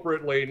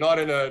appropriately, not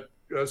in a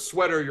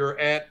sweater your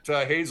Aunt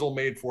Hazel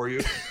made for you.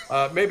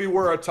 Maybe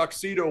wear a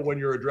tuxedo when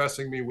you're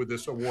addressing me with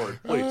this award,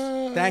 please.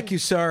 Thank you,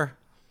 sir.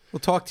 We'll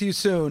talk to you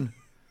soon.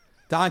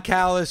 Don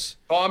Callis.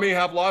 Tommy,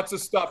 have lots of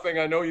stuffing.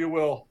 I know you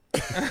will.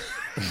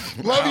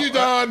 Love you,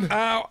 Don.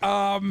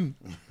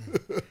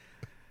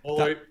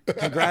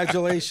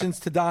 Congratulations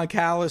to Don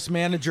Callis,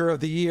 Manager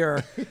of the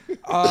Year.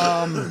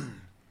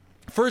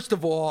 First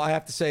of all, I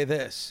have to say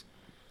this.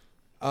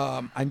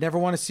 I never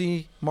want to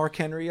see Mark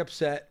Henry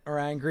upset or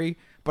angry,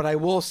 but I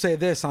will say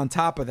this on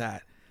top of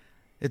that.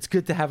 It's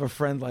good to have a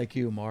friend like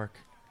you, Mark.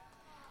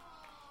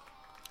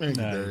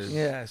 Nice.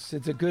 Yes,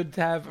 it's good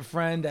to have a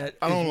friend that.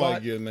 I don't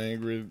like getting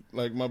angry.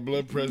 Like, my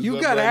blood pressure.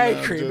 You got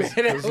angry, man.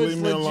 It was leave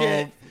me legit.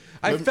 alone.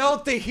 I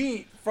felt the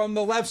heat from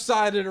the left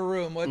side of the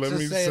room. Let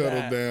me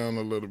settle down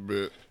a little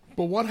bit.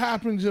 But what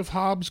happens if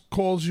Hobbs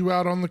calls you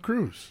out on the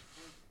cruise?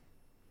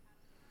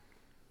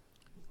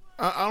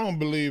 I don't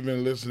believe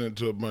in listening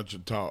to a bunch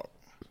of talk.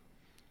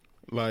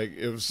 Like,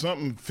 if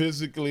something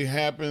physically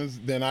happens,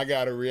 then I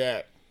got to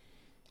react.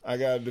 I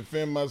got to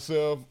defend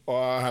myself,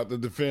 or I have to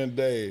defend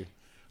Dave.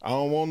 I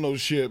don't want no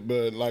shit,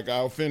 but like,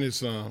 I'll finish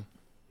some.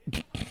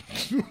 And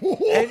you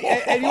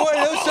want to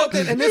know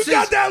something? And this is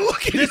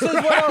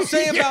what I'll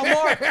say about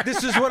Mark.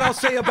 This is what I'll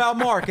say about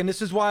Mark, and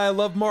this is why I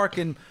love Mark.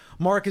 And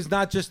Mark is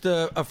not just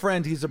a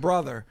friend; he's a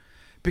brother.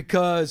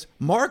 Because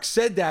Mark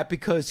said that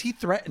because he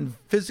threatened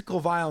physical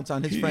violence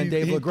on his friend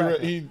Dave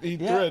LaGreca. He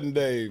threatened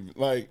Dave.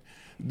 Like,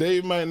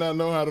 Dave might not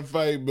know how to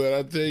fight, but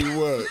I tell you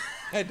what,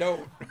 I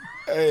don't.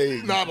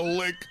 Hey, not a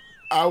lick.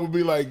 I would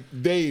be like,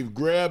 Dave,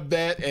 grab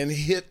that and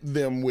hit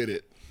them with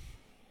it.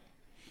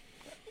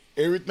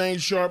 Everything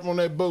sharp on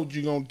that boat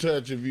you're going to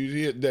touch if you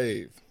hit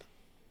Dave.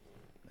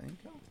 There you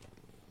go.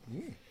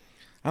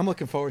 I'm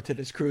looking forward to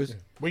this cruise.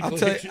 Wait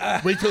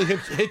till he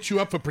hits you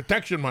up for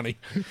protection money.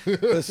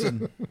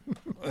 Listen.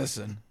 That's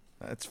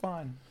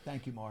fine.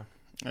 Thank you, Mark.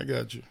 I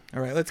got you. All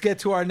right, let's get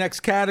to our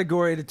next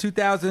category, the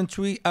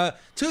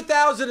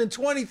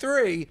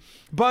 2023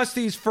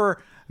 Busties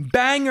for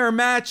Banger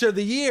Match of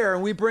the Year.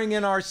 And we bring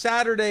in our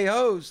Saturday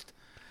host,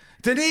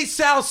 Denise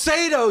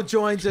Salcedo,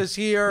 joins us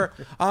here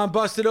on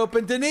Busted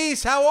Open.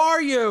 Denise, how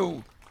are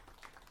you?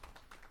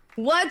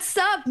 What's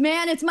up,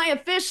 man? It's my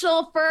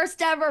official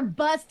first ever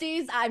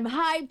Busties. I'm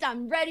hyped.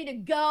 I'm ready to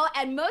go.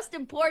 And most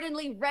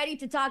importantly, ready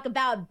to talk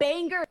about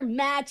Banger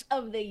Match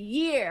of the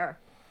Year.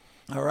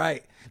 All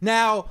right.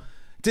 Now,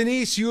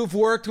 Denise, you have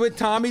worked with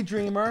Tommy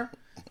Dreamer.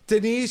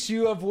 Denise,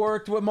 you have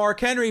worked with Mark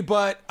Henry,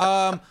 but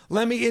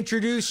let me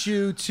introduce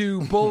you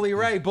to Bully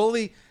Ray.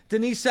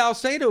 Denise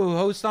Salcedo, who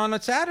hosts on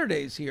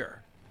Saturdays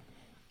here.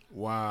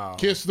 Wow.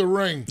 Kiss the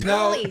ring.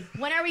 Cody,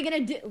 when are we gonna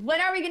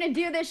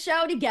do this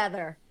show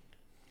together?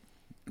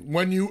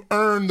 When you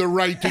earn the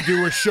right to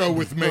do a show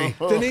with me.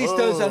 Denise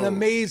does an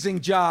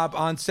amazing job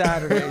on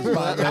Saturdays,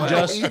 by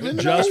the way.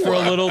 Just for a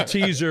little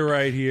teaser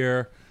right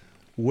here,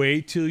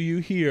 wait till you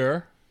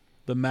hear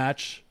the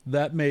match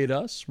that made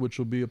us, which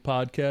will be a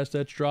podcast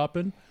that's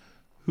dropping,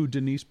 who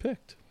Denise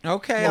picked.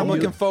 Okay, I'm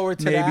looking forward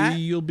to that.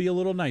 Maybe you'll be a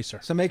little nicer.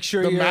 So make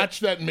sure The you match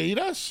that made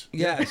us?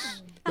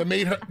 Yes. That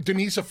made her,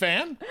 Denise a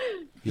fan?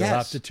 You'll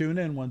have to tune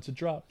in once it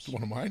drops.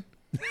 One of mine.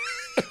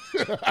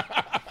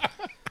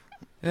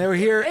 And we're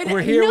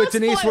here with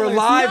Denise. We're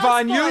live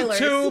on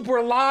YouTube.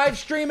 We're live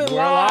streaming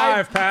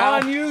live pal.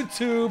 on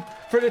YouTube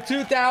for the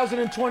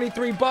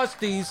 2023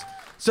 Busties.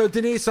 So,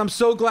 Denise, I'm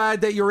so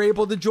glad that you're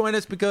able to join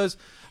us because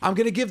I'm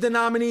going to give the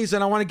nominees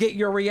and I want to get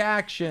your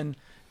reaction,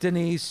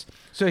 Denise.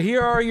 So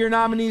here are your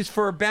nominees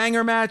for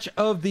Banger Match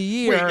of the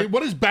Year. Wait,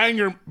 what is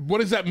banger?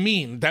 What does that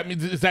mean? That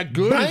means, is that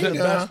good? Is it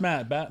best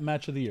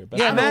match of the year?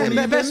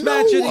 Best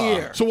match of the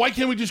year. So why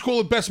can't we just call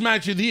it best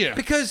match of the year?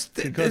 Because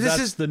this that's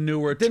is the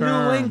newer the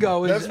term. new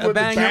lingo is That's a what the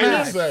banger kids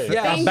match. say.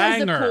 Yeah, Banger's a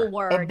banger. a cool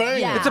word. A banger.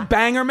 Yeah. It's a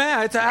banger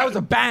match. That was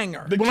a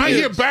banger. When I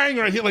hear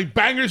banger, I hear like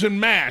bangers and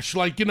mash.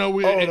 Like, you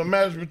know. The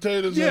mashed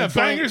potatoes. Yeah, and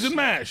bangers franks. and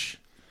mash.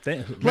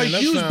 Man, Like,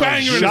 that use sounds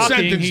banger in a Shocking,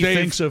 sentence, he Dave.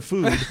 thinks of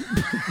food.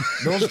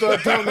 Don't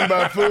start talking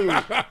about food.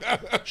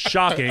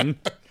 Shocking.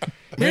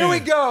 Here we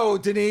go,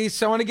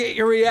 Denise. I want to get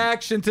your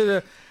reaction to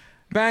the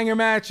Banger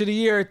Match of the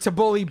Year,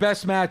 Tabuli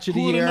Best Match of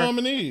the Who are Year. the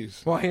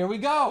nominees? Well, here we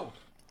go.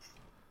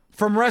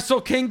 From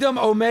Wrestle Kingdom,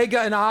 Omega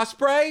and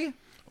Ospreay.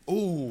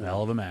 Ooh.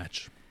 Hell of a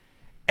match.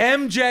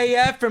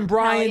 MJF and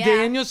Bryan yeah.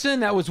 Danielson.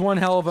 That was one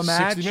hell of a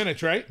match. 60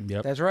 minutes, right?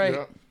 Yep. That's right.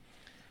 Yeah.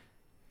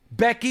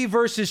 Becky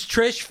versus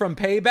Trish from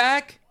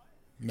Payback.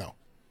 No.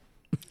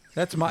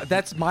 That's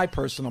my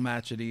personal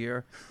match of the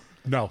year.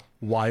 No.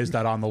 Why is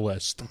that on the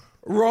list?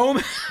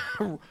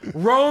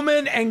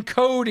 Roman and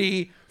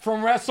Cody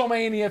from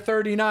WrestleMania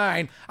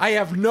 39. I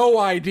have no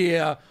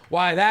idea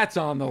why that's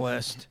on the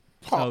list.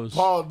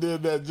 Paul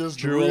did that just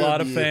to Drew a rib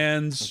lot of you.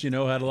 fans, had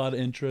a lot of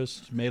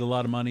interest, made a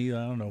lot of money.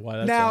 I don't know why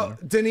that's on Now, there.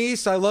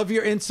 Denise, I love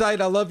your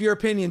insight. I love your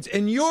opinions.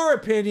 In your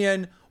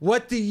opinion,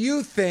 what do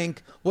you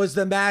think was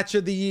the match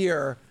of the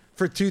year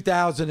for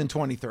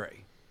 2023?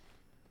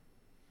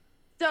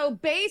 So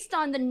based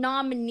on the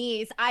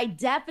nominees, I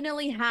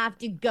definitely have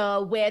to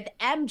go with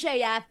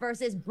MJF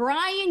versus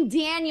Bryan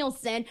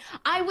Danielson.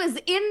 I was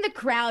in the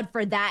crowd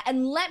for that.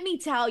 And let me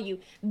tell you,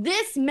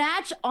 this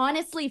match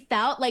honestly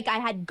felt like I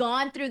had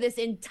gone through this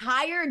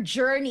entire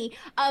journey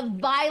of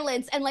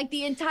violence. And like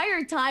the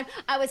entire time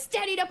I was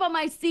standing up on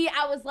my seat,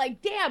 I was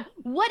like, damn,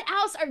 what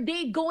else are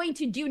they going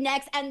to do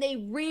next? And they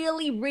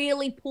really,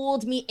 really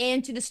pulled me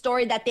into the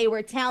story that they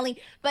were telling.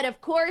 But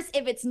of course,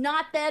 if it's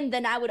not them,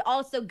 then I would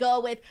also go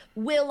with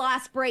Will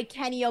Ospreay,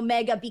 Kenny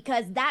Omega,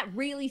 because that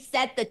really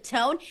set the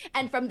tone.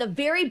 And from the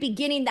very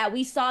beginning that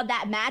we saw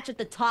that match at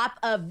the top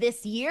of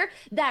this year,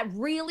 that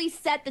really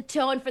set the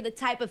tone for the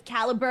type of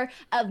caliber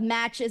of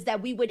matches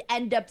that we would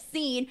end up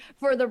seeing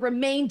for the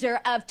remainder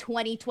of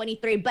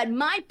 2023. But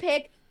my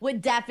pick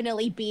would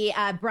definitely be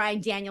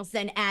Bryan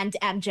Danielson and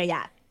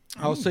MJF.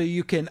 Also,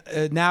 you can,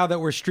 now that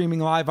we're streaming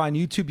live on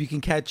YouTube, you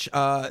can catch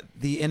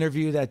the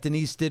interview that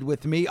Denise did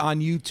with me on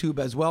YouTube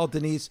as well.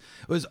 Denise,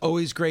 it was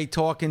always great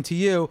talking to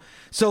you.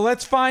 So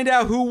let's find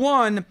out who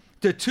won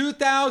the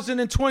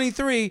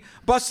 2023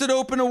 Busted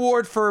Open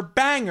Award for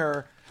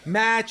Banger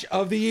Match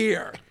of the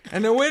Year.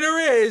 And the winner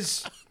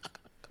is...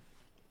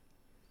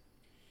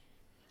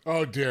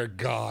 Oh, dear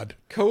God.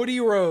 Cody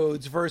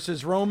Rhodes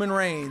versus Roman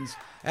Reigns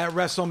at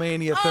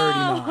WrestleMania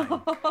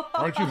 39.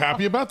 Aren't you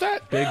happy about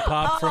that? Big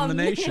pop from the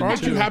nation.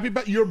 Aren't you happy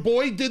about your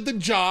boy did the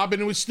job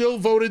and it was still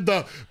voted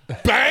the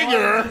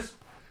banger?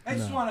 I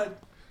just want to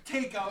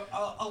take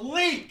a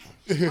leak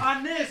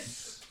on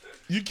this.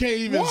 You can't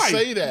even Why?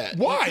 say that.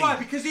 Why? Why?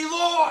 Because he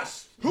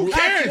lost. Who That's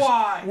cares?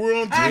 why.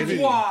 We're on That's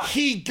TV. why.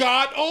 He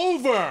got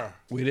over.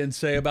 We didn't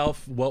say about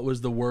what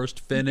was the worst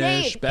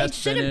finish, Dave, best it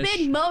should have finish.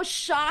 been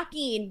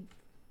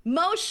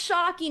most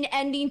shocking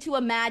ending to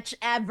a match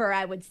ever,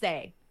 I would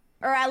say.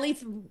 Or at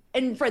least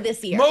for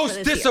this year.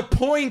 Most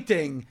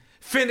disappointing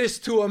finish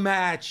to a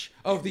match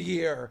of the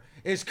year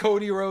is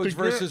Cody Rhodes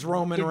versus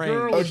Roman Reigns. The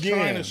girl is Again.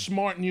 trying to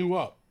smarten you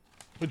up,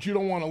 but you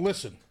don't want to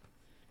listen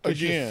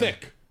because you're Again.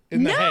 thick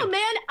in the No, head.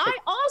 man, I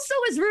also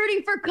was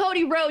rooting for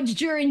Cody Rhodes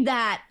during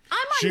that. I'm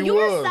on She your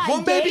was. side,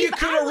 Well, maybe Dave. you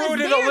could I have was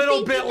rooted a there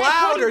little thinking bit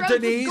that Cody louder, Rhodes was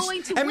Denise,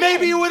 going to and win.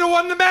 maybe you would have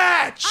won the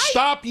match.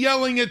 Stop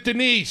yelling at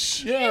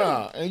Denise.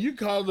 Yeah, and you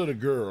called it a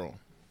girl.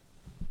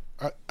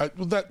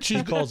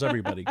 She calls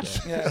everybody girl.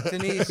 Yeah,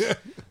 Denise.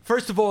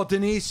 First of all,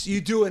 Denise, you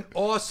do an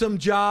awesome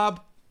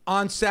job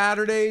on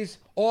Saturdays.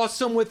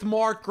 Awesome with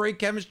Mark, great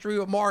chemistry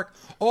with Mark.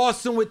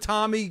 Awesome with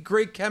Tommy,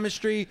 great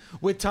chemistry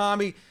with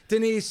Tommy.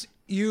 Denise,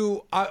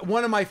 you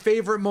one of my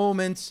favorite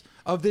moments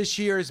of this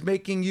year is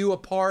making you a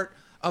part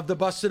of the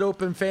Busted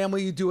Open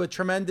family. You do a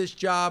tremendous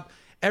job.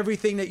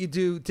 Everything that you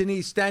do.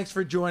 Denise, thanks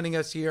for joining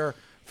us here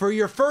for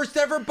your first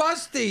ever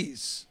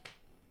Busties.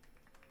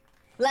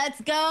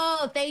 Let's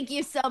go. Thank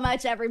you so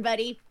much,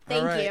 everybody.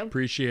 Thank you.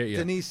 Appreciate you.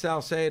 Denise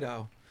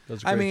Salcedo.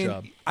 That's a great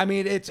job. I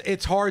mean,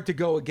 it's hard to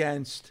go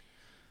against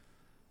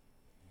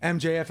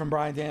MJF and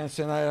Bryan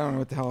Danielson. I don't know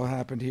what the hell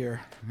happened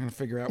here. I'm gonna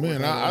figure out. Man,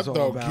 what that I was all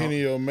thought about.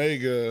 Kenny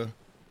Omega,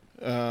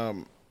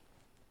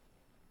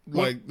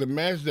 like the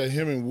match that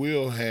him and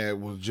Will had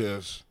was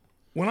just.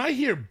 When I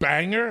hear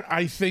banger,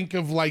 I think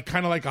of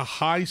kind of like a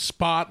high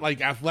spot,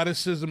 like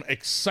athleticism,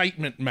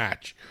 excitement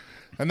match.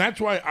 And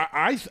that's why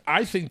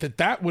I think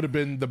that would have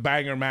been the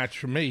banger match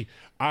for me,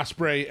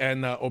 Ospreay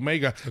and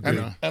Omega.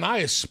 And I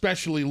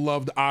especially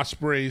loved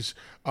Ospreay's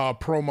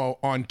promo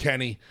on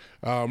Kenny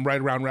right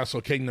around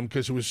Wrestle Kingdom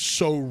because it was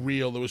so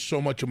real. There was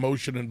so much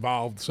emotion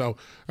involved. So,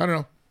 I don't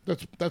know.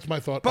 That's my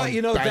thought. But,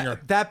 on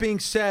banger. that being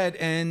said,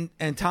 and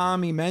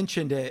Tommy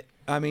mentioned it,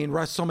 I mean,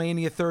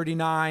 WrestleMania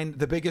 39,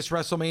 the biggest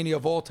WrestleMania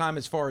of all time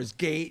as far as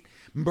gate,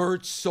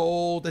 merch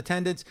sold,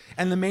 attendance,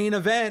 and the main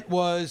event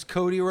was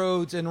Cody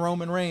Rhodes and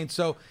Roman Reigns.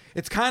 So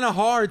it's kind of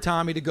hard,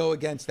 Tommy, to go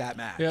against that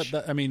match. Yeah,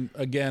 I mean,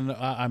 again,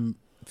 I'm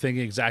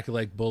thinking exactly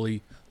like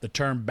Bully. The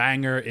term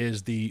banger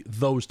is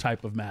those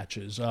type of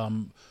matches.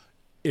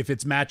 If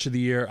it's match of the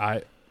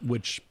year,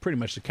 which pretty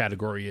much the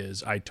category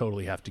is, I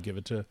totally have to give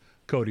it to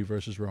Cody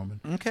versus Roman.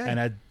 Okay. And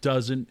that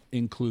doesn't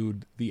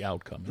include the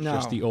outcome. It's No.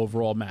 just the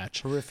overall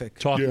match. Horrific.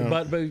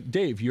 But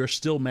Dave, you're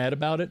still mad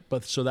about it,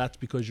 so that's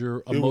because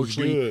you're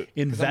emotionally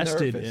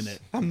invested in it.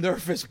 I'm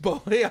nervous,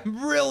 Bully.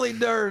 I'm really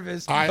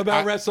nervous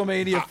about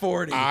WrestleMania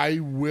 40. I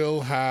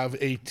will have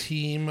a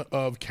team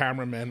of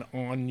cameramen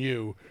on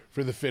you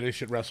for the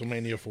finish at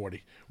WrestleMania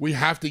 40. We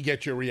have to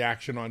get your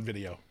reaction on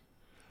video.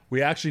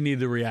 We actually need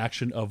the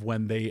reaction of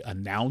when they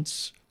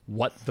announce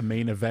what the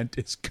main event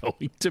is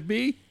going to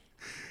be.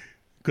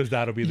 Because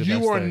that'll be the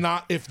best You are thing.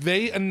 not, if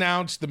they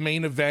announce the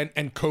main event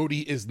and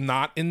Cody is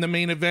not in the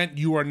main event,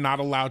 you are not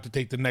allowed to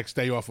take the next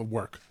day off of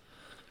work.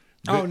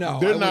 Oh no,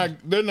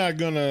 They're not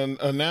gonna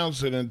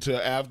announce it until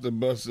after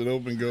Busted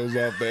Open goes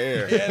off the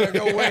air. Yeah, they're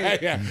gonna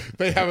wait. Yeah,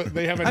 they have a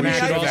We should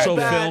knack also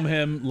that. film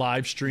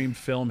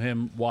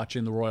him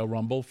watching the Royal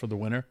Rumble for the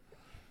winner,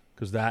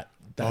 because that's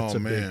a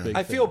big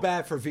I thing. feel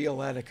bad for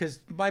Violetta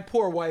because my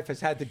poor wife has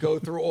had to go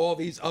through all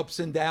these ups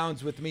and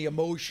downs with me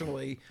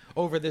emotionally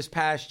over this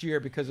past year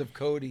because of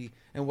Cody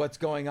and what's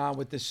going on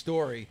with this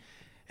story.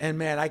 And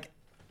man,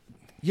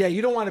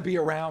 you don't want to be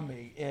around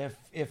me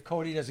if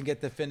Cody doesn't get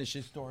to finish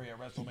his story at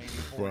WrestleMania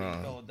 40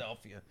 in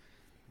Philadelphia.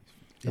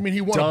 I mean,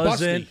 he won a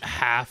doesn't Busty.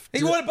 have to.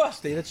 He won a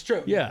Busty. That's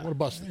true. Yeah, What a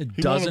Busty. it He won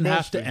a doesn't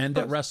have to Busty. end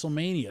at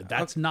WrestleMania.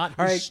 That's not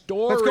All his right,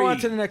 story. let's go on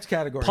to the next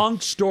category.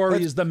 Punk's story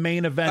Let's- is the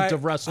main event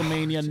of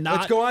WrestleMania, not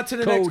Let's go on to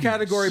the Cody's. next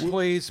category,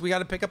 please. We got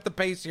to pick up the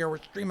pace here. We're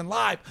streaming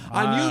live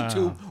on Ah.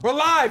 YouTube. We're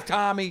live,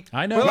 Tommy.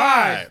 I know. We're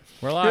live.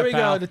 We're live, Here we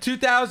pal.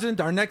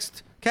 go. Our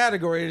next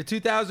category, the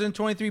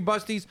 2023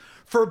 Busties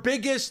for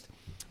biggest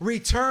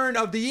return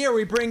of the year.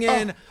 We bring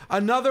in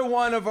another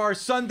one of our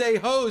Sunday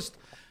hosts,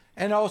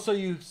 and also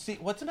you see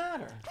what's the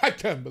matter? I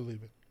can't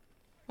believe it.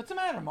 What's the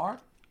matter, Mark?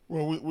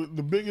 Well, with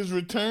the biggest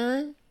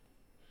return,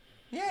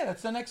 Yeah,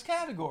 that's the next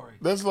category.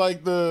 that's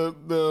like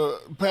the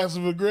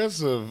passive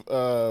aggressive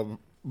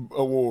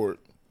award.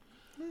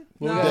 Well,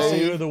 we gotta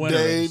see who the winner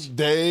is.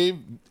 Dave,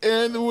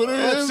 and the winner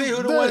is. Let's see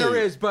who the winner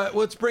is, but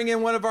let's bring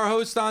in one of our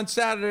hosts on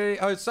Sunday.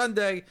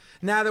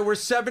 Now that we're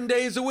 7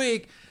 days a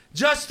week,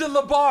 Justin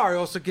LaBar. You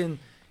also can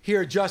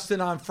hear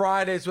Justin on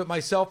Fridays with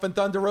myself and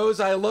Thunder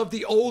Rose. I love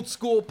the old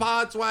school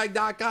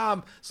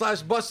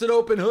podswag.com/busted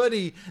open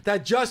hoodie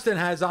that Justin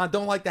has on.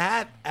 Don't like the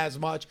hat as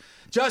much.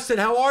 Justin,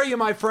 how are you,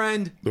 my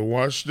friend? The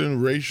Washington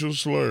racial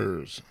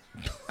slurs.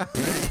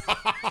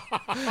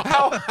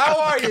 How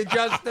are you,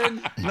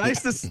 Justin?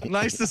 Nice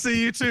to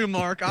see you too,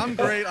 Mark. I'm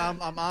great. I'm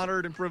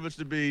honored and privileged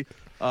to be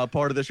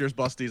part of this year's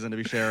Busties and to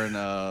be sharing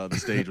the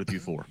stage with you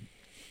four.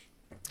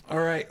 All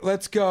right,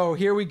 let's go.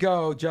 Here we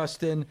go,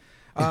 Justin.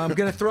 I'm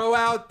going to throw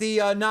out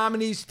the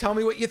nominees. Tell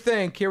me what you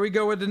think. Here we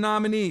go with the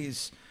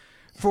nominees.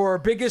 For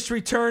biggest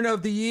return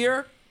of the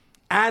year,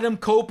 Adam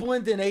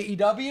Copeland in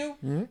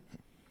AEW.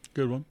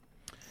 Good one.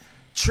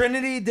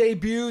 Trinity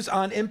debuts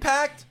on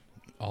Impact.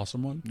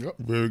 Awesome one. Yep.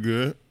 Very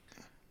good.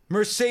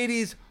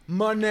 Mercedes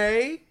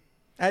Moné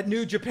at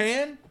New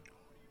Japan.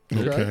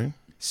 Okay.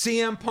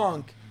 CM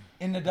Punk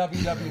in the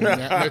WWE.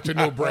 That's a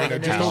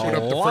no-brainer. Just open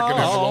up the freaking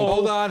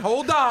envelope.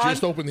 Hold on.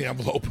 Just open the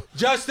envelope.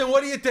 Justin,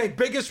 what do you think?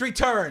 Biggest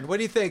return. What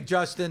do you think,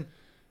 Justin?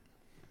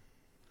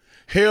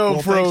 Hell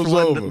Thanks froze for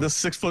letting over. the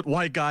 6-foot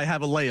white guy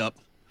have a layup.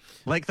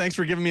 Thanks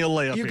for giving me a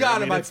layup. You here.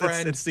 got it, my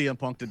friend. It's CM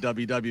Punk to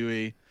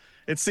WWE.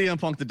 It's CM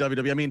Punk to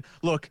WWE. I mean,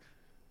 look,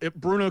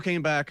 Bruno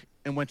came back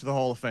and went to the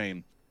Hall of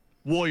Fame.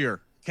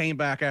 Warrior came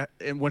back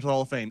and went to the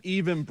Hall of Fame.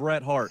 Even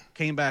Bret Hart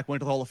came back, went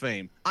to the Hall of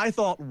Fame. I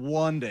thought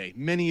one day,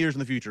 many years in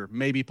the future,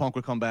 maybe Punk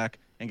would come back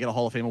and get a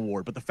Hall of Fame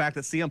award. But the fact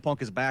that CM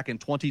Punk is back in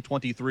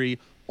 2023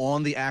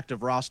 on the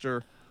active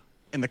roster,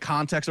 in the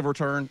context of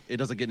return, it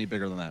doesn't get any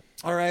bigger than that.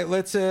 All right,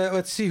 let's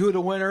see who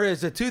the winner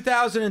is. The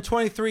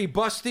 2023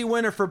 Busty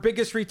winner for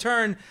biggest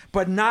return,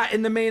 but not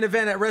in the main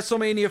event at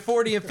WrestleMania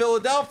 40 in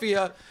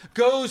Philadelphia,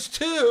 goes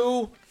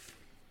to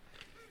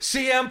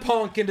CM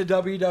Punk into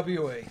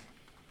WWE.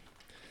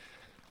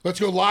 Let's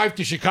go live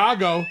to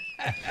Chicago.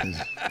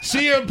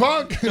 CM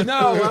Punk.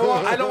 No,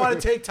 I don't want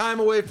to take time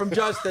away from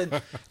Justin.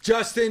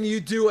 Justin,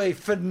 you do a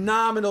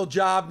phenomenal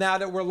job now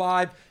that we're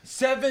live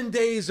 7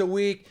 days a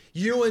week.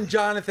 You and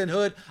Jonathan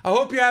Hood. I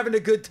hope you're having a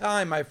good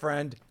time, my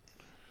friend.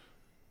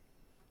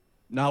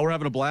 No, we're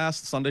having a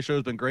blast. Sunday show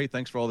has been great.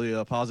 Thanks for all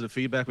the positive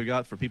feedback we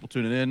got for people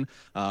tuning in.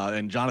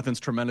 And Jonathan's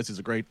tremendous. He's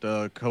a great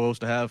co-host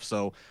to have.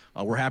 So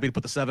we're happy to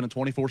put the 7 and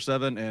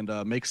 24/7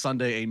 and make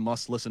Sunday a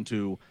must-listen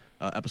to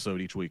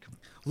episode each week.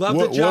 Love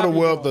the job. What a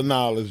wealth of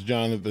knowledge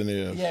Jonathan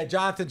is. Yeah,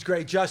 Jonathan's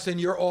great. Justin,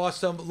 you're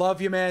awesome.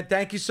 Love you, man.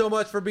 Thank you so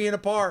much for being a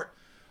part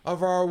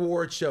of our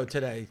award show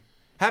today.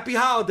 Happy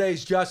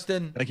holidays,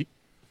 Justin. Thank you.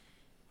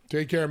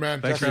 Take care,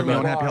 man. Thanks for having me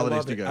on. Happy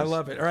holidays to you guys. I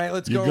love it. All right,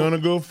 let's You're go. going to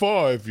go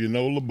far if you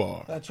know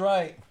LeBar. That's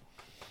right.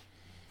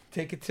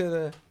 Take it to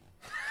the...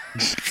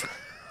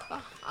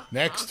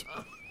 Next.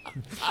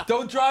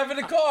 Don't drive in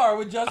a car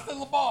with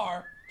Justin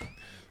LeBar.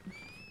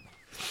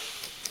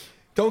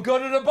 Don't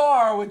go to the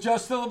bar with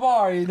Justin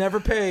LeBar. He never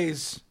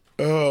pays.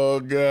 Oh,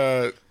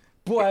 God.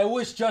 Boy, I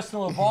wish Justin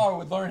LeBar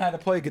would learn how to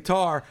play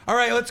guitar. All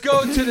right, let's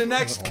go to the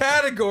next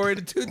category,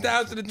 the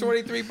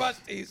 2023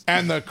 Busties.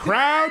 And the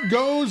crowd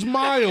goes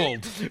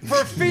mild.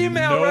 For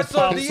female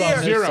wrestler of the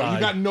year. Zero. You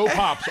got no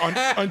pops.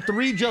 On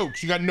 3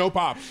 jokes, you got no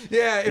pops.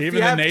 Yeah, if Even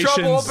you have the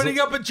trouble nation's- opening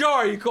up a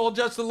jar, you call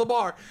Justin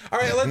LeBar. All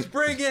right, let's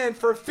bring in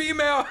for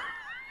female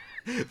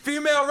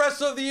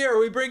wrestler of the year.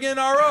 We bring in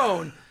our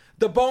own,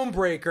 the bone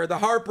breaker, the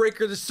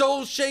heartbreaker, the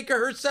soul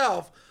shaker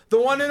herself, the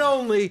one and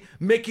only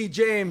Mickie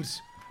James.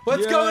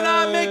 What's going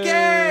on,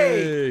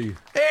 Mickey?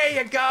 There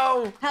you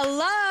go.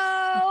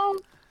 Hello.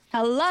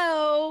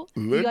 Hello.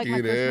 You like my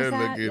Looky there,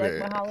 Christmas hat? looky You there.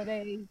 like my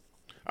holiday?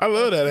 I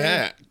love that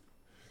hat.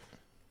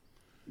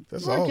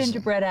 That's More awesome.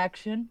 gingerbread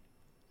action.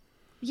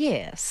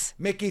 Yes.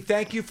 Mickey,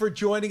 thank you for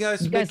joining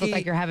us. You guys Mickey, look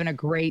like you're having a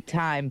great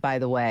time, by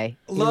the way.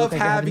 You look love like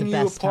you're having the you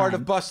a best part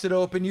time. of Busted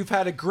Open. You've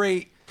had a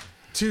great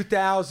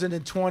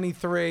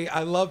 2023.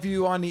 I love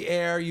you on the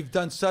air. You've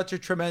done such a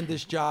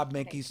tremendous job,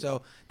 Mickey.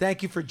 So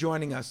thank you for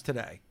joining us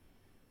today.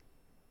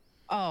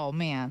 Oh,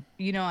 man.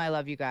 You know I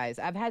love you guys.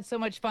 I've had so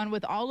much fun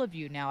with all of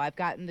you now. I've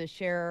gotten to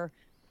share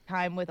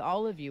time with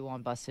all of you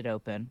on Busted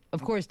Open.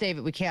 Of course,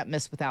 David, we can't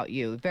miss without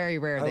you. Very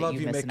rare I that love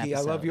you you, miss an Mickey. I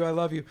episode. love you. I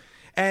love you.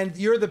 And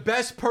you're the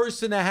best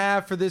person to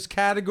have for this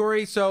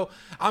category. So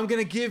I'm going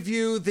to give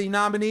you the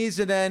nominees,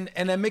 and then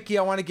Mickey,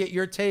 I want to get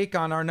your take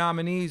on our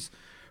nominees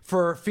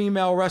for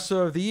Female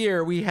Wrestler of the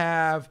Year. We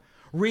have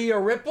Rhea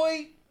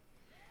Ripley,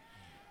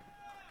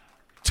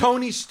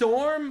 Toni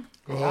Storm,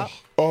 Oh,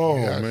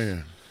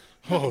 man.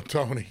 Oh,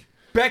 Tony.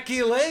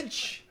 Becky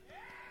Lynch,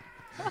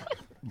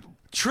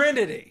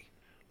 Trinity.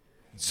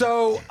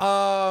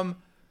 So,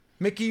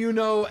 Mickey, you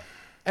know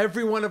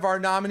every one of our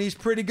nominees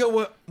pretty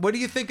good. What do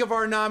you think of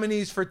our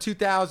nominees for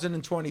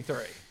 2023?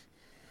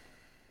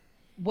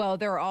 Well,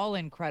 they're all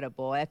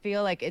incredible. I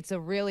feel like it's a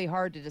really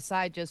hard to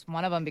decide just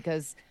one of them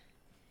because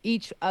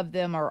each of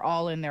them are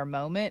all in their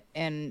moment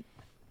and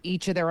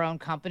each of their own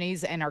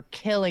companies and are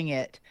killing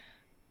it.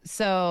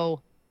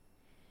 So,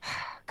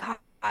 God,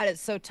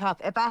 it's so tough.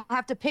 If I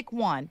have to pick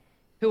one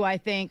who I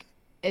think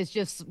is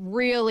just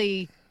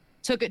really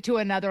took it to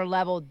another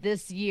level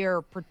this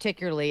year,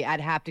 particularly,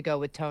 I'd have to go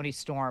with Toni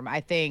Storm. I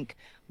think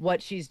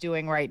what she's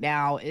doing right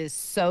now is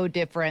so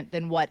different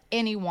than what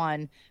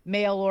anyone,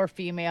 male or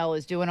female,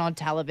 is doing on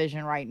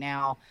television right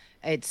now.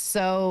 It's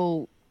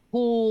so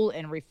cool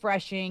and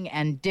refreshing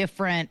and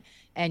different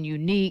and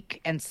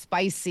unique and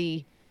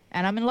spicy,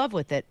 and I'm in love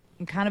with it.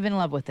 I'm kind of in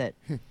love with it.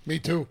 Me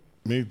too.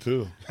 Me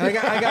too. I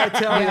got to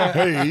tell you.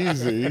 Hey,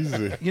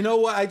 easy. You know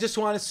what? I just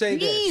want to say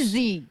this.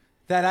 Easy.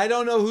 That I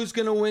don't know who's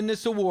going to win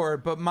this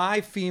award, but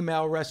my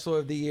female wrestler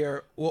of the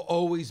year will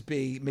always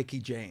be Mickie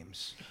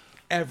James.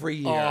 Every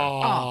year.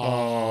 Oh.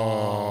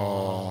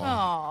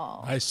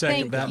 I second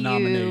Thank that you.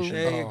 nomination.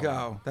 There you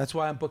go. That's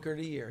why I'm Booker of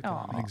the Year.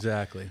 Tom.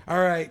 Exactly. All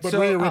right. But so,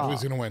 Rhea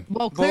Ripley's going to win.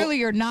 Well, clearly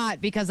you're not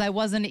because I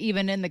wasn't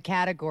even in the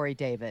category,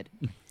 David.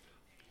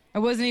 I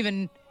wasn't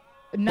even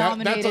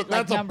nominated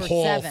that's like a number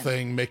Paul 7.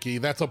 thing, Mickey.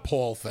 That's a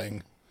Paul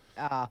thing.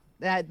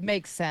 That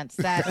makes sense.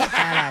 That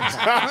adds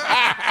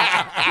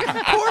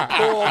up. Poor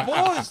Paul.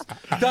 Paul's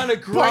done a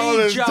great Paul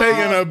is job.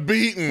 taking a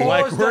beating.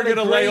 Paul's Like we're done a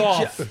gonna lay great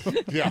off.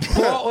 Yeah.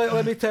 Paul,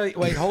 let me tell you.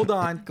 Wait, hold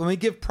on. Let me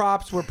give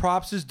props where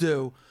props is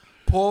due.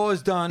 Paul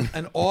has done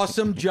an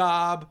awesome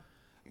job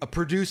of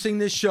producing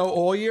this show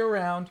all year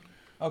round.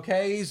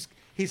 Okay,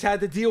 he's had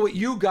to deal with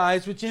you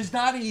guys, which is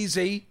not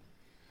easy.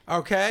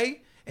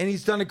 Okay, and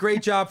he's done a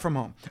great job from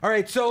home. All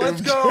right, so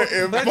let's go.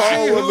 Let's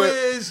see who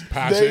is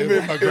Passive, David,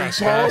 if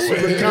aggressive. Paul was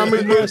a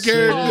comic book Paul,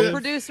 character,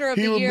 producer of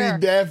he the would year.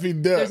 be Daffy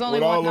Duck There's only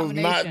with all one those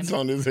nomination. knots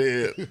on his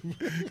head.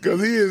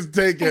 Because he is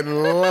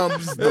taking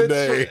lumps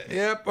today.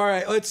 Yep. All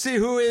right. Let's see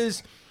who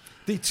is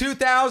the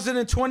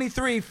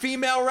 2023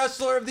 Female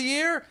Wrestler of the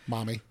Year.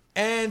 Mommy.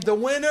 And the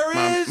winner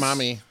is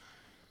Mommy.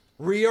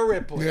 Rhea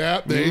Ripley.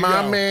 Yeah, there you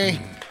Mommy.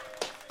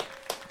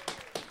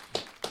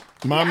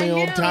 Mommy I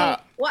on knew.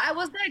 top. Well, I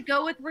was gonna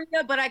go with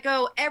Rhea, but I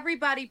go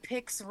everybody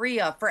picks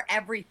Rhea for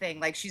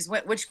everything. Like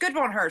which good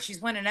on her. She's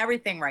winning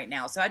everything right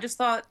now. So I just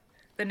thought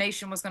the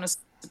nation was going to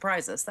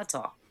surprise us. That's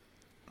all.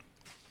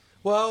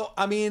 Well,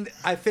 I mean,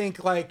 I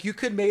think like you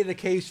could make a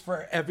case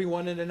for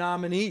everyone in the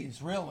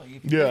nominees, really.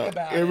 If you think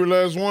about every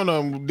last one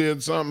of them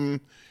did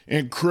something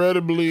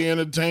incredibly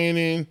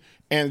entertaining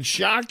and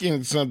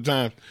shocking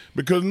sometimes,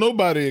 because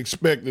nobody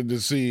expected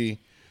to see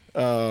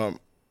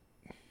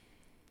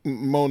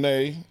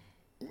Monet.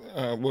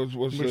 What's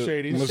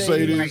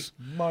Mercedes?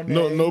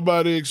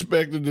 Nobody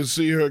expected to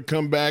see her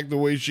come back the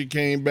way she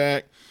came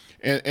back,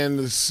 and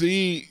to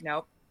see.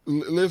 Nope.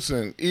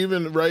 Listen,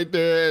 even right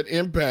there at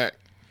Impact.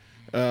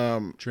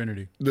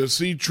 Trinity. To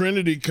see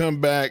Trinity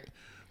come back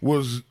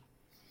was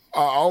I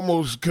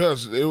almost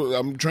cussed.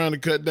 I'm trying to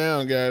cut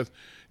down, guys.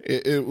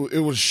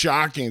 It was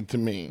shocking to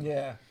me.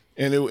 Yeah.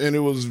 And it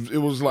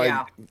was like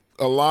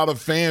a lot of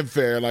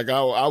fanfare. Like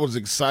I was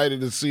excited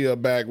to see her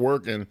back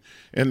working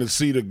and to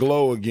see the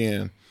glow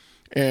again.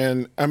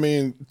 And I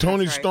mean,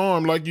 Tony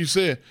Storm, like you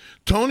said,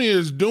 Tony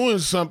is doing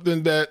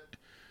something that,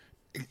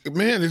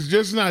 man, it's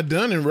just not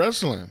done in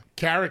wrestling.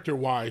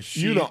 Character-wise,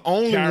 you're the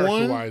only one.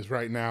 Character-wise,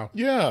 right now,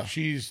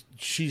 she's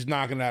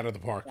knocking it out of the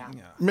park. Yeah.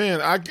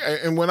 Man,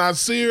 and when I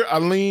see her, I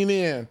lean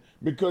in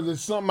because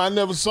it's something I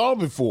never saw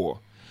before.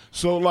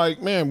 So,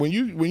 like, man, when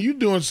you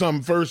doing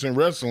something first in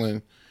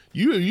wrestling,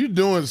 you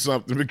doing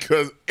something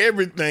because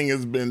everything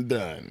has been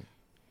done.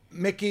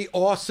 Mickey,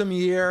 awesome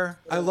year.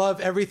 I love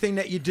everything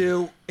that you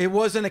do. It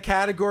wasn't a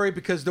category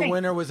because the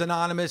winner was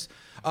anonymous.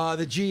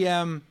 The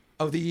GM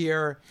of the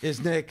year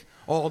is Nick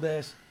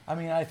Aldis. I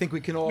mean, I think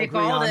we can all agree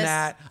on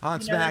that on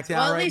SmackDown,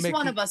 well, at right, least Mickey?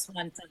 one of us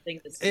won something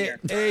this year.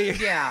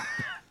 Yeah.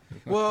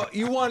 Well,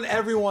 you won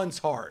everyone's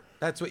heart.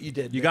 That's what you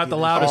did. You got the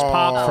loudest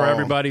pop for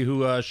everybody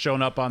who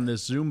shown up on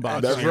this Zoom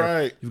box. That's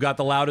right. You've got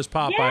the loudest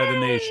pop out of the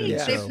nation. Yeah.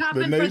 So. They're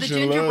popping for the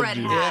gingerbread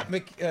hat. Yeah,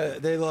 Mickey,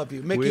 they love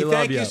you. Mickey, We love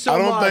thank you so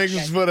much. I don't think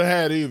it's for the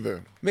hat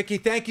either. Mickey,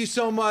 thank you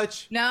so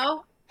much.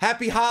 No?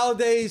 Happy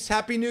holidays.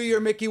 Happy New Year,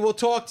 Mickey. We'll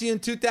talk to you in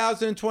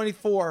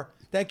 2024.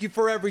 Thank you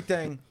for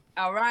everything.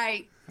 All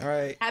right. All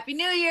right. Happy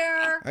New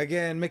Year.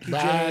 Again, Mickey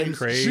Bye. James.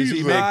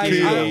 Crazy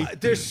Mickey.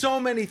 There's so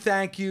many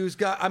thank yous.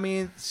 I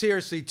mean,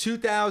 seriously,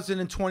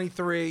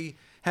 2023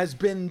 has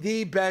been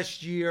the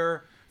best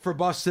year for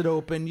Busted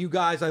Open. You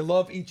guys, I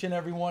love each and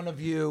every one of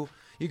you.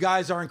 You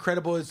guys are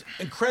incredible. It's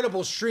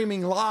incredible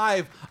streaming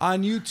live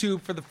on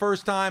YouTube for the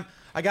first time.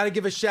 I got to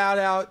give a shout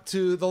out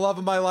to the love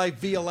of my life,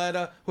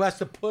 Violetta, who has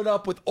to put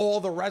up with all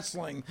the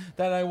wrestling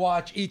that I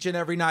watch each and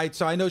every night.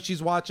 So I know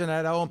she's watching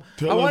at home.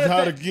 Tell us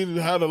how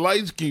the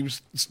lights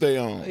stay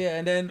on. Yeah,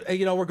 and then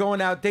we're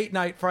going out date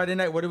night Friday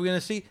night. What are we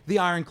going to see? The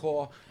Iron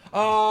Claw.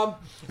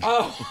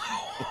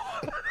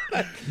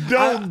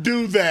 Don't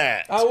do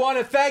that. I want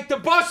to thank the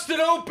Busted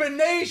Open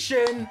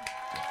Nation.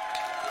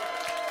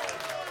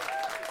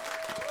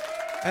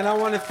 And I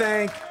want to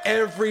thank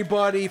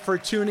everybody for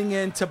tuning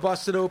in to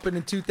Busted Open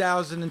in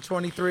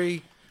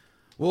 2023.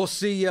 We'll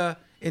see you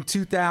in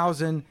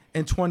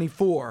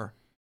 2024.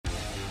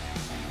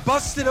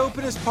 Busted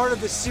Open is part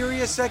of the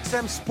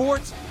SiriusXM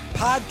Sports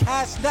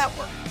Podcast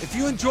Network. If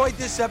you enjoyed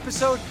this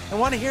episode and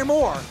want to hear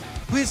more,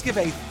 please give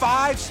a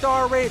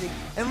 5-star rating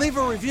and leave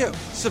a review.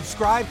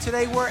 Subscribe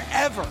today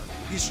wherever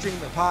you stream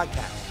your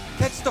podcast.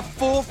 Catch the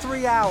full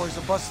 3 hours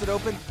of Busted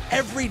Open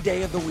every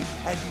day of the week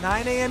at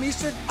 9 a.m.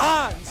 Eastern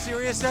on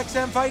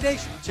SiriusXM Fight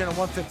Nation, channel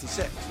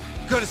 156.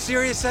 Go to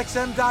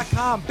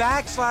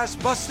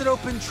SiriusXM.com/Busted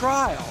Open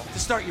Trial to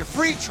start your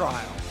free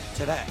trial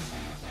today.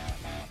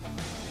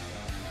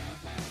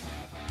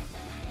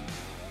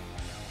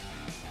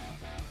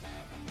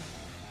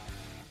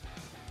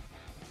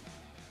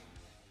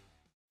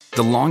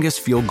 The longest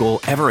field goal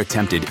ever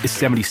attempted is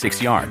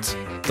 76 yards.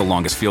 The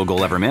longest field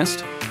goal ever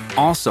missed?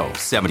 Also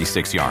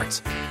 76 yards.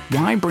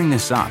 Why bring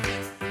this up?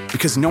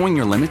 Because knowing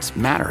your limits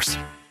matters,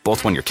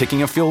 both when you're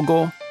kicking a field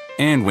goal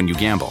and when you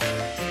gamble.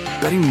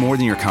 Betting more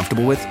than you're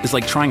comfortable with is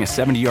like trying a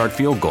 70-yard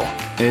field goal.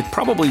 It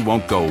probably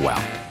won't go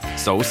well.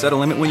 So set a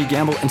limit when you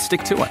gamble and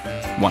stick to it.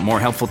 Want more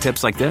helpful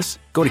tips like this?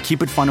 Go to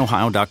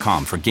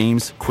keepitfunohio.com for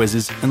games,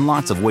 quizzes, and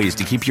lots of ways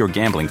to keep your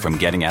gambling from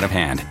getting out of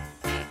hand.